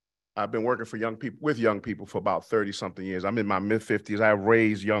I've been working with young people for about 30-something years. I'm in my mid-50s. I've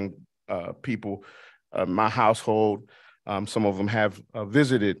raised young people, my household. Some of them have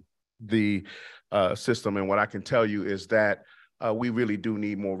visited the system. And what I can tell you is that we really do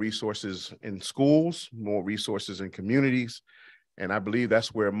need more resources in schools, more resources in communities. And I believe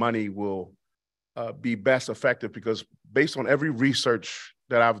that's where money will be best effective, because based on every research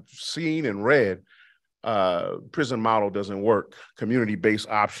that I've seen and read, prison model doesn't work. Community-based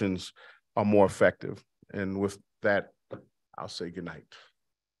options are more effective. And with that, I'll say good night.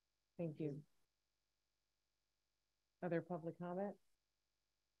 Thank you. Other public comment?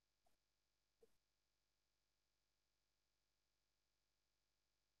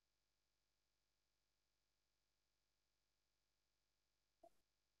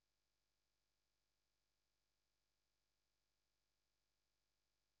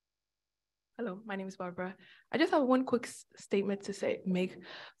 Hello, my name is Barbara. I just have one quick statement to make.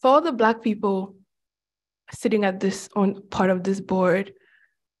 For all the Black people sitting at this on part of this board,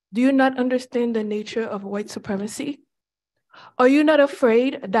 do you not understand the nature of white supremacy? Are you not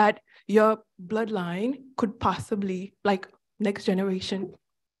afraid that your bloodline could possibly, like next generation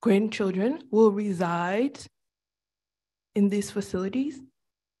grandchildren, will reside in these facilities?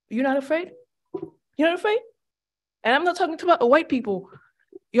 You're not afraid? You're not afraid? And I'm not talking about white people.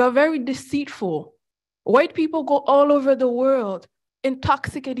 You're very deceitful. White people go all over the world,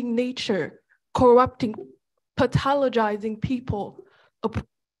 intoxicating nature, corrupting, pathologizing people.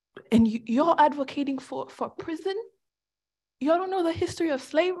 And you're advocating for prison? Y'all don't know the history of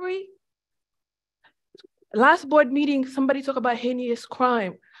slavery? Last board meeting, somebody talked about heinous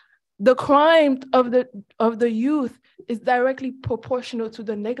crime. The crime of the youth is directly proportional to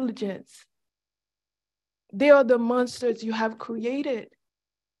the negligence. They are the monsters you have created.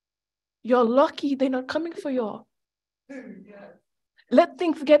 You're lucky they're not coming for y'all. Let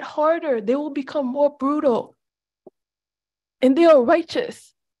things get harder. They will become more brutal. And they are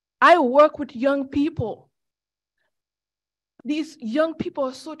righteous. I work with young people. These young people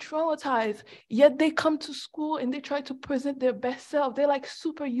are so traumatized, yet they come to school and they try to present their best self. They're like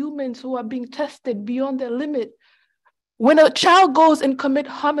superhumans who are being tested beyond their limit. When a child goes and commits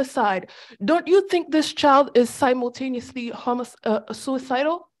homicide, don't you think this child is simultaneously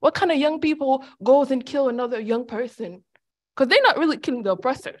suicidal? What kind of young people goes and kill another young person? Because they're not really killing the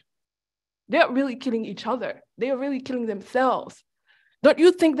oppressor. They're really killing each other. They are really killing themselves. Don't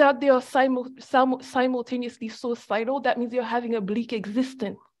you think that they are simultaneously suicidal? That means you're having a bleak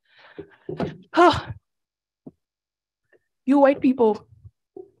existence. You white people,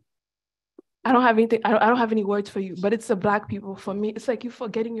 I don't have anything, I don't have any words for you, but it's the Black people. For me, it's like you're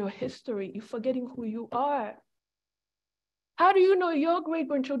forgetting your history. You're forgetting who you are. How do you know your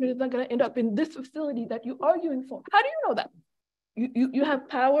great-grandchildren is not going to end up in this facility that you're arguing for? How do you know that? You have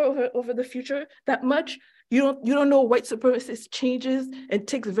power over the future that much? You don't know white supremacist changes and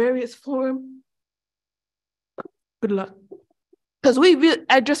takes various form? Good luck. Because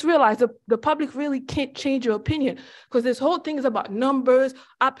I just realized the public really can't change your opinion, because this whole thing is about numbers,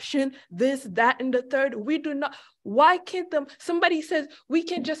 option, this, that, and the third. We do not. Why can't somebody says we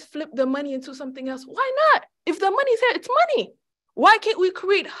can just flip the money into something else? Why not? If the money's here, it's money. Why can't we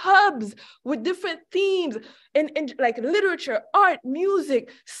create hubs with different themes and like literature, art,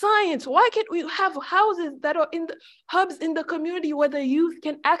 music, science? Why can't we have houses that are in the hubs in the community where the youth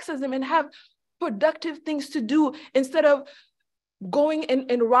can access them and have productive things to do instead of going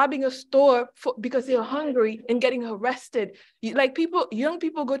and robbing a store because they're hungry and getting arrested? Like young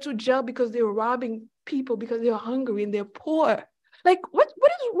people go to jail because they're robbing people because they're hungry and they're poor. Like what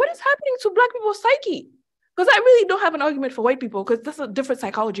is happening to Black people's psyche? Because I really don't have an argument for white people, because that's a different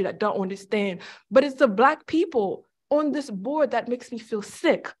psychology that I don't understand. But it's the Black people on this board that makes me feel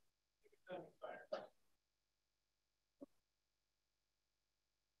sick.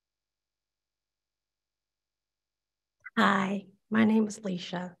 Hi, my name is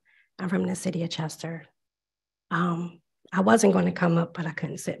Leisha. I'm from the city of Chester. I wasn't going to come up, but I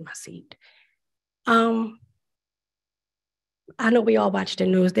couldn't sit in my seat. I know we all watched the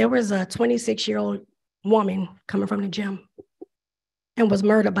news. There was a 26-year-old woman coming from the gym and was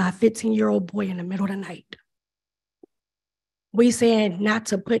murdered by a 15-year-old boy in the middle of the night. We said not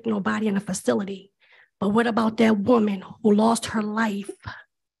to put nobody in a facility, but what about that woman who lost her life?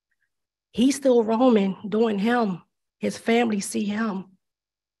 He's still roaming, doing him. His family see him,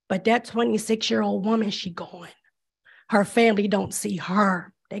 but that 26-year-old woman, she gone. Her family don't see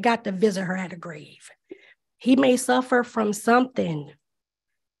her. They got to visit her at a grave. He may suffer from something,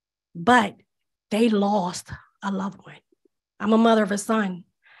 but they lost a loved one. I'm a mother of a son.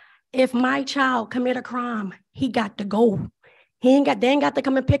 If my child commit a crime, he got to go. They ain't got to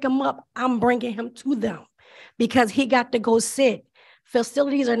come and pick him up. I'm bringing him to them because he got to go sit.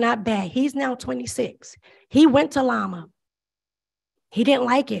 Facilities are not bad. He's now 26. He went to Lama. He didn't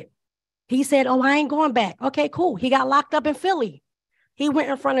like it. He said, oh, I ain't going back. Okay, cool. He got locked up in Philly. He went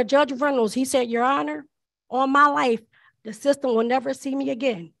in front of Judge Reynolds. He said, Your Honor, on my life, the system will never see me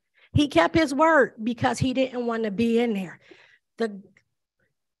again. He kept his word because he didn't want to be in there.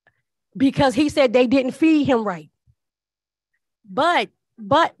 Because he said they didn't feed him right. But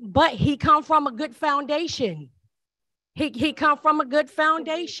he come from a good foundation. He come from a good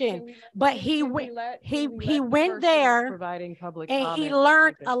foundation, but he went there providing public and he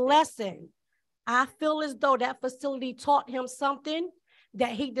learned a lesson. I feel as though that facility taught him something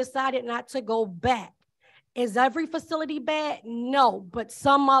that he decided not to go back. Is every facility bad? No, but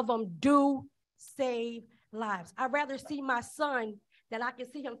some of them do save lives. I'd rather see my son that I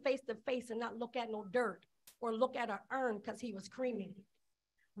can see him face to face and not look at no dirt or look at an urn because he was creaming.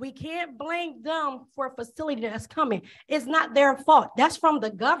 We can't blame them for a facility that's coming. It's not their fault. That's from the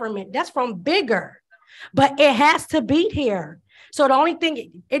government. That's from bigger. But it has to be here. So the only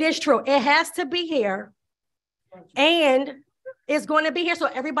thing, it is true, it has to be here. And it's going to be here so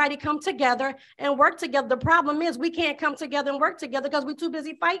everybody come together and work together. The problem is we can't come together and work together because we're too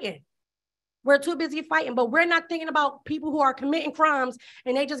busy fighting. We're too busy fighting, but we're not thinking about people who are committing crimes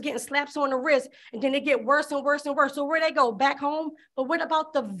and they just getting slaps on the wrist and then they get worse and worse and worse. So where they go? Back home? But what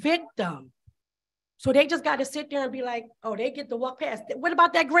about the victim? So they just got to sit there and be like, oh, they get to walk past. What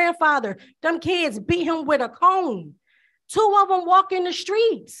about that grandfather? Them kids beat him with a cone. 2 of them walk in the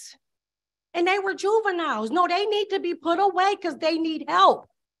streets and they were juveniles. No, they need to be put away because they need help.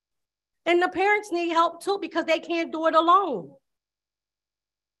 And the parents need help too because they can't do it alone.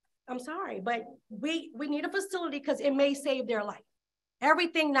 I'm sorry, but we need a facility because it may save their life.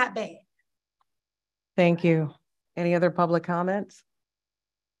 Everything not bad. Thank you. Any other public comments?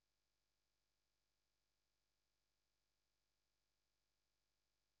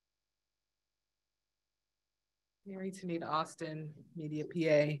 Mary Tanita Austin, Media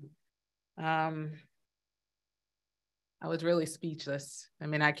PA. I was really speechless. I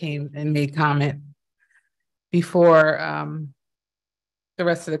mean, I came and made comment before the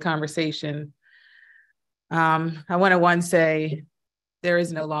rest of the conversation. I want to one say there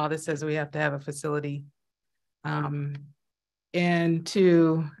is no law that says we have to have a facility. And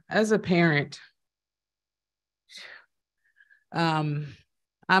two, as a parent,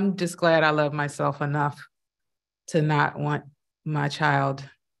 I'm just glad I love myself enough to not want my child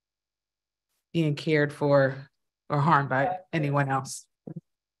being cared for or harmed by anyone else.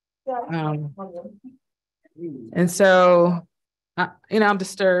 And so, I'm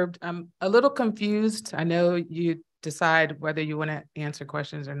disturbed. I'm a little confused. I know you decide whether you want to answer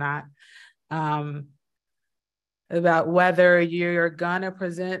questions or not, about whether you're gonna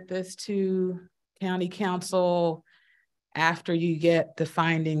present this to county council after you get the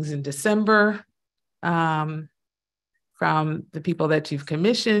findings in December from the people that you've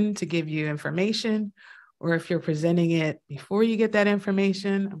commissioned to give you information, or if you're presenting it before you get that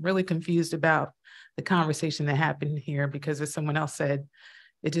information. I'm really confused about the conversation that happened here, because as someone else said,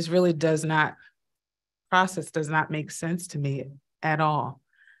 it just really does not make sense to me at all.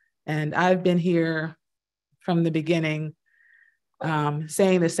 And I've been here from the beginning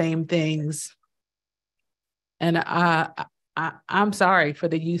saying the same things. And I'm sorry for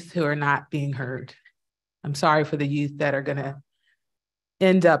the youth who are not being heard. I'm sorry for the youth that are gonna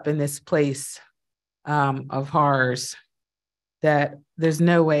end up in this place of horrors that there's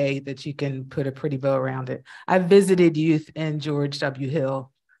no way that you can put a pretty bow around it. I've visited youth in George W.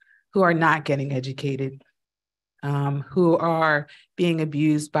 Hill who are not getting educated, who are being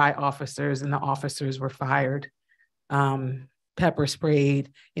abused by officers, and the officers were fired, pepper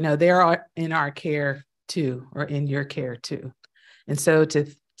sprayed. They're in our care too, or in your care too. And so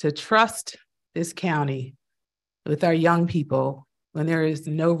to trust this county with our young people when there is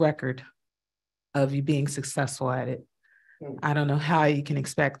no record of you being successful at it, I don't know how you can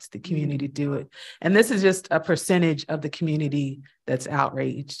expect the community to do it. And this is just a percentage of the community that's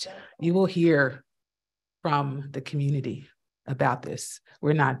outraged. You will hear from the community about this.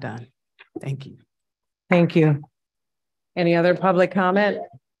 We're not done. Thank you. Thank you. Any other public comment?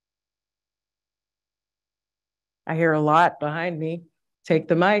 I hear a lot behind me. Take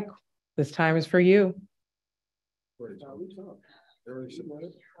the mic. This time is for you.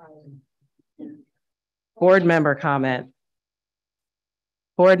 Board member comment.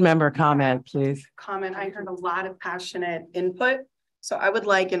 Board member comment, please. I heard a lot of passionate input. So I would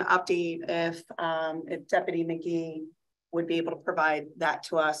like an update if Deputy McGee would be able to provide that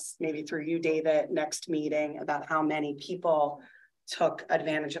to us, maybe through you, David, next meeting, about how many people took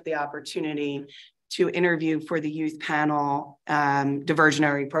advantage of the opportunity to interview for the youth panel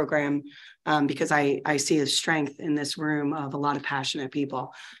diversionary program, because I see a strength in this room of a lot of passionate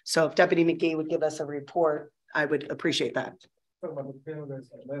people. So if Deputy McGee would give us a report, I would appreciate that.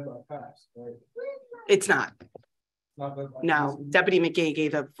 It's not. No, Deputy McGee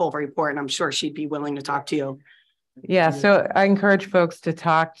gave a full report, and I'm sure she'd be willing to talk to you. Yeah, so I encourage folks to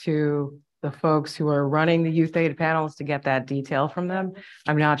talk to the folks who are running the youth aid panels to get that detail from them.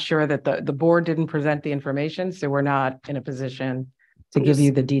 I'm not sure that the board didn't present the information, so we're not in a position to give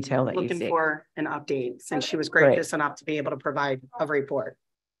you the detail that you see. Looking for an update, since she was gracious enough to be able to provide a report.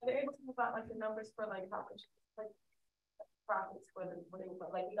 Are they able to provide like the numbers for like how much profits for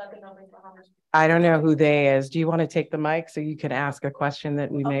like you got the numbers for how much? I don't know who they is. Do you want to take the mic so you can ask a question that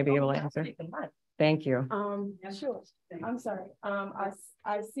we may be able to answer? Thank you. Sure. I'm sorry.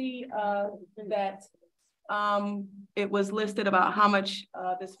 I see that it was listed about how much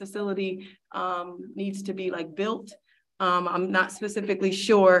this facility needs to be like built. I'm not specifically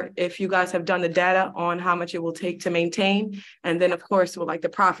sure if you guys have done the data on how much it will take to maintain, and then of course what like the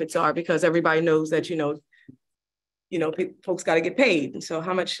profits are, because everybody knows that folks got to get paid. And so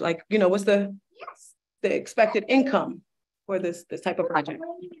how much, like, what's the expected income for this type of project?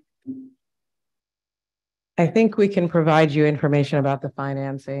 I think we can provide you information about the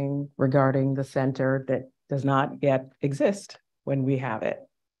financing regarding the center that does not yet exist when we have it.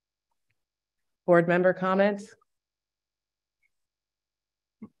 Board member comments?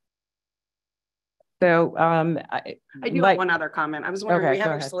 So I do have one other comment. I was wondering, we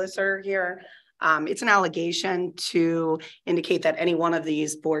have our solicitor here. It's an allegation to indicate that any one of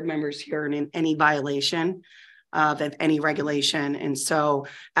these board members here are in any violation of any regulation. And so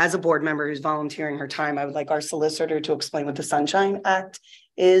as a board member who's volunteering her time, I would like our solicitor to explain what the Sunshine Act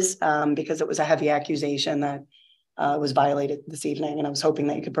is, because it was a heavy accusation that was violated this evening. And I was hoping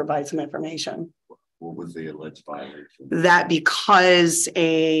that you could provide some information. What was the alleged violation? That because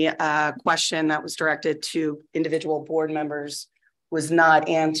a question that was directed to individual board members was not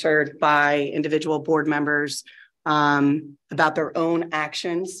answered by individual board members about their own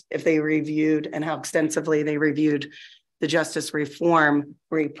actions, if they reviewed and how extensively they reviewed the justice reform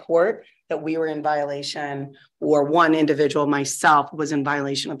report, that we were in violation, or one individual, myself, was in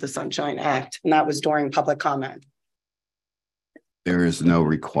violation of the Sunshine Act. And that was during public comment. There is no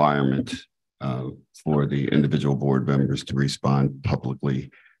requirement for the individual board members to respond publicly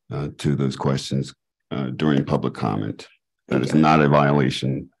to those questions during public comment. That is not a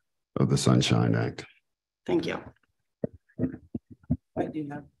violation of the Sunshine Act. Thank you. I do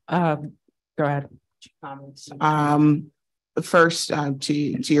have. Go ahead. Comments. First,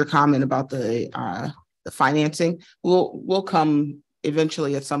 to your comment about the financing, we'll come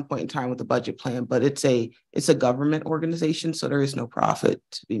eventually at some point in time with a budget plan, but it's a government organization, so there is no profit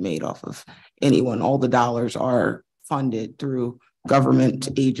to be made off of anyone. All the dollars are funded through government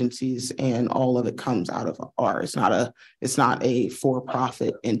agencies, and all of it comes out of ours. It's not a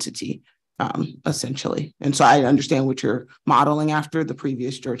for-profit entity, essentially. And so I understand what you're modeling after. The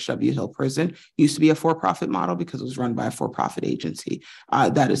previous George W. Hill prison used to be a for-profit model because it was run by a for-profit agency.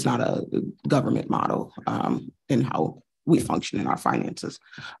 That is not a government model in how we function in our finances.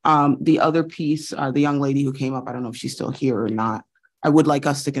 The other piece, the young lady who came up, I don't know if she's still here or not. I would like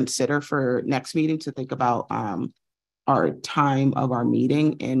us to consider for next meeting to think about our time of our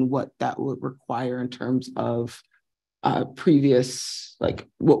meeting and what that would require in terms of previous, like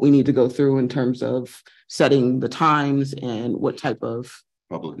what we need to go through in terms of setting the times and what type of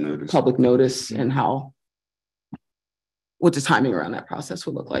public notice and what the timing around that process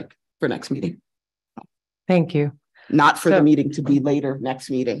will look like for next meeting. Thank you. Not for the meeting to be later next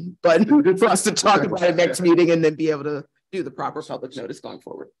meeting, but for us to talk about it next meeting and then be able to do the proper public notice going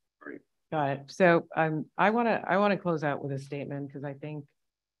forward. Got it. So I want to close out with a statement because I think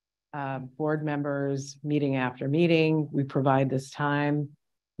board members meeting after meeting, we provide this time,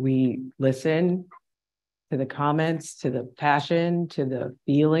 we listen to the comments, to the passion, to the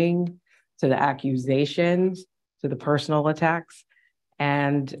feeling, to the accusations, to the personal attacks,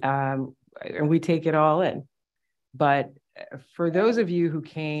 and we take it all in. But for those of you who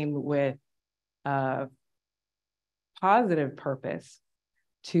came with a positive purpose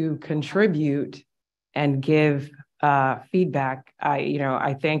to contribute and give feedback,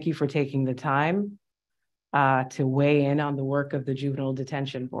 I thank you for taking the time to weigh in on the work of the Juvenile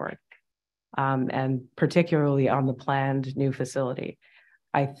Detention Board, and particularly on the planned new facility.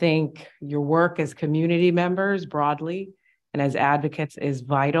 I think your work as community members broadly and as advocates is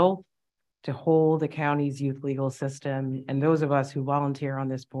vital to hold the county's youth legal system and those of us who volunteer on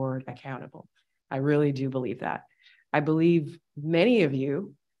this board accountable. I really do believe that. I believe many of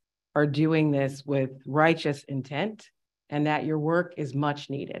you are doing this with righteous intent and that your work is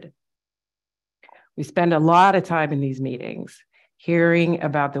much needed. We spend a lot of time in these meetings hearing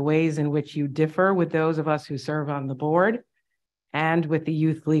about the ways in which you differ with those of us who serve on the board and with the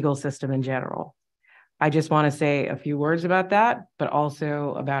youth legal system in general. I just want to say a few words about that, but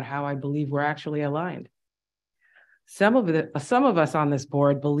also about how I believe we're actually aligned. Some of us on this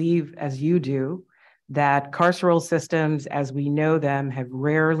board believe, as you do, that carceral systems as we know them have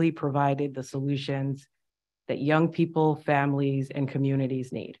rarely provided the solutions that young people, families, and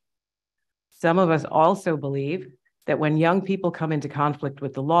communities need. Some of us also believe that when young people come into conflict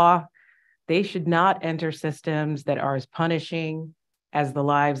with the law, they should not enter systems that are as punishing as the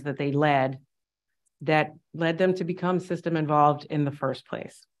lives that they led that led them to become system involved in the first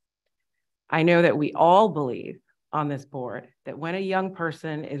place. I know that we all believe on this board that when a young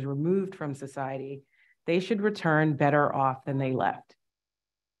person is removed from society, they should return better off than they left.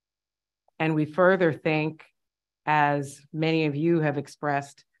 And we further think, as many of you have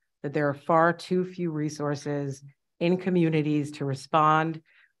expressed, that there are far too few resources in communities to respond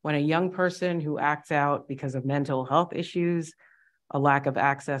when a young person who acts out because of mental health issues, a lack of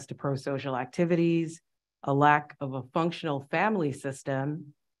access to pro-social activities, a lack of a functional family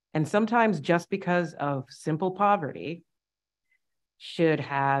system, and sometimes just because of simple poverty, should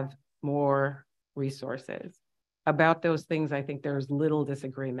have more resources. About those things, I think there's little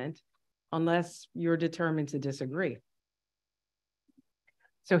disagreement, unless you're determined to disagree.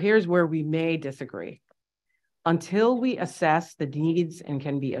 So here's where we may disagree. Until we assess the needs and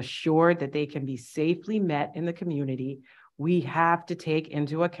can be assured that they can be safely met in the community, we have to take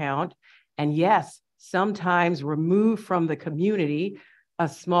into account, and yes, sometimes remove from the community a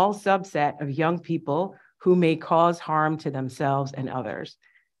small subset of young people who may cause harm to themselves and others.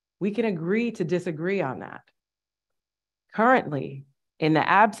 We can agree to disagree on that. Currently, in the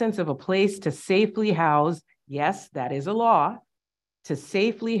absence of a place to safely house, yes, that is a law, to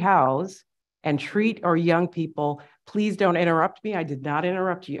safely house and treat our young people, please don't interrupt me, I did not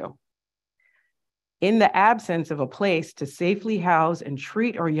interrupt you. In the absence of a place to safely house and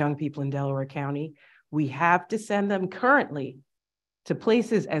treat our young people in Delaware County, we have to send them currently to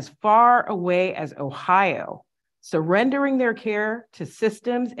places as far away as Ohio, surrendering their care to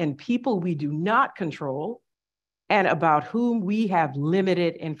systems and people we do not control and about whom we have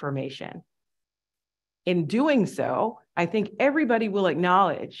limited information. In doing so, I think everybody will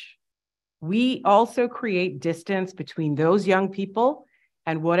acknowledge we also create distance between those young people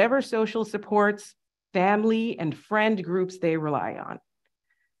and whatever social supports, family, and friend groups they rely on.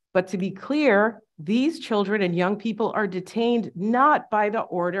 But to be clear, these children and young people are detained not by the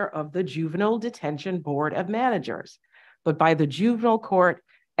order of the Juvenile Detention Board of Managers, but by the juvenile court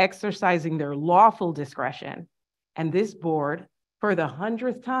exercising their lawful discretion. And this board, for the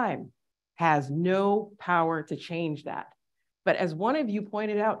 100th time, has no power to change that. But as one of you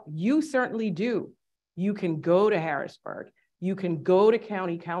pointed out, you certainly do. You can go to Harrisburg. You can go to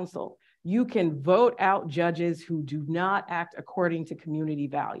county council. You can vote out judges who do not act according to community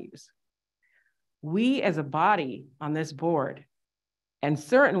values. We as a body on this board, and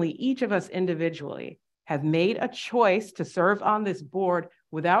certainly each of us individually, have made a choice to serve on this board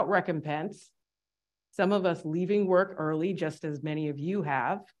without recompense. Some of us leaving work early, just as many of you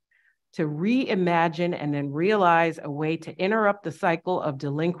have, to reimagine and then realize a way to interrupt the cycle of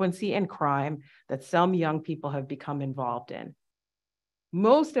delinquency and crime that some young people have become involved in.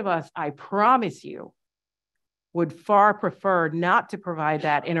 Most of us, I promise you, would far prefer not to provide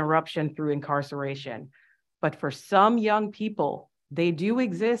that interruption through incarceration. But for some young people, they do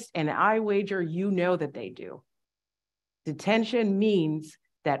exist, and I wager you know that they do. Detention means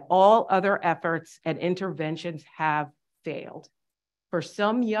that all other efforts and interventions have failed. For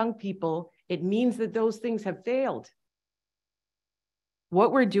some young people, it means that those things have failed.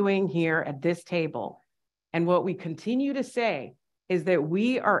 What we're doing here at this table, and what we continue to say, is that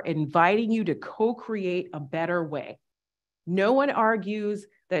we are inviting you to co-create a better way. No one argues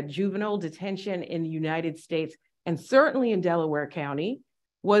that juvenile detention in the United States, and certainly in Delaware County,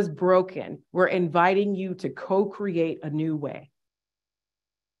 was broken. We're inviting you to co-create a new way.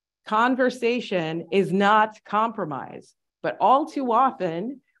 Conversation is not compromise. But all too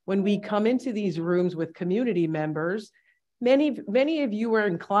often, when we come into these rooms with community members, many of you are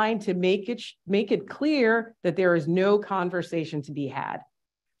inclined to make it clear that there is no conversation to be had.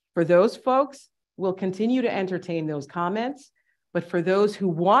 For those folks, we'll continue to entertain those comments. But for those who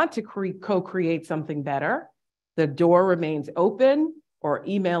want to co-create something better, the door remains open. Or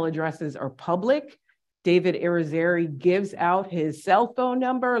email addresses are public. David Irizarry gives out his cell phone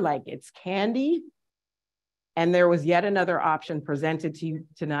number like it's candy. And there was yet another option presented to you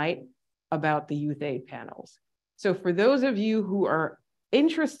tonight about the youth aid panels. So for those of you who are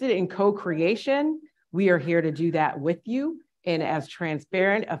interested in co-creation, we are here to do that with you in as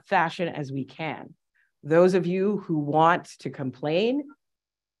transparent a fashion as we can. Those of you who want to complain,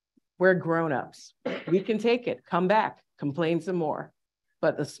 we're grown-ups. We can take it, come back, complain some more.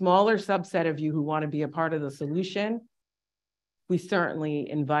 But the smaller subset of you who want to be a part of the solution, we certainly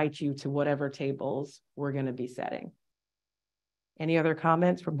invite you to whatever tables we're going to be setting. Any other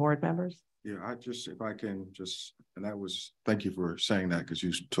comments from board members? Yeah, if I can just, and that was, thank you for saying that, because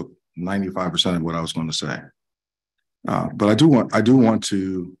you took 95% of what I was going to say. But I do want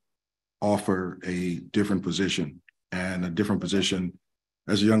to offer a different position, and a different position,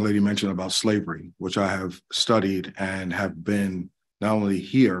 as a young lady mentioned, about slavery, which I have studied and have been not only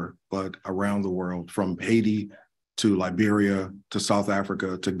here, but around the world, from Haiti to Liberia, to South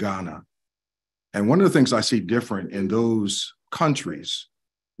Africa, to Ghana. And one of the things I see different in those countries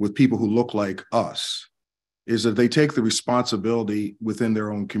with people who look like us is that they take the responsibility within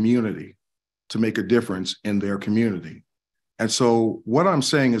their own community to make a difference in their community. And so what I'm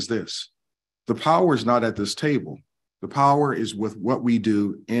saying is this: the power is not at this table. The power is with what we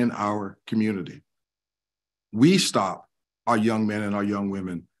do in our community. We stop our young men and our young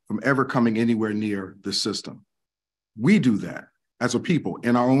women from ever coming anywhere near the system. We do that as a people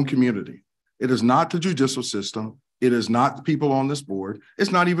in our own community. It is not the judicial system. It is not the people on this board.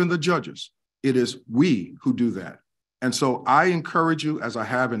 It's not even the judges. It is we who do that. And so I encourage you, as I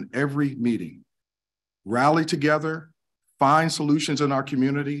have in every meeting, rally together, find solutions in our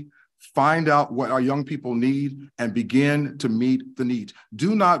community, find out what our young people need, and begin to meet the needs.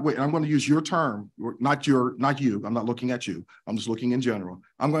 Do not wait. And I'm going to use your term, not you. I'm not looking at you. I'm just looking in general.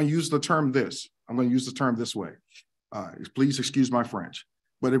 I'm going to use the term this. I'm going to use the term this way. Please excuse my French.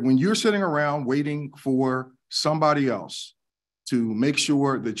 But when you're sitting around waiting for somebody else to make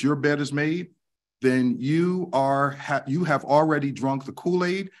sure that your bed is made, then you have already drunk the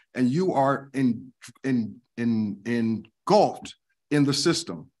Kool-Aid, and you are engulfed in the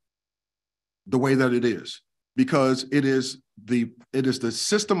system the way that it is, because it is the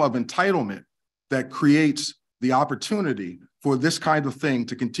system of entitlement that creates the opportunity for this kind of thing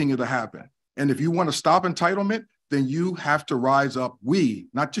to continue to happen. And if you want to stop entitlement, then you have to rise up. We,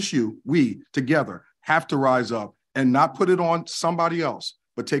 not just you, we together have to rise up and not put it on somebody else,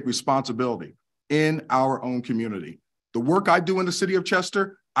 but take responsibility. in our own community. The work I do in the city of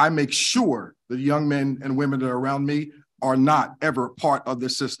Chester, I make sure the young men and women that are around me are not ever part of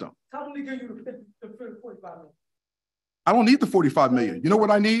this system. Tell them to give you the 45 million. I don't need the 45 million. You know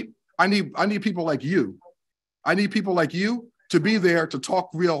what I need? I need people like you. I need people like you to be there to talk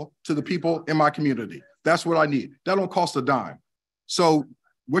real to the people in my community. That's what I need. That don't cost a dime. So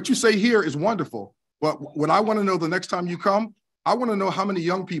what you say here is wonderful. But what I want to know the next time you come, I want to know how many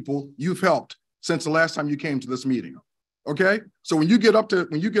young people you've helped since the last time you came to this meeting. Okay? So when you get up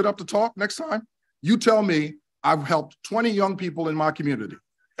to talk next time, you tell me I've helped 20 young people in my community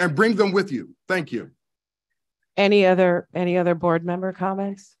and bring them with you. Thank you. Any other board member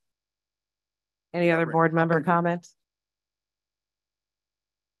comments? Any other board member comments?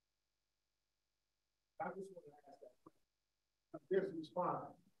 I just want to ask that. There's a response.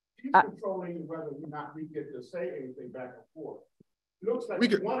 He's controlling whether or not we get to say anything back and forth. It looks like we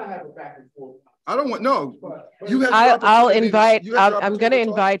want to have a back and forth. I don't want, no. I'll invite, I'm going to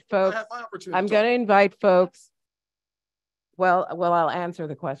invite folks. I'm going to invite folks. Well, I'll answer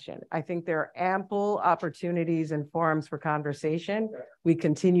the question. I think there are ample opportunities and forums for conversation. We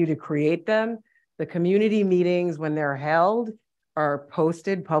continue to create them. The community meetings, when they're held, are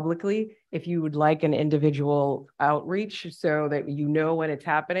posted publicly. If you would like an individual outreach so that you know when it's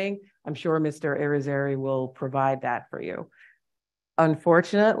happening, I'm sure Mr. Irizarry will provide that for you.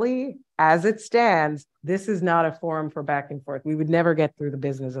 Unfortunately, as it stands, this is not a forum for back and forth. We would never get through the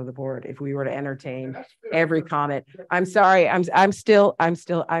business of the board if we were to entertain every comment. I'm sorry, I'm still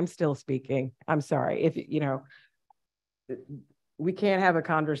speaking. I'm sorry. If you know, we can't have a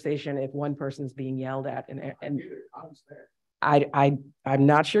conversation if one person's being yelled at, and I'm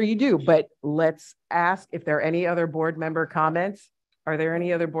not sure you do, but let's ask if there are any other board member comments. Are there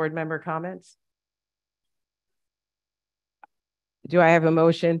any other board member comments? Do I have a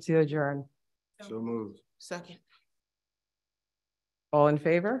motion to adjourn? So moved. Second. All in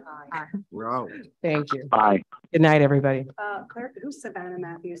favor? Aye. We're out. Thank you. Bye. Good night, everybody. Claire, who's Savannah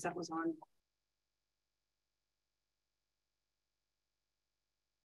Matthews that was on?